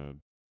living in a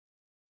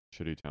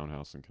shitty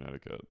townhouse in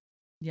Connecticut.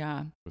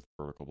 Yeah. With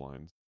vertical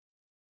blinds.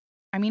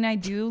 I mean, I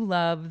do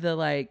love the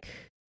like,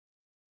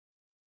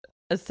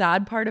 a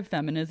sad part of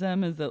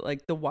feminism is that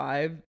like the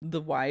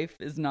wife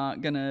is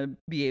not gonna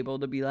be able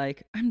to be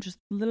like, I'm just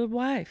a little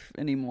wife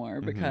anymore,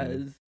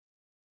 because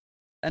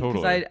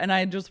totally.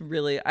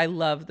 I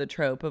love the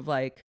trope of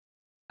like,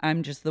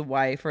 I'm just the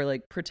wife, or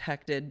like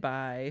protected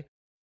by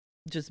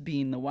just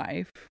being the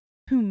wife.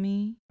 Who,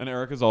 me? And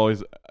Erica's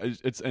always,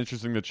 it's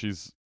interesting that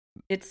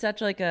it's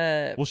such like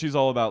a, well, she's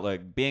all about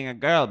like being a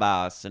girl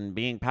boss and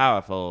being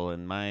powerful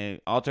and my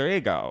alter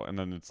ego. And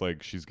then it's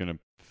like, she's going to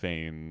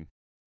feign,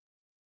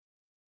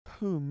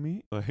 who,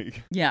 me?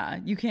 Like, yeah,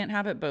 you can't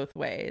have it both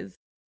ways.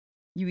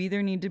 You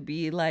either need to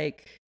be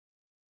like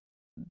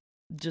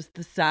just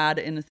the sad,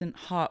 innocent,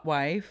 hot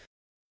wife,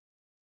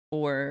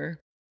 or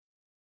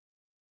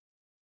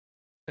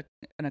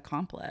an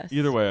accomplice.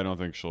 Either way, I don't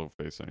think she'll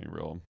face any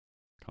real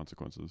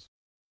consequences.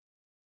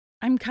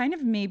 I'm kind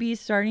of maybe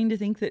starting to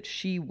think that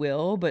she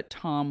will, but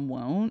Tom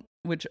won't,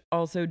 which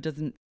also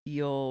doesn't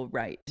feel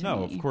right to me.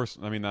 No, of course.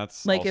 I mean,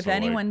 that's like, if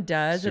anyone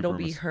does, it'll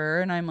be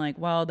her. And I'm like,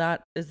 well,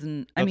 that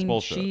isn't, I mean,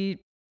 bullshit.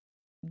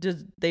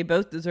 They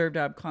both deserve to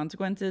have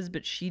consequences,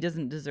 but she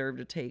doesn't deserve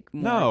to take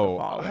more of a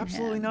fall. No,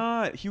 absolutely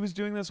not. He was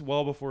doing this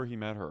well before he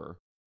met her.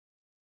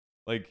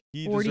 Like,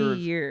 40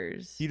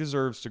 years. He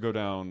deserves to go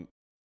down,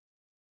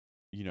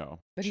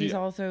 But he's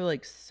also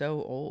like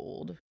so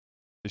old.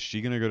 Is she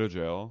going to go to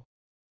jail?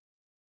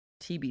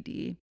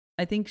 TBD.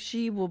 I think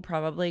she will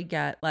probably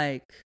get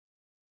like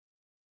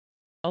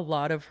a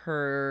lot of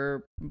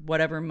her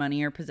whatever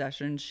money or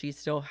possessions she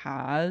still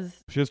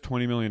has. She has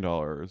 $20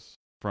 million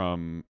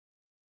from.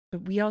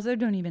 But we also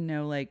don't even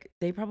know, like,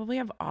 they probably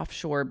have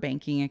offshore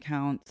banking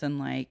accounts and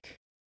like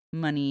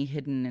money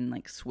hidden in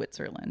like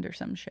Switzerland or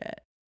some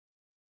shit.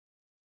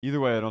 Either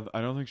way,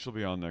 I don't think she'll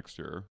be on next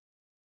year.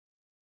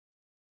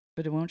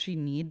 But won't she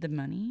need the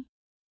money?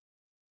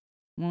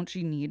 Won't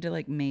she need to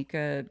like make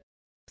a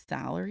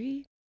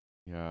salary?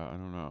 Yeah, I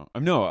don't know.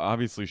 No,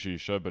 obviously she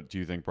should, but do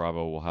you think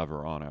Bravo will have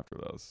her on after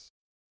this?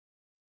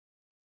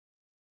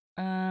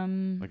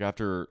 Like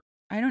after,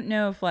 I don't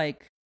know if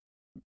like,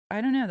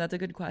 I don't know. That's a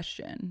good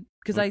question.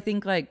 Because I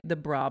think like the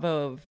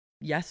Bravo of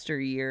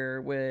yesteryear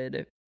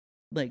would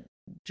like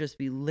just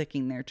be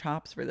licking their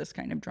chops for this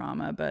kind of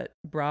drama, but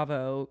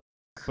Bravo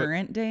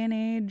current day and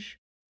age,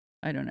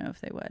 I don't know if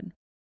they would.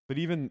 But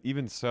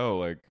even so,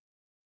 like,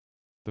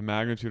 the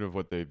magnitude of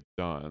what they've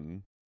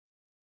done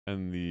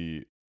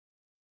and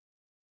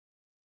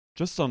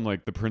just on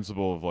like the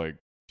principle of like,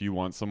 do you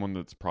want someone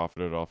that's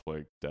profited off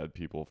like dead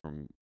people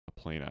from a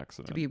plane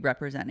accident to be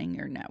representing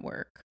your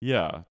network?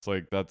 Yeah, it's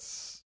like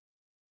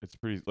it's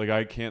pretty, like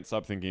I can't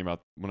stop thinking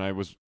about when I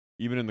was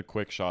even in the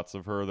quick shots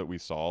of her that we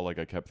saw, like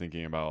I kept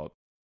thinking about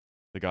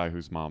the guy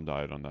whose mom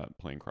died on that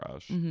plane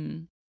crash.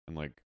 Mm-hmm. And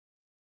like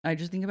I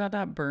just think about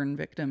that burn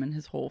victim and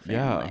his whole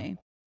family. Yeah.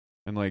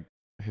 And like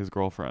his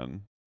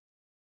girlfriend.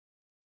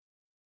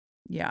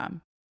 Yeah.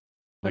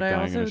 Like but I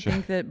dying in also a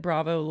think that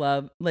Bravo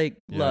loves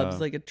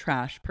like a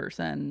trash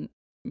person.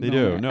 They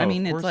do. No, I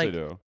mean, of course it's like they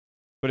do.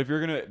 But if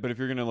you're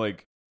gonna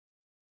like,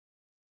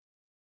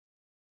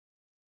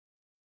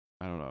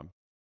 I don't know,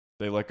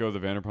 they let go of the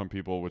Vanderpump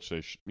people, which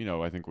they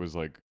I think was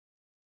like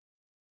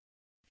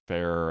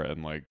fair,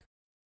 and like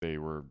they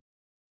were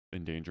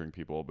endangering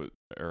people, but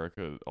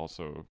Erika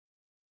also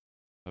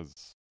has.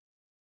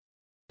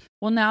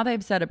 Well, now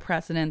they've set a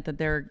precedent that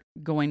they're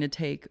going to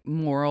take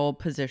moral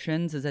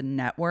positions as a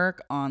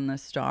network on the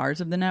stars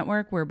of the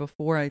network, where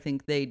before I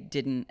think they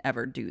didn't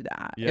ever do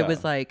that. Yeah. It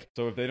was like,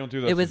 so if they don't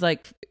do that, it was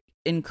like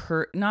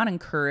not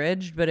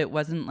encouraged, but it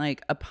wasn't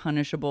like a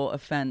punishable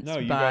offense. No,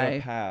 you gotta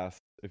pass.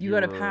 You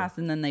gotta pass,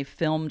 and then they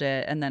filmed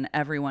it, and then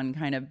everyone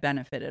kind of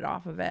benefited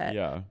off of it.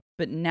 Yeah.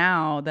 But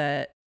now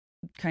that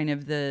kind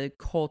of the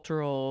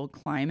cultural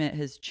climate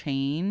has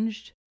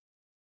changed,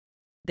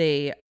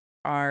 they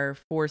are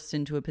forced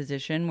into a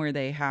position where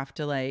they have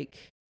to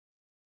like,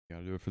 you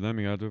gotta do it for them,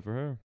 you gotta do it for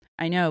her.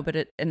 I know,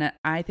 but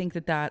I think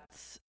that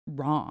that's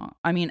wrong.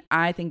 I mean,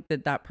 I think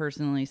that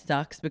personally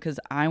sucks because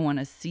I want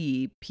to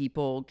see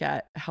people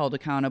get held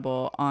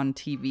accountable on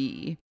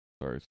TV.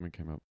 Sorry, something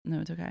came up. No,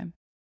 it's okay.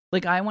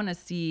 Like, I want to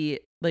see,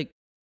 like,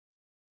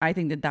 I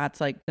think that that's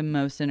like the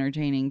most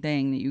entertaining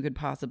thing that you could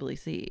possibly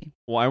see.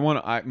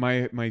 Well,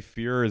 my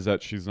fear is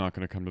that she's not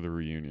going to come to the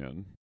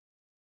reunion.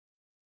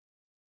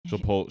 She'll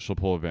pull a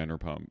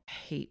Vanderpump. I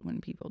hate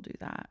when people do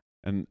that.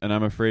 And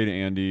I'm afraid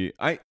Andy,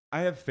 I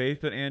have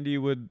faith that Andy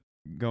would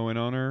go in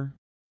on her.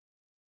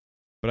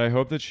 But I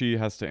hope that she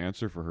has to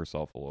answer for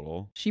herself a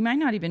little. She might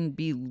not even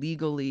be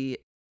legally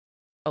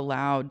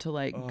allowed to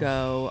like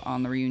go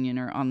on the reunion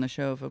or on the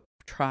show if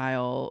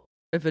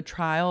a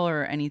trial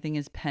or anything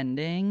is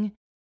pending.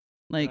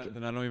 Like,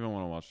 then I don't even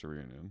want to watch the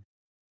reunion.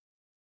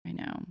 I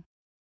know.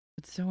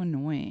 It's so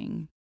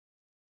annoying.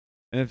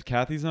 And if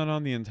Kathy's not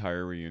on the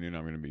entire reunion,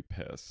 I'm going to be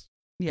pissed.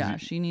 Yeah,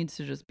 she needs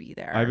to just be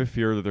there. I have a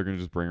fear that they're going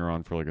to just bring her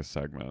on for like a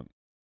segment.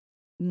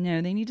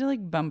 No, they need to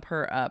like bump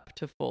her up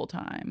to full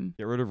time.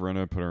 Get rid of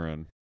Rinna, put her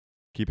in.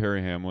 Keep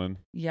Harry Hamlin.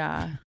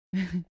 Yeah.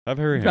 Have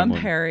Harry Bump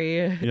Hamlin. Harry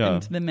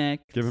into the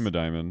mix. Give him a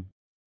diamond.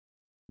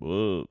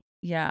 Whoa.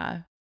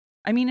 Yeah.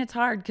 I mean, it's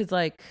hard because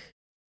like,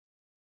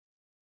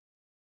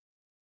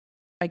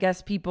 I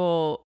guess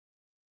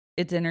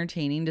it's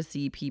entertaining to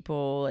see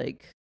people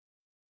like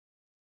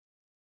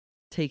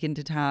taken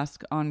to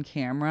task on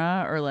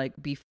camera or like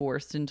be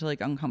forced into like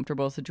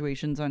uncomfortable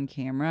situations on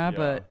camera. Yeah.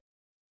 But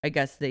I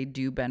guess they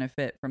do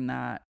benefit from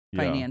that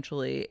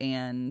financially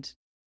and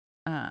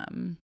I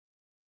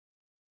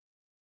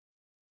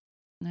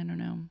don't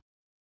know.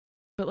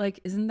 But like,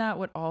 isn't that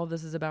what all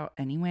this is about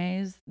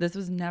anyways? This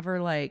was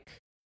never like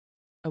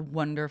a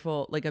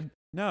wonderful, like a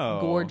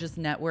gorgeous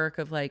network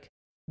of like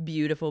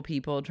beautiful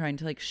people trying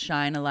to like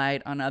shine a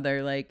light on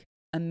other like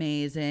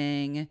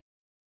amazing,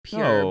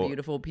 pure,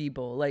 beautiful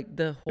people. Like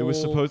the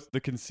whole...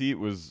 the conceit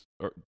was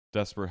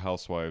Desperate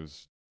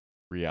Housewives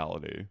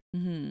reality.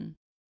 Mm-hmm.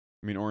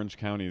 I mean, Orange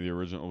County, the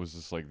original, was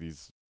just like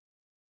these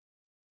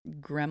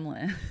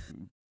gremlin,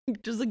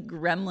 just like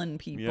gremlin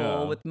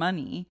people with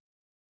money.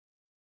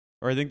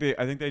 Or I think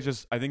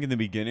in the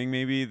beginning,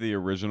 maybe the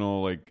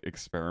original like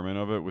experiment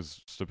of it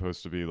was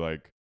supposed to be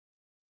like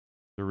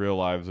the real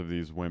lives of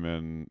these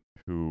women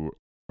who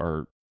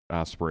are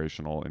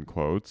aspirational in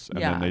quotes.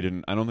 And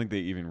then I don't think they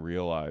even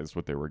realized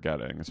what they were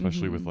getting,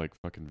 especially with like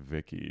fucking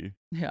Vicky.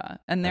 Yeah.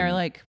 And they're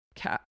like,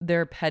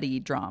 they're petty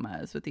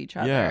dramas with each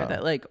other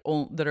that like,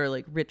 that are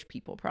like rich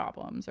people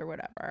problems or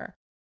whatever.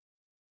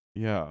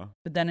 Yeah.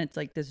 But then it's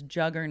like this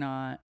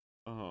juggernaut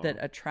that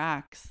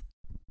attracts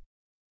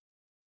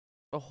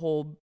a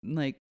whole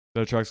like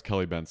that attracts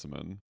Kelly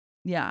Benjamin.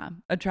 Yeah,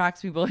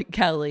 attracts people like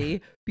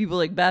Kelly, people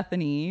like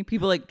Bethany,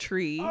 people like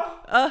Tree.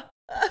 What's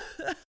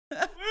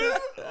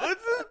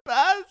this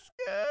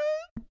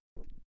basket?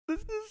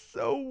 This is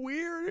so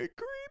weird and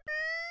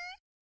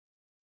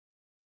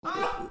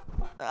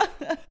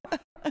creepy.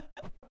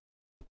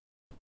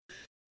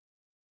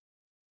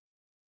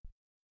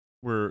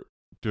 We're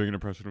doing an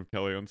impression of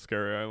Kelly on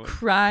Scary Island.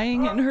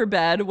 Crying in her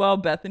bed while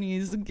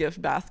Bethany's gift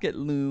basket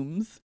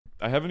looms.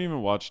 I haven't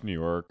even watched New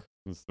York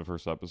since the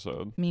first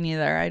episode. Me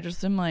neither. I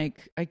just am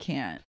like, I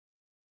can't.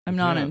 I'm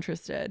not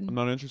interested. I'm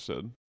not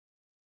interested.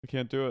 I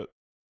can't do it.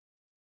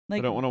 Like,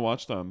 I don't want to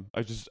watch them.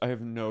 I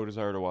have no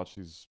desire to watch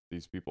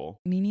these people.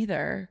 Me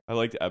neither. I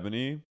liked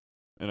Ebony,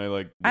 and I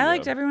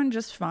liked everyone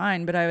just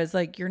fine, but I was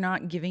like, you're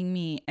not giving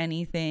me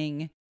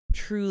anything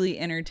truly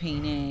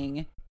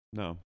entertaining.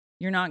 No.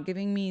 you're not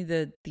giving me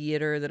the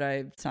theater that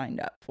I've signed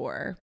up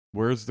for.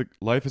 Where's the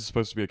life is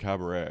supposed to be a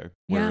cabaret?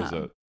 Where is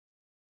it?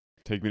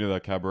 Take me to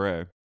that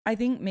cabaret. I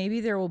think maybe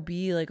there will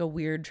be like a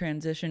weird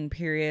transition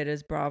period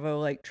as Bravo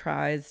like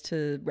tries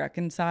to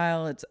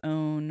reconcile its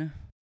own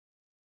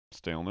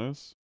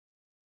staleness.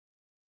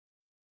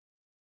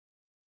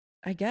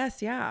 I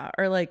guess, yeah.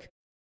 Or like,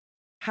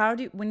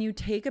 when you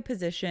take a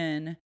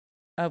position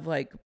of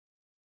like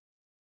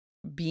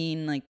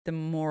being like the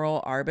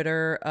moral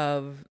arbiter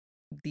of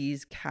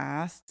these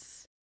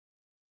casts,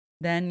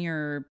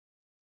 then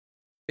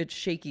it's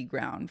shaky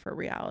ground for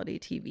reality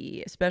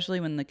TV, especially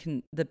when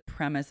the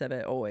premise of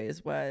it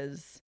always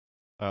was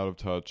out of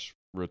touch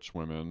rich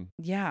women.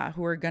 Yeah,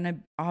 who are gonna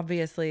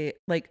obviously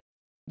like,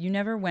 you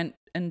never went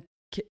and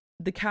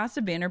the cast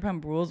of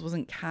Vanderpump Rules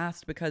wasn't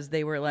cast because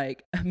they were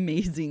like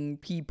amazing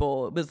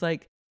people. It was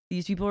like,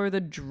 these people are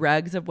the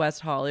dregs of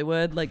West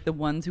Hollywood, like the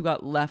ones who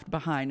got left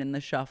behind in the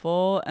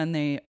shuffle, and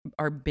they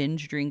are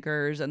binge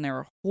drinkers and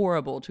they're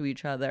horrible to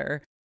each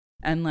other.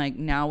 And like,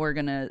 now we're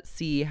gonna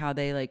see how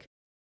they like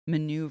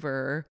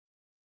maneuver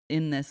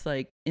in this,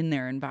 like in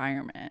their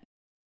environment.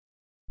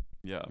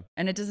 Yeah.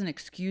 And it doesn't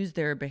excuse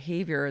their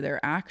behavior or their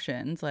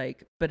actions,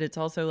 like, but it's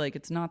also like,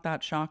 it's not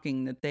that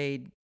shocking that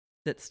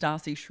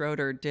Stassi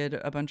Schroeder did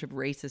a bunch of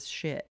racist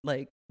shit.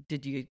 Like,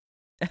 did you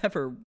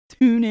ever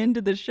tune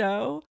into the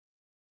show?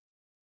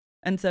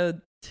 And so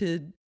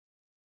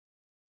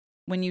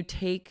when you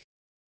take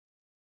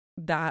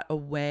that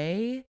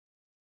away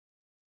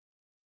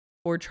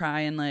or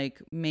try and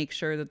like make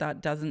sure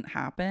that doesn't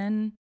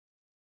happen,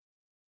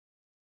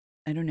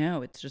 I don't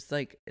know. It's just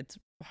like, it's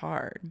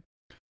hard.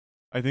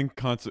 I think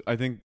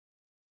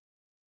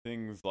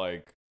things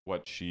like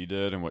what she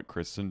did and what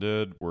Kristen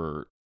did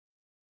were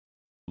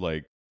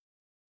like,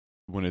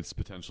 when it's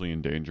potentially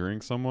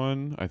endangering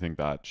someone, I think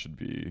that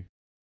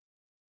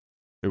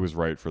it was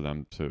right for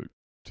them to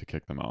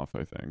kick them off,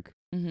 I think.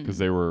 Because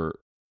they were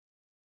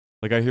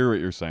like, I hear what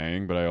you're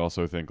saying, but I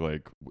also think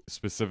like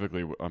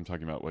specifically I'm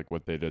talking about like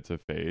what they did to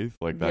Faith,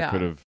 like that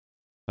could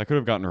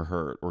have gotten her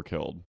hurt or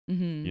killed,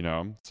 you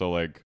know? So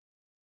like,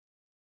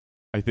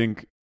 I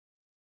think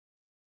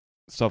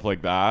stuff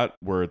like that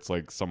where it's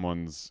like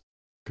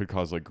could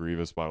cause like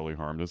grievous bodily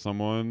harm to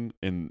someone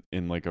in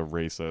like a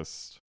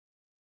racist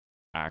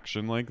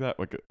action like that,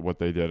 like what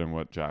they did and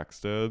what Jax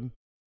did.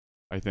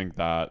 I think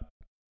that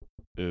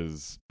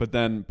is, but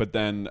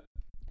then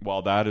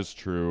while that is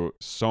true,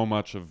 so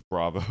much of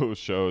Bravo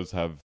shows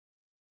have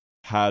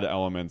had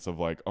elements of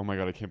like, oh my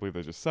god, I can't believe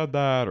they just said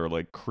that, or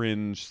like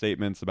cringe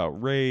statements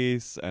about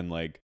race, and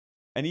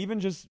even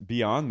just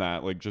beyond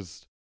that, like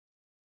just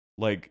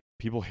like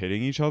people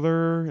hitting each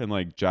other and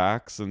like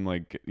Jax and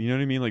like, you know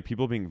what I mean, like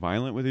people being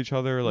violent with each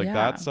other, like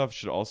that stuff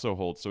should also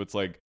hold. So it's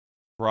like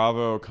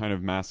Bravo kind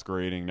of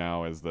masquerading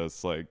now as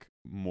this like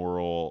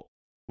moral,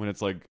 when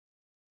it's like,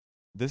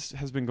 this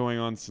has been going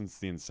on since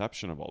the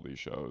inception of all these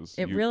shows.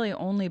 It really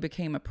only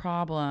became a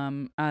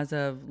problem as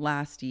of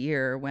last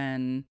year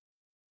when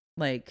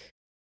like,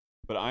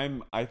 but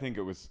I think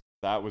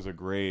that was a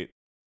great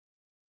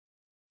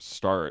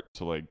start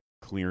to like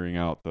clearing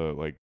out the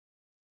like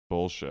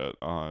bullshit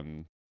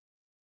on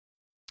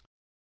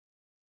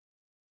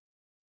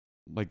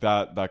like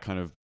that kind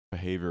of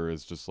behavior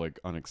is just like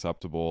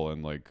unacceptable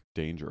and like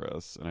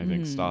dangerous. And I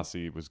think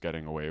Stassi was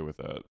getting away with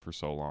it for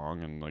so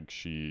long, and like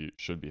she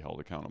should be held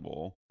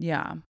accountable.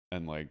 Yeah.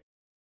 And like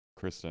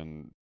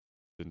Kristen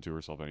didn't do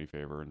herself any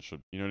favor and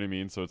should, you know what I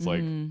mean? So it's like,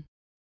 and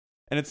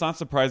it's not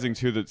surprising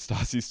too that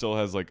Stassi still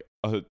has like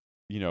a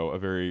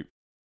very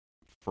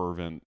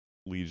fervent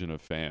legion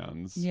of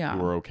fans who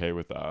are okay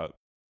with that.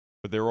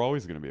 But they were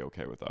always going to be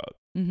okay with that.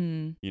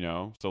 You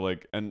know? So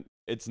like, and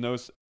it's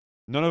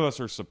none of us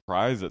are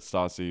surprised that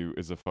Stassi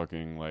is a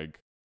fucking like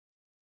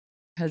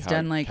has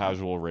done like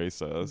casual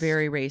racist,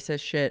 very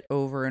racist shit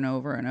over and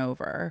over and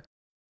over.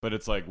 But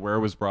it's like, where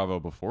was Bravo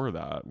before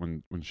that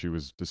when she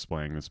was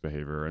displaying this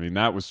behavior? I mean,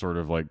 that was sort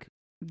of like,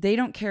 they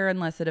don't care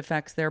unless it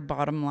affects their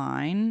bottom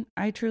line,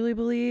 I truly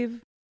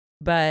believe.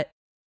 But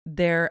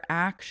their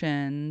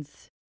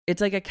actions,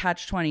 it's like a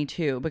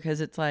catch-22,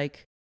 because it's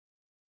like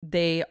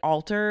they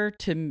alter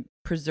to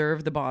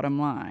preserve the bottom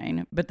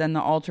line, but then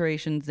the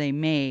alterations they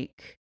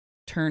make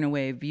turn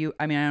away view.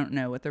 I mean, I don't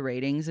know what the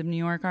ratings of New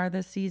York are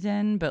this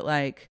season, but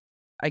like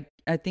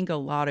I think a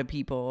lot of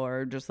people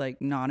are just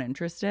like not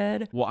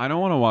interested. Well, I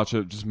don't want to watch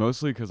it just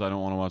mostly because I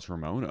don't want to watch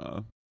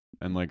Ramona,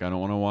 and like I don't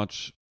want to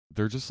watch.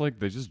 They're just like,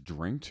 they just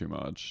drink too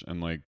much,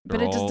 and like,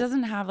 but it just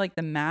doesn't have like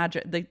the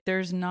magic. Like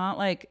there's not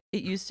like,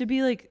 it used to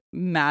be like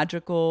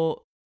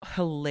magical,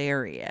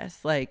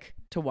 hilarious, like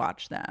to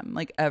watch them,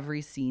 like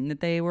every scene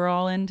that they were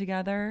all in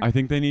together. I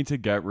think they need to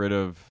get rid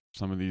of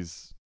some of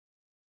these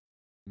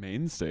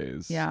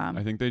mainstays. Yeah.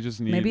 I think they just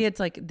need, maybe it's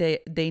like they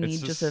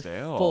need just a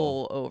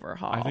full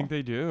overhaul. I think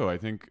they do. I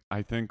think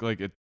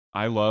like it,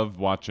 I love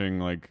watching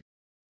like,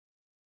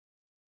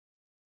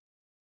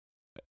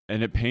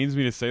 and it pains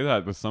me to say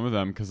that with some of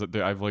them, because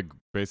I've like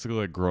basically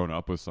like grown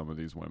up with some of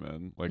these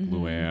women, like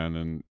Luann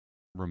and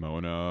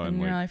Ramona,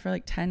 and like, for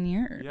like 10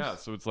 years. Yeah,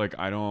 so it's like,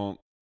 I don't,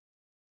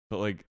 but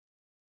like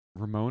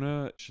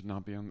Ramona should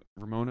not be on.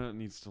 Ramona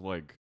needs to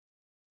like.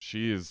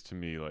 She is to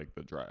me like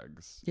the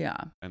dregs. Yeah.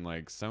 And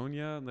like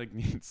Sonia like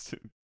needs to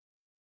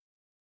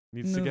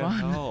Move get on.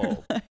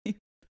 help.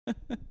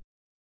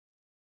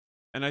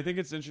 And I think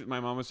it's interesting. My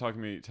mom was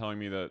telling me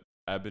that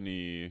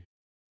Ebony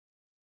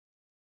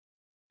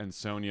and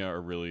Sonia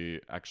are really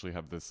actually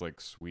have this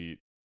like sweet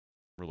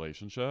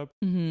relationship.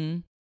 Mm-hmm.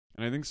 And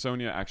I think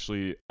Sonia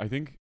actually,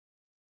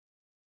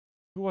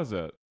 who was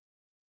it?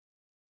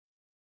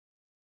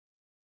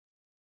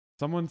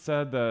 Someone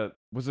said that,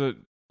 was it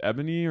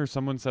Ebony or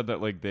someone said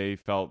that like they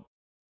felt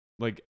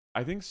like,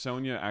 I think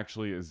Sonia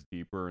actually is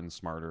deeper and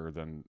smarter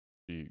than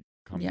she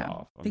comes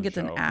off. I think it's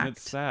an act. And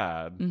it's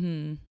sad.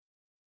 Mm-hmm.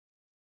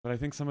 But I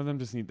think some of them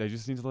just need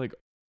to like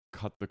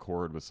cut the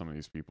cord with some of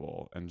these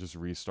people and just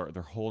restart.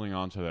 They're holding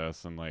on to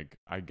this, and like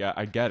I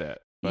get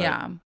it. But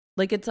yeah.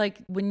 Like it's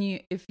like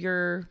if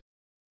you're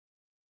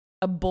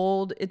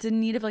it's in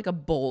need of like a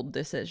bold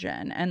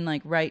decision. And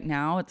like right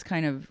now it's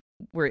kind of,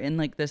 we're in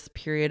like this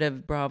period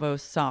of Bravo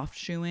soft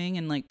shoeing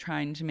and like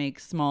trying to make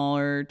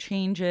smaller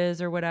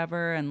changes or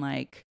whatever. And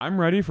like, I'm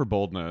ready for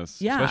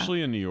boldness, yeah,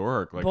 especially in New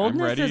York. Like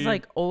boldness I'm ready. is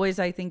like always,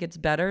 I think it's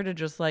better to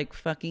just like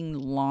fucking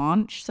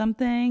launch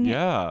something.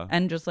 Yeah.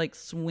 And just like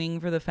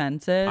swing for the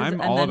fences. I'm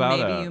and all then about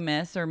maybe it. you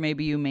miss or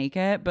maybe you make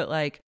it. But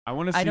like, I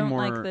want to see I don't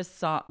more. like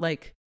this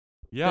like,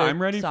 yeah,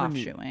 I'm ready soft for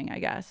shoeing, I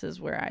guess,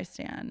 is where I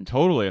stand.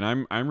 Totally.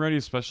 And I'm ready,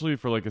 especially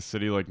for like a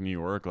city like New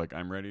York. Like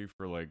I'm ready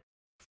for like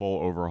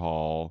full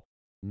overhaul,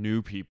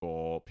 new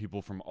people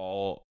from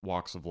all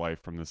walks of life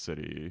from the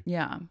city.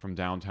 Yeah. From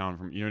downtown,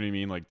 from, you know what I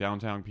mean? Like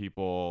downtown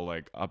people,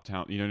 like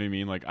uptown, you know what I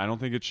mean? Like I don't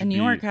think it should and be.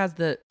 New York has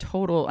the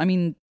total, I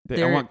mean,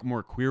 I want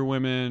more queer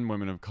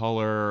women of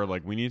color.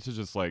 Like we need to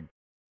just like,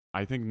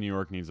 I think New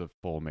York needs a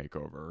full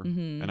makeover.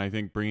 Mm-hmm. And I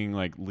think bringing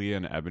like Leah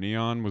and Ebony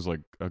on was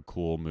like a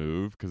cool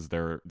move because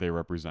they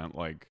represent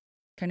like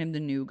kind of the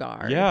new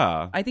guard.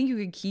 Yeah. I think you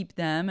could keep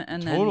them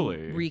and Totally.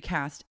 then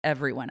recast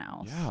everyone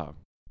else. Yeah.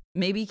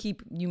 Maybe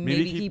keep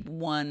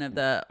one of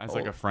the as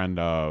like a friend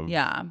of.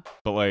 Yeah.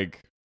 But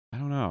like, I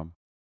don't know.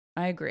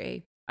 I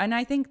agree. And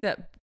I think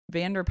that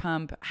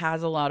Vanderpump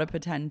has a lot of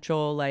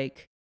potential.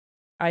 Like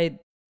I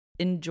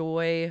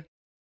enjoy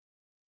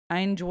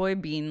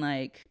being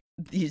like,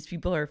 these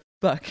people are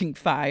fucking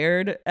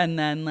fired, and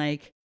then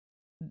like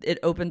it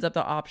opens up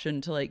the option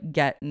to like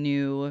get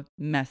new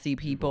messy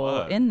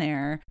people in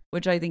there,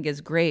 which I think is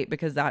great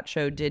because that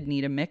show did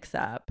need a mix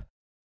up.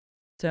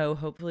 So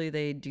hopefully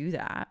they do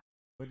that.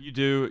 But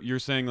you're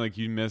saying like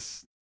you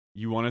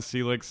want to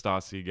see like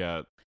Stassi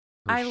get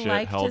her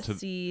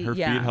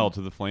feet held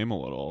to the flame a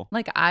little.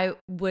 Like I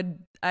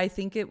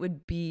think it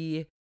would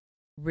be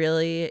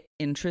really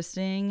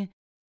interesting.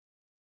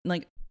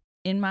 Like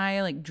in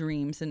my like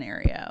dream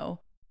scenario,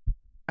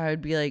 I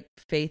would be like,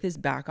 Faith is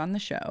back on the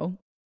show,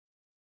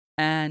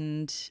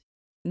 and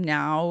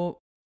now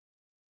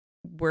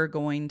we're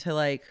going to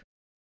like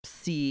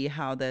see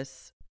how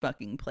this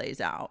fucking plays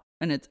out,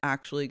 and it's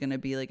actually going to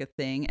be like a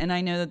thing. And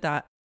I know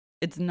that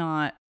it's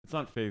not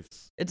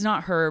Faith's, it's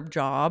not her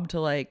job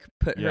to like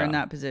put her in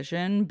that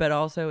position, but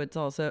also it's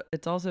also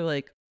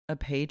like a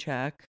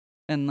paycheck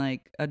and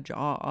like a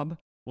job.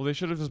 Well,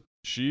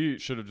 she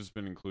should have just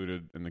been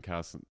included in the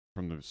cast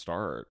from the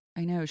start.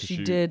 I know she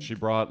did. She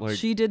brought like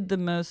she did the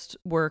most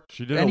work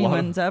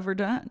anyone's ever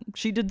done.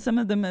 She did some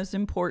of the most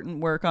important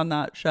work on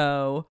that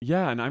show.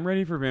 Yeah, and I'm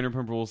ready for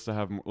Vanderpump Rules to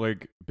have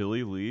like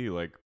Billy Lee.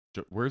 Like,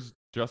 where's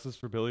justice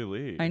for Billy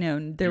Lee? I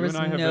know there was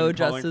no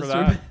justice for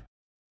that.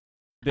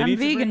 I'm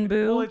vegan,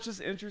 boo. Well, it's just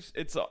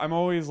interesting. I'm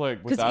always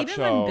like with that show. Because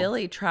even when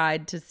Billy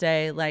tried to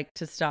say like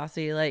to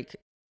Stassi, like,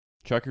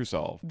 check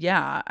yourself.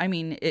 Yeah, I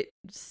mean, it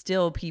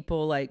still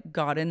people like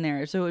got in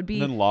there, so it would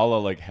be. And then Lala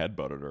like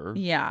headbutted her.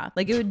 Yeah,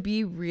 like it would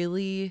be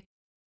really.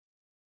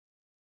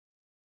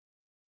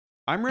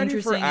 I'm ready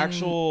for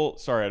actual.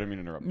 Sorry, I didn't mean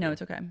to interrupt. No, you.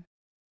 It's okay.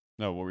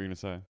 No, what were you gonna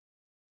say?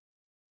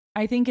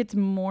 I think it's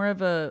more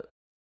of a.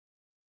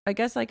 I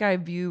guess like I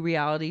view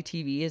reality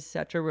TV as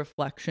such a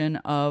reflection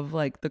of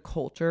like the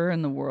culture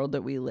and the world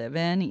that we live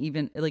in.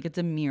 Even like it's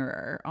a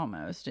mirror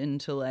almost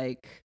into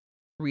like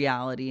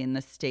reality and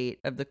the state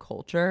of the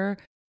culture.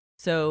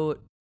 So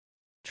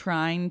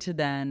trying to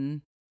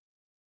bend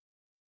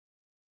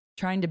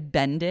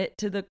it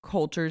to the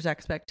culture's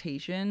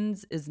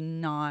expectations is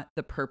not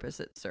the purpose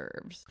it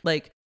serves.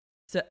 Like,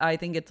 so I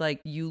think it's like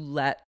you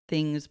let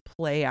things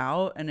play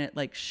out and it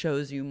like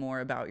shows you more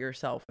about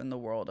yourself and the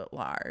world at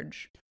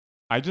large.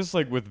 I just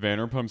like with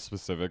Vanderpump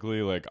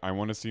specifically, like I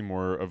want to see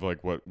more of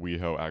like what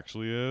WeHo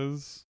actually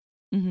is.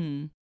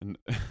 Mm-hmm.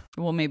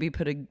 Well, maybe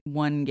put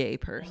one gay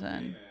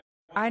person.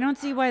 I don't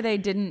see why they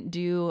didn't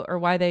do or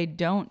why they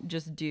don't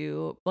just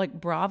do like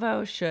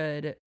Bravo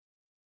should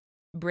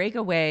break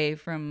away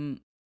from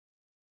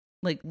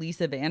like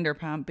Lisa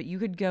Vanderpump, but you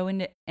could go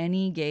into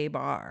any gay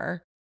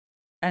bar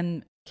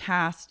and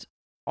cast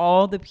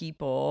all the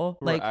people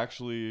who like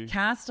actually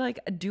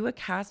do a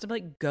cast of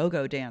like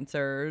go-go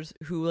dancers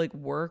who like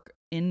work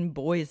in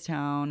Boys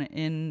Town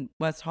in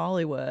West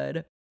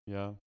Hollywood.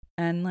 Yeah.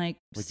 And like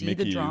see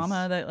Mickey's. the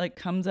drama that like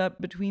comes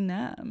up between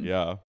them.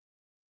 Yeah.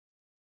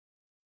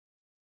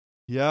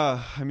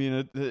 Yeah, I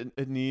mean,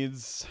 it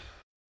needs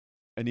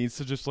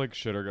to just like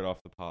shit or get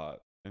off the pot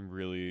and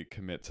really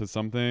commit to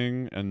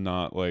something and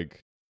not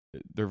like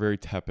they're very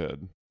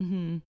tepid.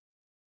 Mm-hmm.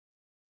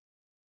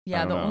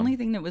 Yeah, the only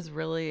thing that was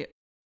really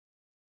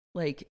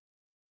like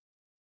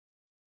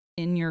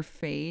in your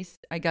face,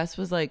 I guess,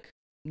 was like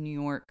New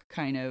York.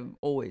 Kind of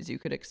always you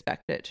could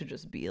expect it to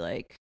just be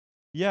like,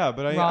 yeah,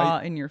 but raw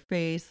in your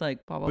face, like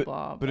blah blah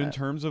blah. But in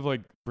terms of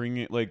like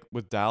bringing it, like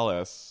with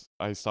Dallas,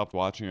 I stopped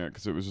watching it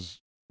because it was just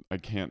I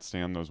can't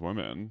stand those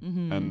women.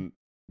 Mm-hmm.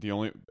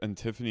 And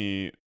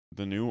Tiffany,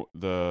 the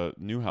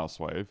new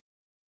housewife,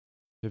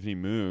 Tiffany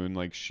Moon,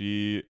 like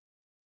I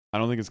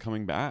don't think is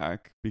coming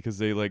back because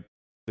they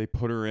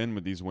put her in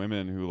with these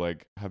women who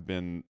like have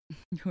been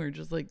who are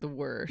just like the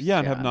worst. Yeah,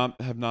 and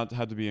have not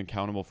had to be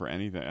accountable for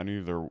any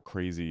of their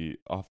crazy,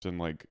 often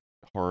like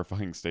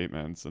horrifying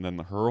statements. And then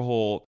her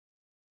whole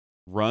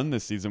run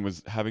this season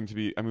was having to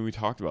be, I mean, we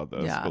talked about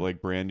this, but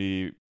like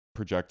Brandy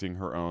projecting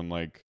her own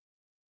like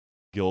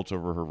guilt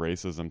over her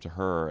racism to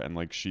her, and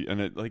like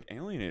it like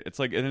alienate. It's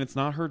like, and it's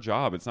not her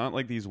job. It's not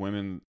like these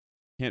women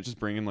can't just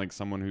bring in like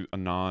someone who's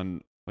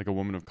a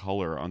woman of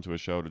color onto a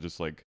show to just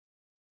like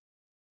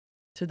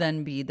to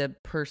then be the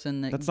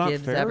person that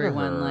gives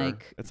everyone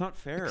like it's not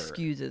fair,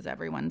 excuses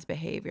everyone's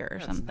behavior or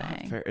something.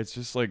 It's not fair. It's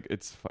just like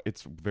it's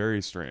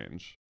very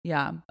strange.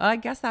 Yeah, I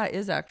guess that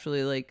is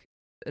actually like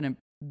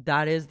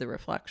that is the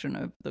reflection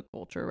of the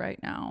culture right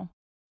now.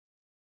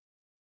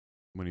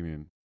 What do you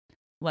mean?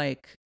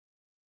 Like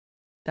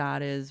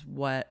that is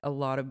what a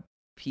lot of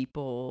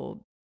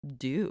people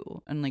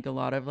do, and like a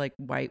lot of like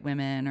white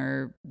women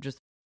or just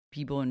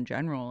people in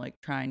general, like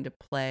trying to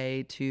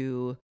play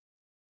to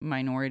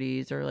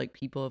minorities or like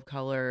people of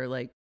color,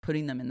 like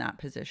putting them in that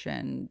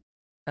position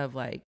of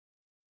like,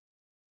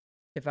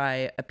 if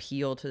I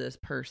appeal to this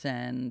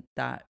person,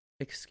 that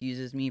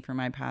excuses me for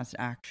my past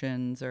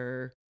actions,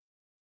 or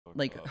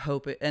like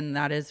hope it, and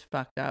that is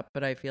fucked up.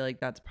 But I feel like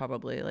that's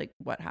probably like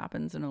what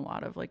happens in a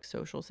lot of like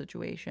social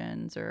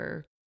situations.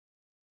 Or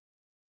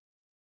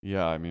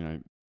yeah, I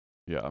mean,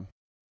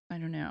 I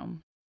don't know.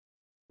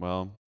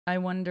 Well, I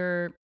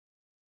wonder.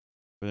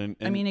 But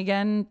I mean,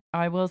 again,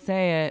 I will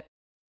say it.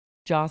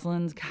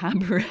 Jocelyn's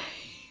Cabaret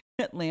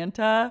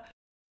Atlanta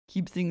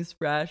keeps things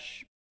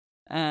fresh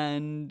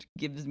and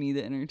gives me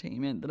the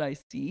entertainment that I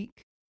seek.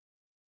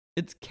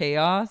 It's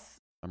chaos.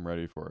 I'm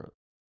ready for it.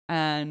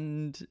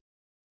 And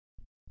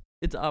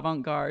it's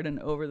avant-garde and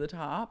over the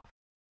top.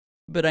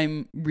 But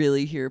I'm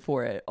really here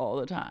for it all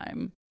the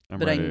time. I'm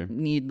ready. I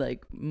need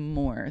like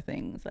more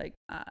things like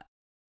that.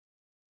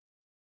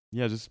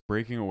 Yeah, just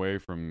breaking away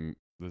from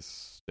this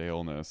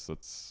staleness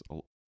that's,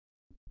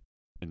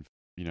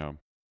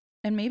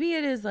 and maybe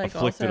it is like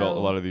afflicted also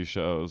a lot of these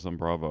shows on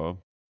Bravo.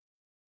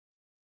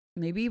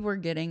 Maybe we're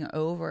getting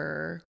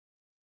over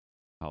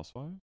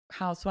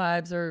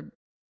housewives or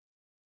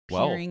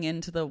peering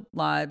into the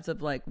lives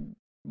of like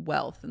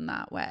wealth in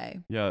that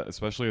way. Yeah,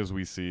 especially as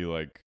we see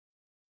like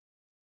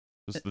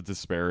just the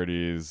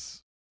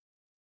disparities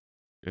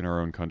in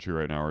our own country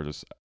right now are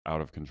just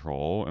out of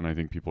control, and I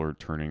think people are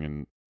turning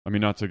in. I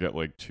mean, not to get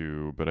like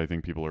too, but I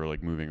think people are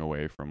like moving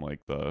away from like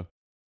the,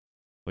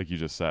 like you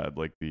just said,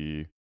 like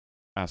the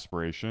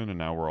aspiration, and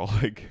now we're all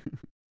like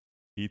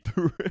eat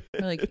the rich.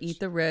 We're like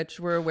eat the rich.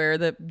 We're aware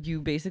that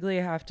you basically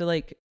have to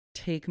like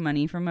take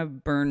money from a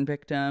burn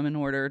victim in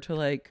order to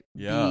like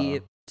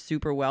be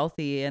super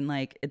wealthy, and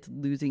like it's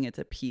losing its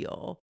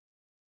appeal.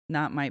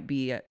 That might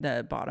be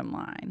the bottom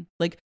line.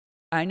 Like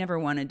I never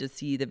wanted to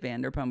see the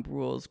Vanderpump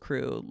Rules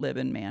crew live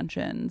in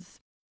mansions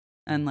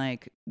and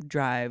like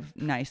drive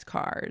nice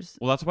cars.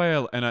 Well, that's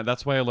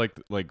why I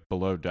like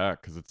Below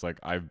Deck, because it's like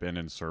I've been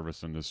in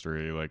service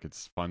industry. Like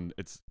it's fun.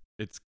 It's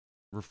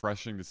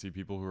refreshing to see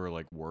people who are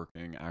like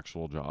working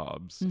actual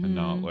jobs and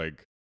not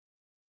like,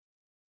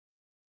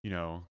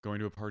 going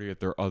to a party at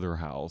their other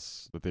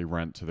house that they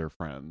rent to their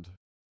friend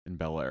in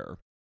Bel Air.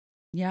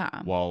 Yeah.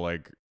 While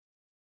like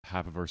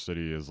half of our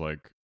city is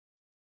like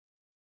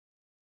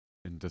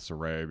in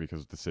disarray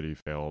because the city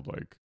failed,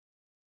 like,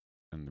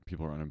 and the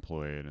people are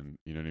unemployed, and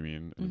you know what I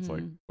mean? And it's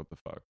like, what the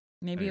fuck?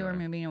 Maybe we're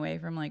moving away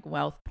from like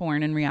wealth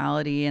porn and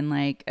reality and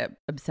like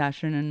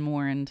obsession, and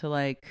more into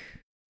like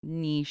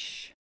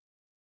niche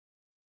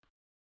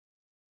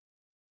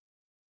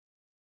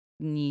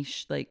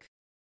like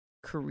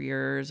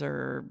careers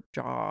or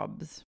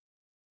jobs,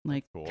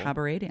 like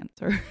cabaret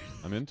dancer.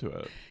 I'm into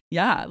it.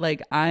 Yeah,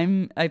 like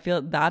I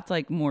feel that's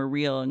like more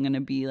real and going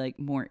to be like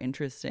more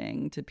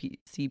interesting to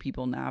see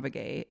people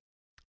navigate.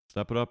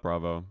 Step it up,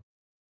 Bravo.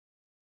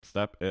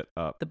 Step it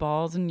up. The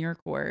ball's in your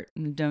court,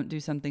 and don't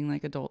do something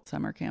like adult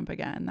summer camp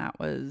again. That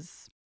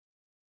was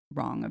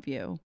wrong of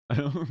you. I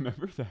don't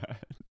remember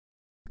that.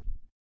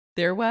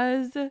 There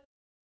was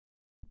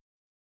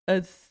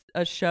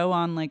a show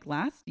on like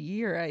last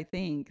year, I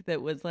think,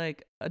 that was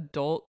like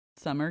adult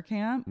summer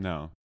camp.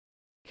 No.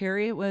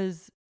 Carrie, it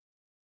was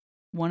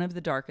one of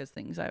the darkest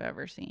things I've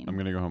ever seen. I'm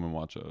going to go home and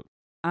watch it.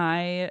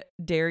 I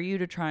dare you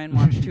to try and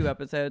watch 2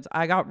 episodes.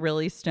 I got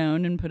really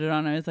stoned and put it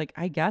on. I was like,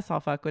 I guess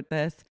I'll fuck with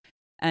this.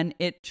 And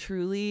it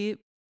truly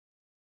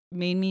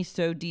made me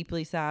so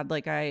deeply sad.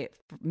 Like I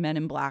Men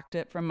in Blacked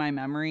it from my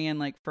memory and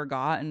like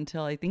forgot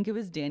until I think it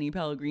was Danny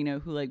Pellegrino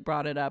who like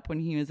brought it up when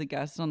he was a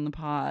guest on the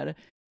pod.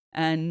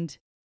 And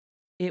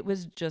it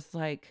was just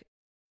like,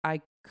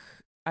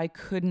 I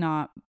could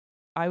not,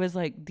 I was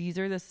like, these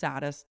are the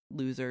saddest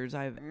losers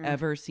I've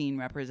ever seen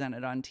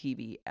represented on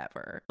TV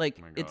ever.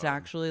 Like, it's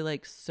actually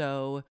like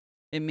so,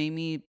 it made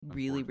me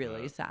really,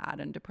 really sad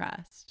and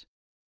depressed.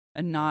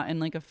 And not in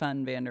like a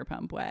fun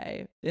Vanderpump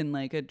way, in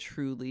like a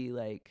truly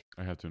like,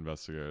 I have to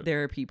investigate.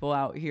 There are people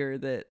out here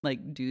that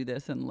like do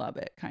this and love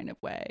it kind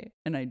of way.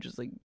 And I just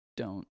like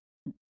don't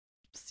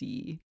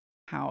see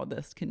how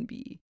this can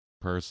be.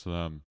 Purse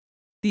them.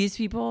 These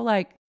people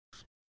like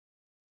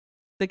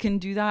that can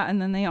do that,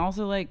 and then they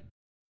also like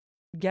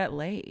get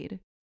laid.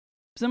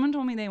 Someone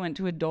told me they went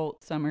to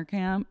adult summer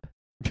camp.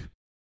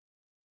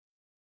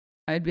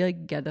 I'd be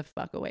like, get the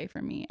fuck away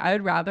from me. I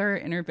would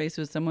rather interface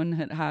with someone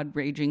that had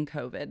raging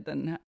COVID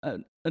than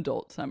an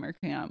adult summer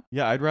camp.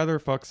 Yeah, I'd rather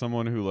fuck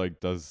someone who like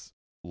does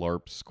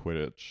LARPs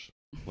Quidditch,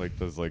 like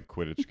does like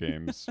Quidditch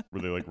games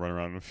where they like run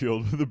around in a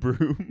field with a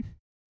broom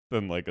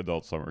than like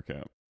adult summer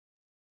camp.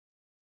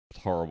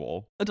 It's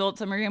horrible. Adult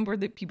summer camp where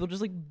the people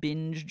just like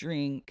binge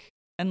drink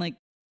and like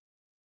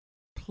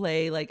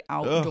play like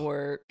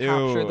outdoor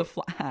capture the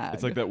flag.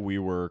 It's like that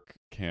WeWork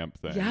camp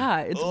thing.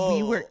 Yeah, it's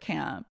WeWork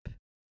camp.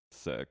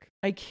 Sick.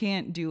 I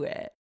can't do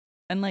it.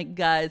 And like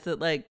guys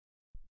that like,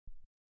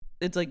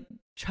 it's like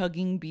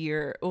chugging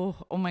beer. Oh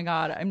my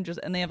God. I'm just,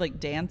 and they have like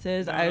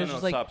dances. I was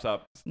just like,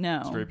 stop.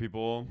 No. Straight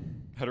people.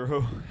 Hetero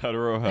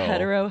hell.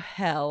 Hetero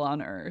hell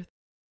on earth.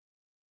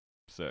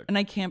 Sick. And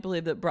I can't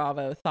believe that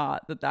Bravo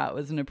thought that that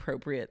was an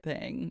appropriate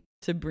thing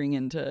to bring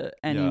into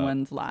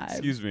anyone's lives.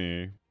 Excuse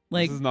me.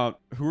 Like, this is not,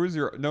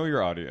 know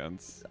your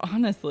audience.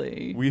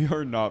 Honestly. We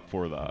are not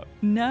for that.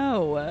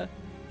 No.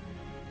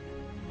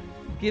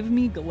 Give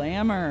me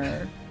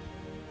glamour.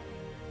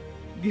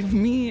 Give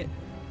me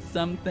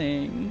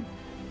something.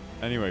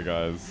 Anyway,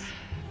 guys,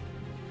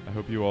 I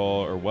hope you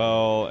all are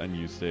well and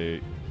you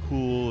stay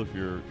cool if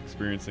you're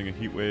experiencing a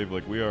heat wave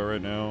like we are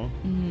right now.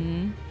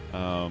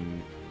 Mm-hmm.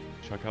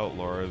 Check out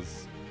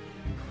Laura's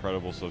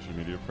incredible social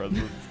media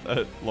presence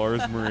at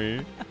Lars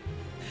Marie.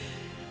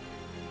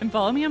 And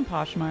follow me on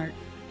Poshmark.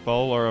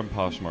 Follow Laura on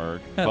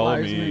Poshmark.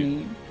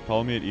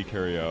 Follow me at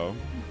eCario.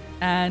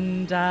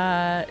 And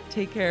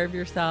take care of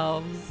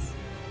yourselves.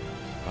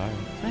 Bye.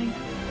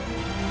 Bye.